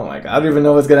 oh my god, I don't even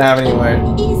know what's gonna happen anymore.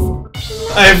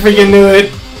 Is... I freaking knew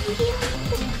it!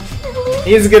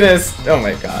 He's gonna... Oh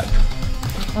my god.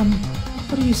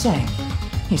 What are you saying?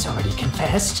 He's already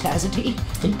confessed, hasn't he?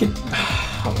 He could...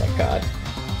 Oh my god.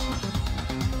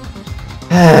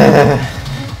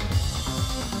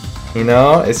 You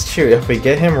know, it's true, if we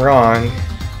get him wrong...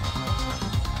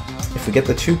 If we get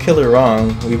the true killer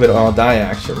wrong, we would all die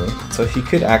actually. So he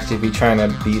could actually be trying to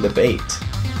be the bait.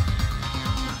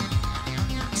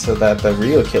 So that the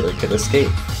real killer could escape.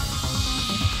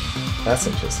 That's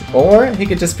interesting. Or he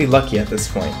could just be lucky at this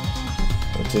point.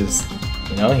 Which is,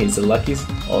 you know, he's the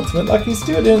ultimate lucky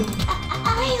student.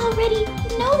 I already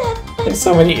know that, but... There's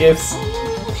so many ifs.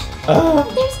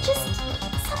 There's just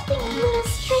something a little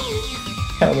strange.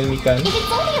 Tell me, Mikan. If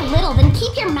it's only a little, then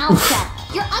keep your mouth shut.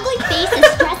 Your ugly face is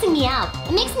stressing me out.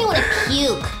 It makes me want to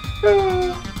puke.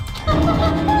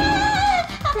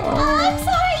 I'm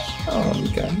sorry. Oh,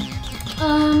 Mikan.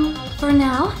 For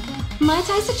now, might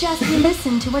I suggest we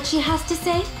listen to what she has to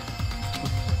say?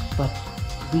 But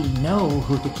we know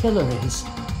who the killer is.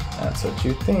 That's what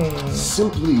you think.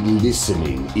 Simply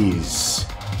listening is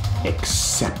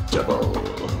acceptable.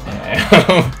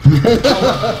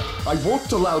 I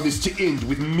won't allow this to end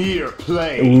with mere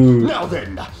play. Ooh. Now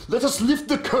then, let us lift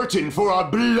the curtain for our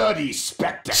bloody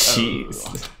spectacle.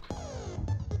 Jeez.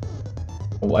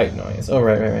 White noise. Oh,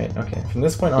 right. Okay. From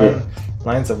this point on,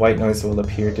 lines of white noise will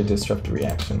appear to disrupt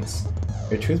reactions.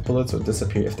 Your truth bullets will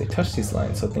disappear if they touch these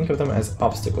lines, so think of them as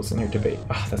obstacles in your debate.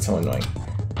 Ah, that's so annoying.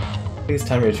 Please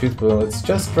time your truth bullets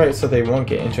just right so they won't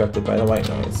get interrupted by the white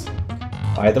noise.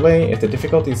 By the way, if the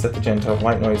difficulty is set to gentle,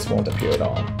 white noise won't appear at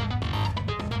all.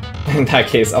 In that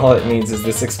case, all it means is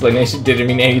this explanation didn't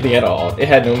mean anything at all. It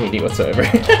had no meaning whatsoever.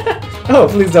 Oh,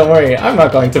 please don't worry, I'm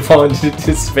not going to fall into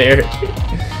despair.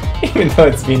 Even though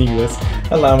it's meaningless,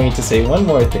 allow me to say one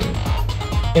more thing.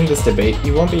 In this debate,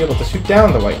 you won't be able to shoot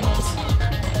down the white noise.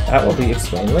 That will be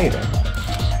explained later.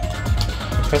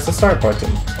 Press the start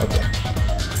button. Okay.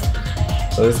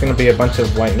 So there's going to be a bunch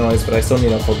of white noise, but I still need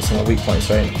to focus on the weak points,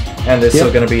 right? And there's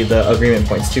still going to be the agreement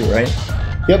points too, right?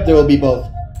 Yep, there will be both.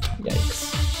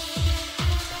 Yikes.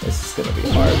 This is going to be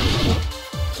hard.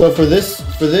 So for this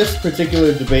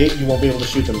particular debate, you won't be able to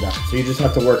shoot them down. So you just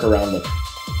have to work around them.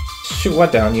 Shoot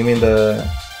what down? You mean the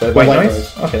white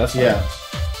noise? Okay, that's fine. Yeah.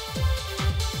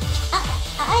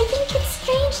 I think it's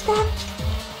strange that...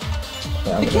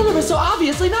 The killer is so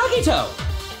obviously Nagito!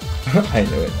 I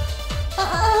knew it.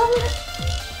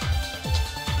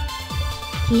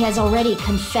 He has already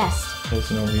confessed. There's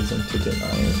no reason to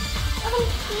deny it.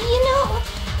 You know...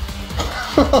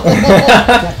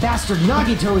 That bastard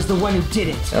Nagito is the one who did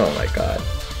it! Oh my god.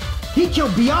 He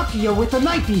killed Byakuya with the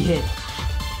knife he hit!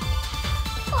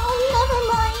 Oh, never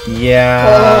mind.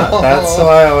 Yeah, that's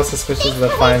why I was suspicious of the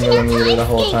 5mm the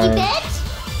whole time.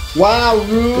 Wow,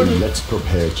 rude! Then let's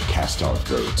prepare to cast our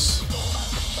votes.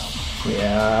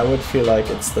 Yeah, I would feel like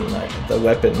it's the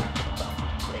weapon.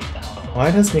 Why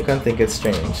does Mikan think it's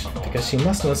strange? Because she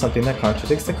must know something that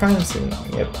contradicts the crime scene.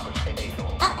 Yep.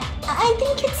 I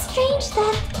think it's strange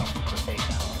that...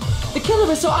 The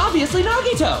killer is so obviously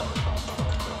Nagito!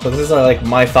 So these are like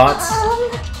my thoughts?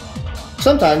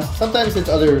 Sometimes it's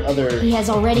other He has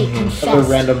already confessed. other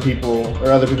random people,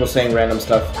 or other people saying random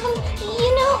stuff.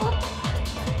 You know...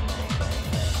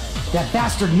 That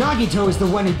bastard Nagito is the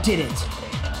one who did it!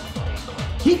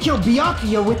 He killed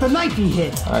Byakuya with the knife he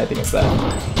hit! I think it's that.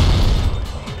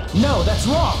 No, that's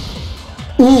wrong!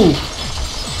 Ooh!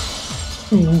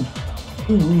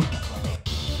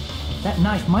 That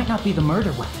knife might not be the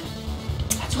murder weapon.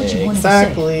 That's what you wanted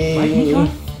Exactly. to say, right, Nico?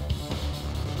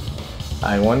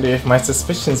 I wonder if my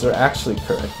suspicions are actually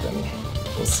correct then.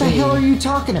 We'll see. What the hell are you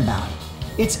talking about?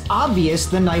 It's obvious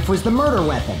the knife was the murder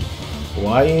weapon.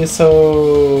 Why are you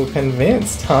so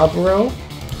convinced, huh, bro?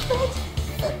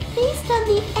 But based on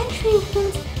the entry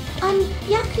wounds on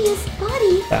Byakuya's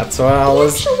body... That's why I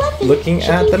was looking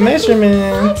at the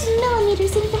measurement. 5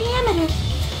 millimeters in diameter.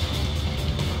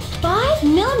 5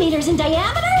 millimeters in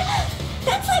diameter?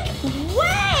 That's like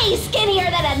way skinnier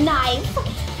than a knife!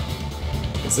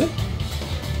 Is it?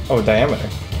 Oh, diameter.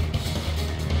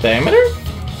 Diameter?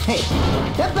 Hey,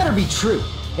 that better be true.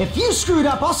 If you screwed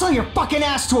up, I'll sell your fucking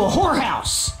ass to a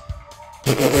whorehouse!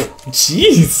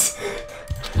 Jeez!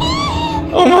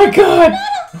 Oh my god! Not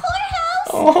a whorehouse!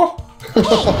 Oh.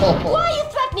 Why are you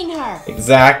threatening her?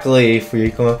 Exactly,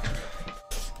 Furiko.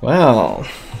 Well,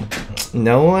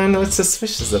 no one was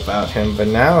suspicious about him, but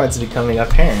now it's becoming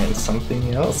apparent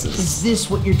something else Is this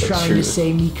what you're trying to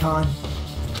say, Mikan?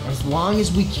 As long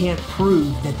as we can't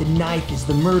prove that the knife is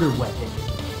the murder weapon,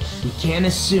 we can't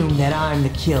assume that I'm the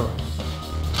killer.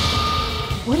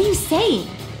 What are you saying?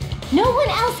 No one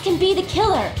else can be the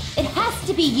killer. It has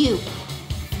to be you.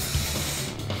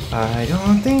 I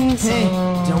don't think so. Hey,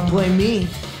 don't blame me.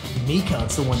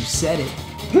 Mikan's the one who said it.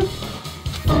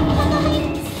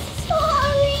 I'm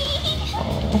sorry.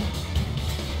 Oh.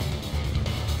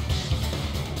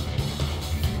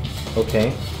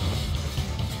 Okay.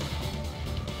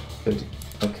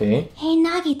 Okay. Hey,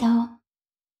 Nagito.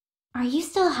 Are you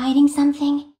still hiding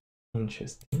something?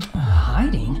 Interesting.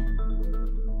 Hiding?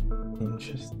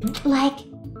 Interesting. Like,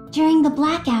 during the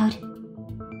blackout,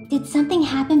 did something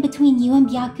happen between you and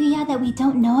Byakuya that we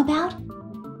don't know about?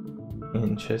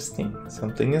 Interesting.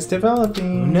 Something is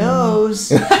developing. Who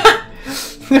knows?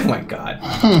 Oh my god.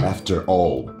 After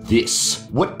all this,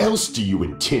 what else do you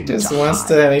intend Just to wants hide?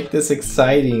 to make this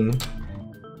exciting.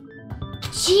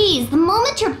 Jeez, the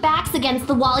moment your back's against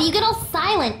the wall, you get all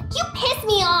silent. You piss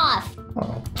me off.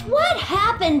 Oh. What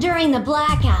happened during the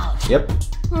blackout? Yep.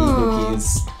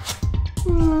 Cookies.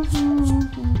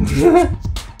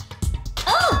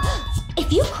 Oh,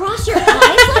 if you cross your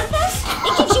eyes like this,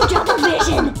 it gives you double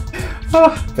vision.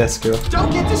 Oh, best girl.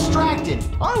 Don't get distracted!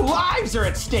 Our lives are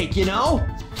at stake, you know?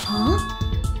 Huh?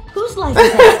 Whose life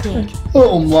is at stake?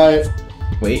 Oh my.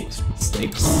 Wait,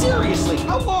 stakes. Seriously,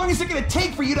 how long is it gonna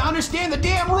take for you to understand the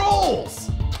damn rules?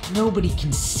 Nobody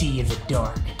can see in the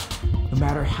dark, no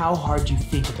matter how hard you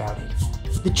think about it.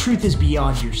 The truth is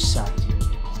beyond your sight.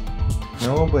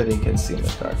 Nobody can see in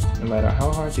the dark. No matter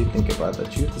how hard you think about it,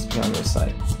 the truth is beyond your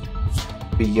sight.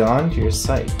 Beyond your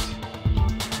sight.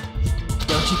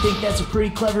 Don't you think that's a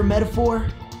pretty clever metaphor?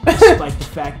 Despite the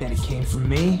fact that it came from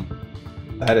me.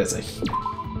 That is a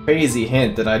crazy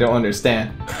hint that I don't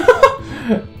understand.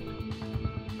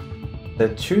 The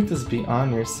truth is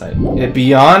beyond your sight.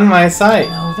 Beyond my sight!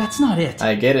 No, that's not it.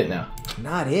 I get it now.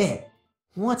 Not it.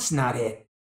 What's not it?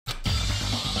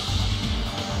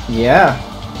 Yeah.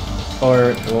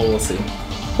 Or, well, we'll see.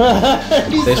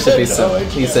 There should be some.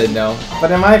 He said no.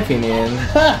 But in my opinion,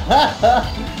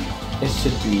 it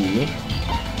should be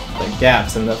the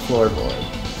gaps in the floorboard.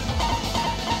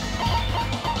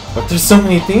 But there's so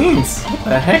many things! What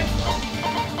the heck?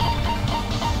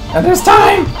 And there's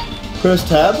time! Press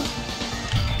tab.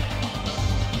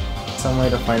 Some way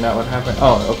to find out what happened.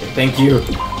 Oh, okay, thank you.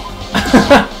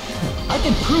 I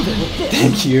can prove it with this.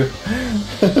 Thank you.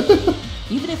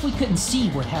 Even if we couldn't see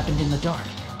what happened in the dark,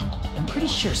 I'm pretty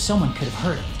sure someone could have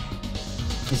heard it.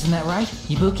 Isn't that right,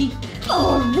 Ibuki?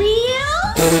 For real?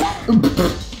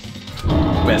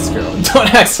 Best girl,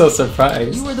 don't act so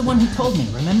surprised. You were the one who told me,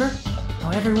 remember? How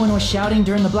everyone was shouting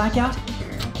during the blackout?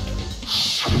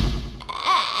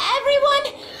 Everyone,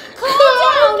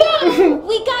 calm down!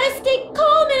 We gotta stay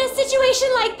calm in a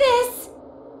situation like this!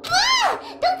 Ah!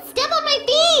 Don't step on my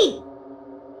feet!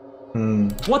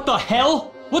 What the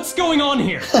hell? What's going on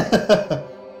here?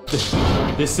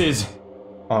 This is...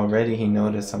 Already he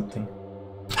noticed something.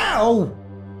 Ow!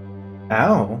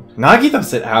 Ow? Nagito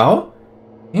said ow?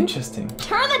 Interesting.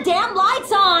 Turn the damn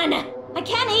lights on! I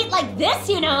can't eat like this,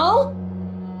 you know!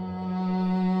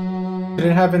 Did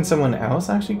it have been someone else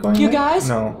actually going You there? guys?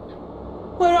 No.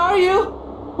 Where are you?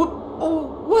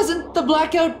 Wasn't the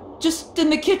blackout just in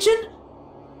the kitchen?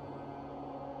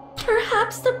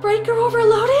 Perhaps the breaker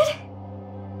overloaded?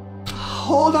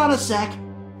 Hold on a sec.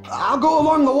 I'll go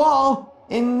along the wall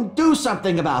and do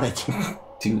something about it.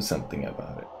 Do something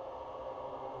about it.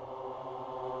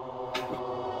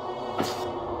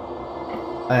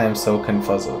 I am so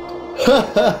confuzzled.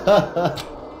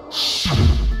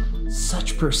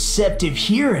 Such perceptive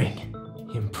hearing.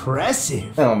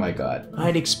 Impressive. Oh my god.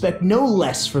 I'd expect no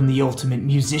less from the ultimate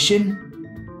musician.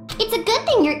 It's a good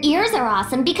thing your ears are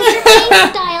awesome because your face,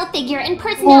 style, figure, and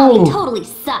personality totally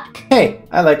suck. Hey,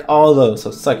 I like all those,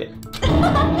 so suck it.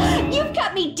 You've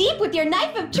cut me deep with your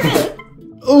knife of truth!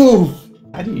 Ooh.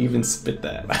 How do you even spit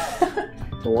that?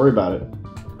 Don't worry about it.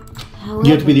 However,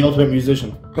 You have to be the ultimate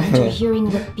musician. after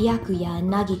hearing what Byakuya and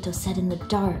Nagito said in the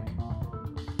dark,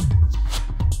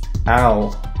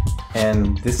 Ow.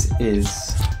 And this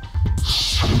is...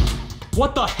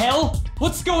 What the hell?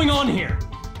 What's going on here?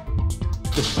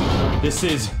 This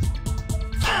is...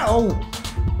 Ow!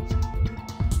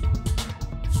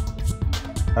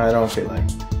 I don't feel like...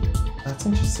 That's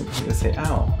interesting for you to say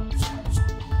ow.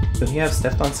 Could he have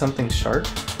stepped on something sharp?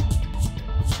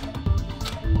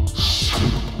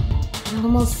 it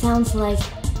almost sounds like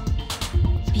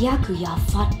Byakuya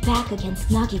fought back against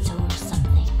Nagito or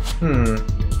something.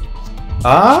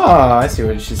 Ah, I see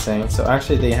what she's saying. So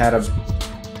actually they had a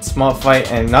small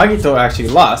fight and Nagito actually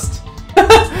lost.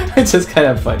 Which is kind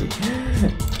of funny.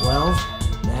 Well,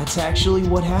 that's actually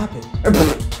what happened.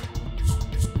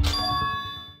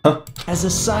 As a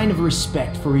sign of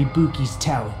respect for Ibuki's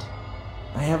talent,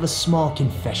 I have a small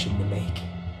confession to make.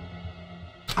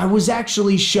 I was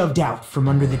actually shoved out from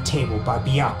under the table by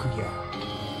Byakuya.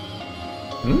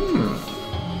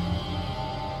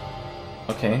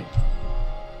 Okay.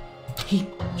 He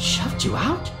shoved you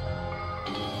out?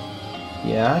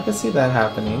 Yeah, I can see that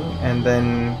happening. And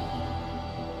then...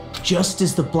 Just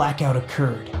as the blackout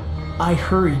occurred, I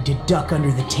hurried to duck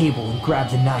under the table and grab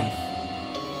the knife.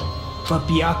 But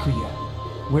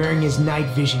Byakuya, wearing his night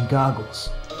vision goggles,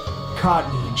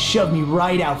 caught me and shoved me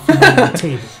right out from under the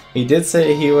table. He did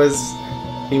say he was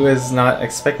not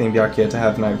expecting Byakuya to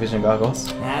have night vision goggles.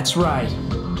 That's right.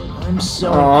 I'm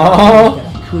so Aww.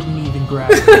 that I couldn't even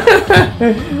grab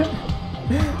it.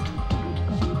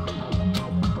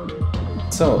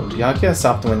 So, Byakuya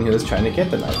stopped when he was trying to get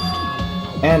the knife.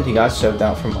 And he got shoved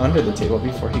out from under the table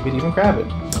before he could even grab it.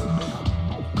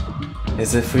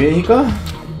 Is it Fuyuhiko?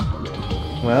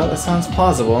 Well, it sounds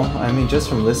plausible. I mean, just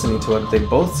from listening to what they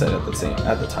both said at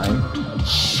the time.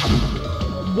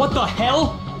 What the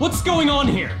hell? What's going on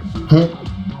here?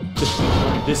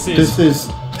 This is... This is...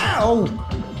 Ow!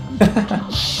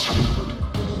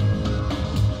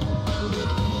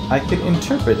 I could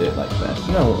interpret it like that.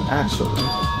 No, actually.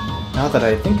 Now that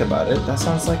I think about it, that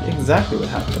sounds like exactly what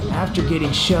happened. After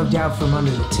getting shoved out from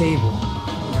under the table,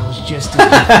 I was just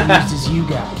as confused as you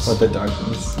guys. With the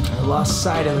darkness. I lost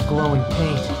sight of the glowing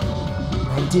paint.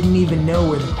 I didn't even know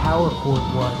where the power cord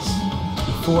was.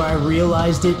 Before I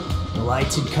realized it, the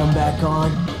lights had come back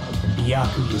on, and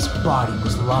Byakuya's body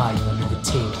was lying under the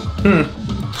table.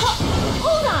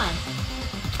 Hold on!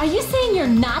 Are you saying you're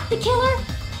not the killer?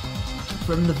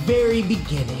 From the very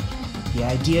beginning, the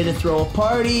idea to throw a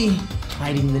party,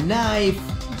 hiding the knife,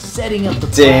 setting up the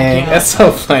Dang, blackout, that's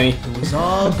so funny. it was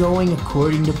all going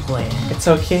according to plan. It's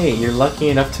okay, you're lucky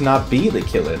enough to not be the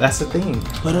killer, that's the thing.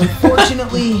 But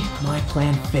unfortunately, my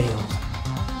plan failed.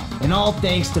 And all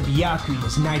thanks to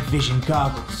Byakuya's night vision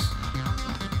goggles.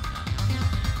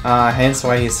 Hence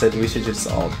why he said we should just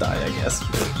all die, I guess.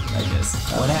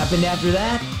 What happened after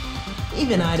that?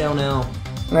 Even I don't know.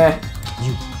 Nah.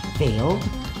 You failed?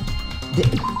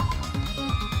 Then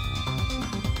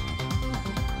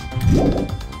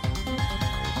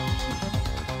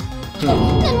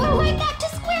we're right back to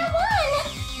square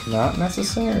one! Not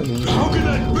necessarily. How can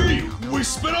that be? We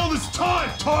spent all this time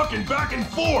talking back and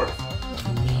forth!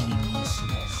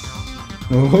 Meaninglessness.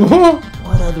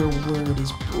 What other word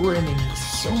is brimming with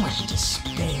so much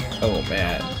despair? Oh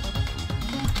man.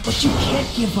 But you can't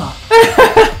give up.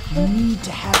 You need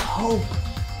to have hope.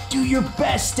 Do your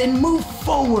best and move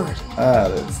forward.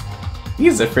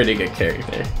 He's a pretty good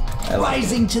character. I like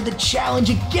Rising to the challenge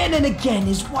again and again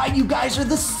is why you guys are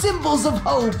the symbols of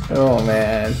hope. it. Oh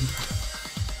man.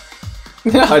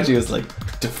 Haji was like,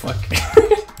 what the fuck?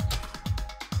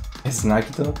 Is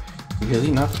Nagito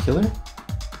really not the killer?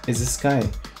 Is this guy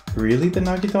really the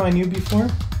Nagito I knew before?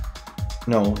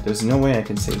 No, there's no way I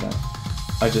can say that.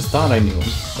 I just thought I knew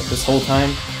him, but this whole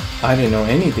time, I didn't know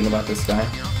anything about this guy.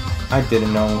 I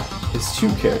didn't know his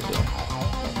true character.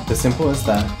 As simple as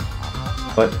that.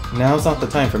 But now's not the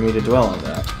time for me to dwell on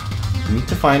that. We need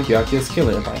to find Byakuya's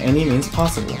killer by any means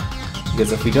possible.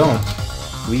 Because if we don't,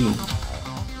 we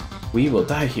will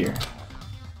die here.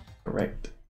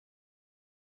 Correct.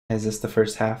 Is this the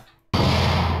first half?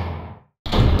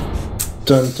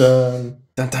 Dun dun.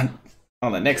 Dun dun.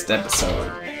 On the next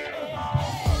episode.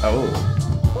 Oh.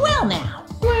 Well now.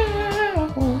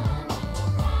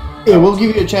 Yeah, we'll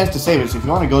give you a chance to save it, so if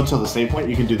you want to go till the save point,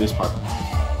 you can do this part.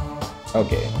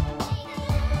 Okay.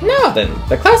 Now then,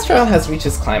 the class trial has reached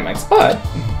its climax, but...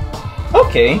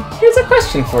 Okay, here's a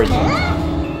question for you.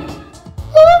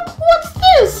 What's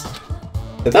this?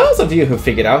 To those of you who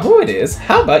figured out who it is,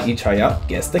 how about you try out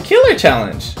Guess the Killer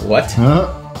Challenge? What?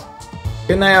 Huh?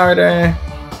 Good night, Arthur.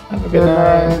 Have a good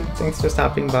night. night. Thanks for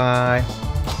stopping by.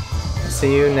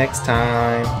 See you next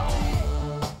time.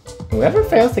 Whoever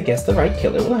fails to guess the right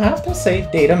killer will have their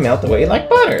save data melt away like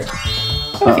butter.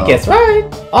 So if you guess right,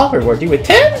 I'll reward you with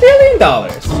 $10 billion. 10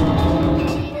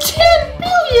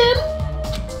 billion?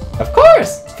 Of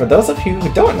course! For those of you who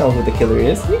don't know who the killer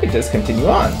is, you can just continue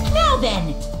on. Now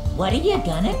then, what are you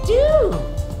gonna do?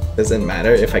 Doesn't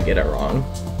matter if I get it wrong.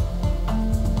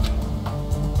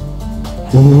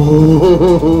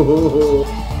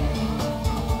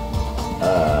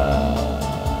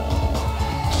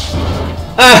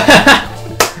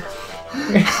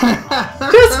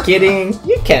 Just kidding.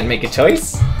 You can't make a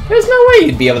choice. There's no way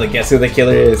you'd be able to guess who the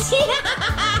killer is.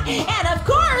 And of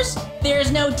course,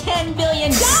 there's no $10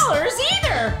 billion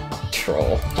either.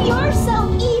 Troll. You're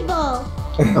so evil!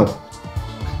 No.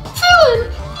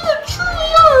 Villain! You truly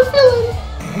are a villain!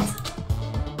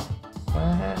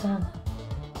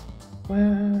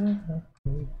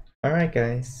 Alright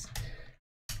guys.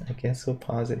 I guess we'll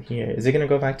pause it here. Is it gonna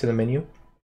go back to the menu?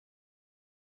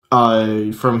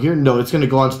 From here, no, it's gonna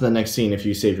go on to the next scene if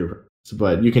you save your progress,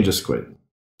 but you can just quit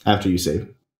after you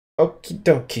save. Okie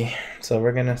dokie. So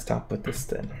we're gonna stop with this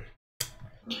then.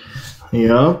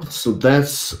 Yep, so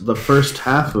that's the first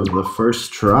half of the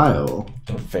first trial.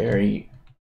 A very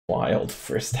wild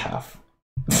first half.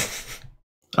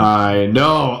 I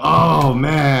know. Oh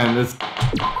man, this.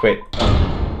 Quit.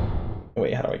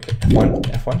 Wait, how do I quit? F1?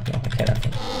 F1? No, I can't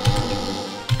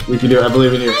F1. You can do it. I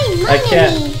believe in you. I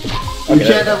can't. You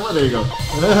can't have one. There you go.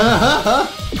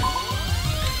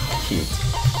 Cute.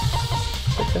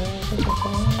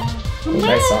 Oh,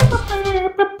 nice song.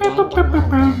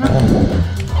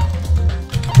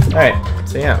 Alright,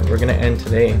 so yeah, we're gonna end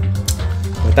today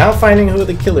without finding who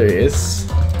the killer is,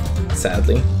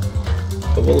 sadly.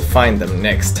 But we'll find them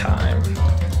next time.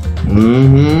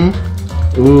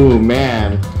 Mm-hmm. Ooh,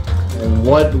 man. And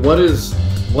what does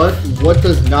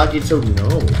Nagito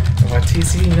know? What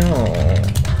does he know?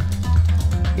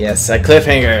 Yes, a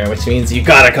cliffhanger, which means you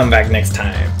gotta come back next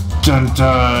time. Dun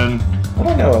dun.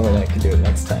 I don't know when I can do it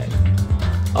next time.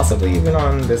 Possibly even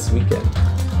on this weekend.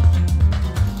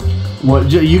 Well,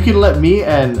 you can let me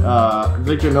and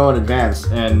Victor know in advance,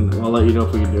 and we'll let you know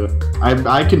if we can do it.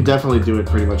 I can definitely do it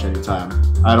pretty much any time.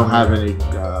 I don't have any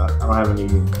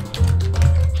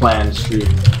planned stream.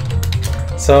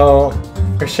 So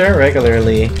for sure,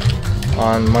 regularly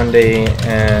on Monday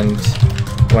and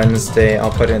Wednesday,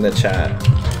 I'll put in the chat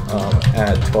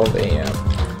at 12 a.m.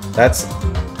 That's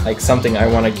like something I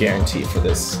want to guarantee for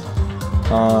this.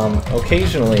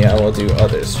 Occasionally, I will do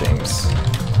other streams.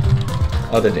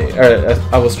 Other day, or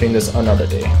I will stream this another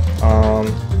day.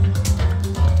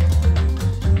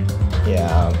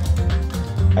 Yeah,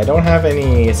 I don't have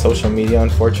any social media,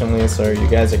 unfortunately, so you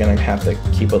guys are gonna have to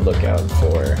keep a lookout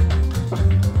for.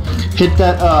 Hit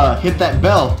that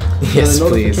bell. Yes,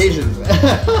 please.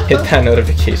 Hit that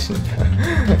notification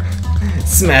bell.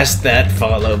 Smash that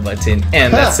follow button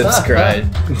and that subscribe.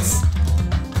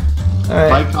 Alright.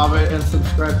 Like, comment, and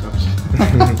subscribe.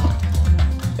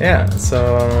 Yeah,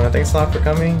 so thanks a lot for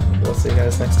coming. We'll see you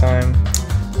guys next time.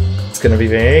 It's gonna be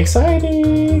very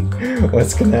exciting.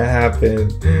 What's gonna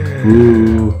happen?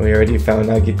 Ooh. We already found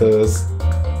Nagito's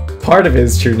part of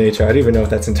his true nature. I don't even know if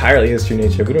that's entirely his true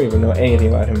nature. We don't even know anything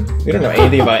about him. We don't know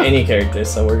anything about any character,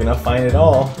 so we're gonna find it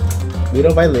all,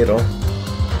 little by little.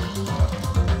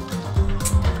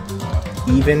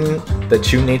 Even the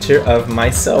true nature of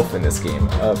myself in this game,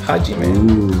 of Hajime.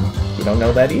 Ooh. You don't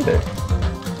know that either.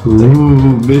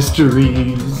 Ooh,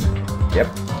 mysteries. Yep.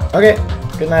 Okay.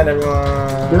 Good night,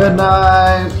 everyone. Good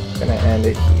night. Gonna end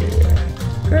it here.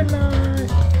 Good night.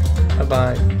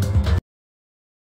 Bye-bye.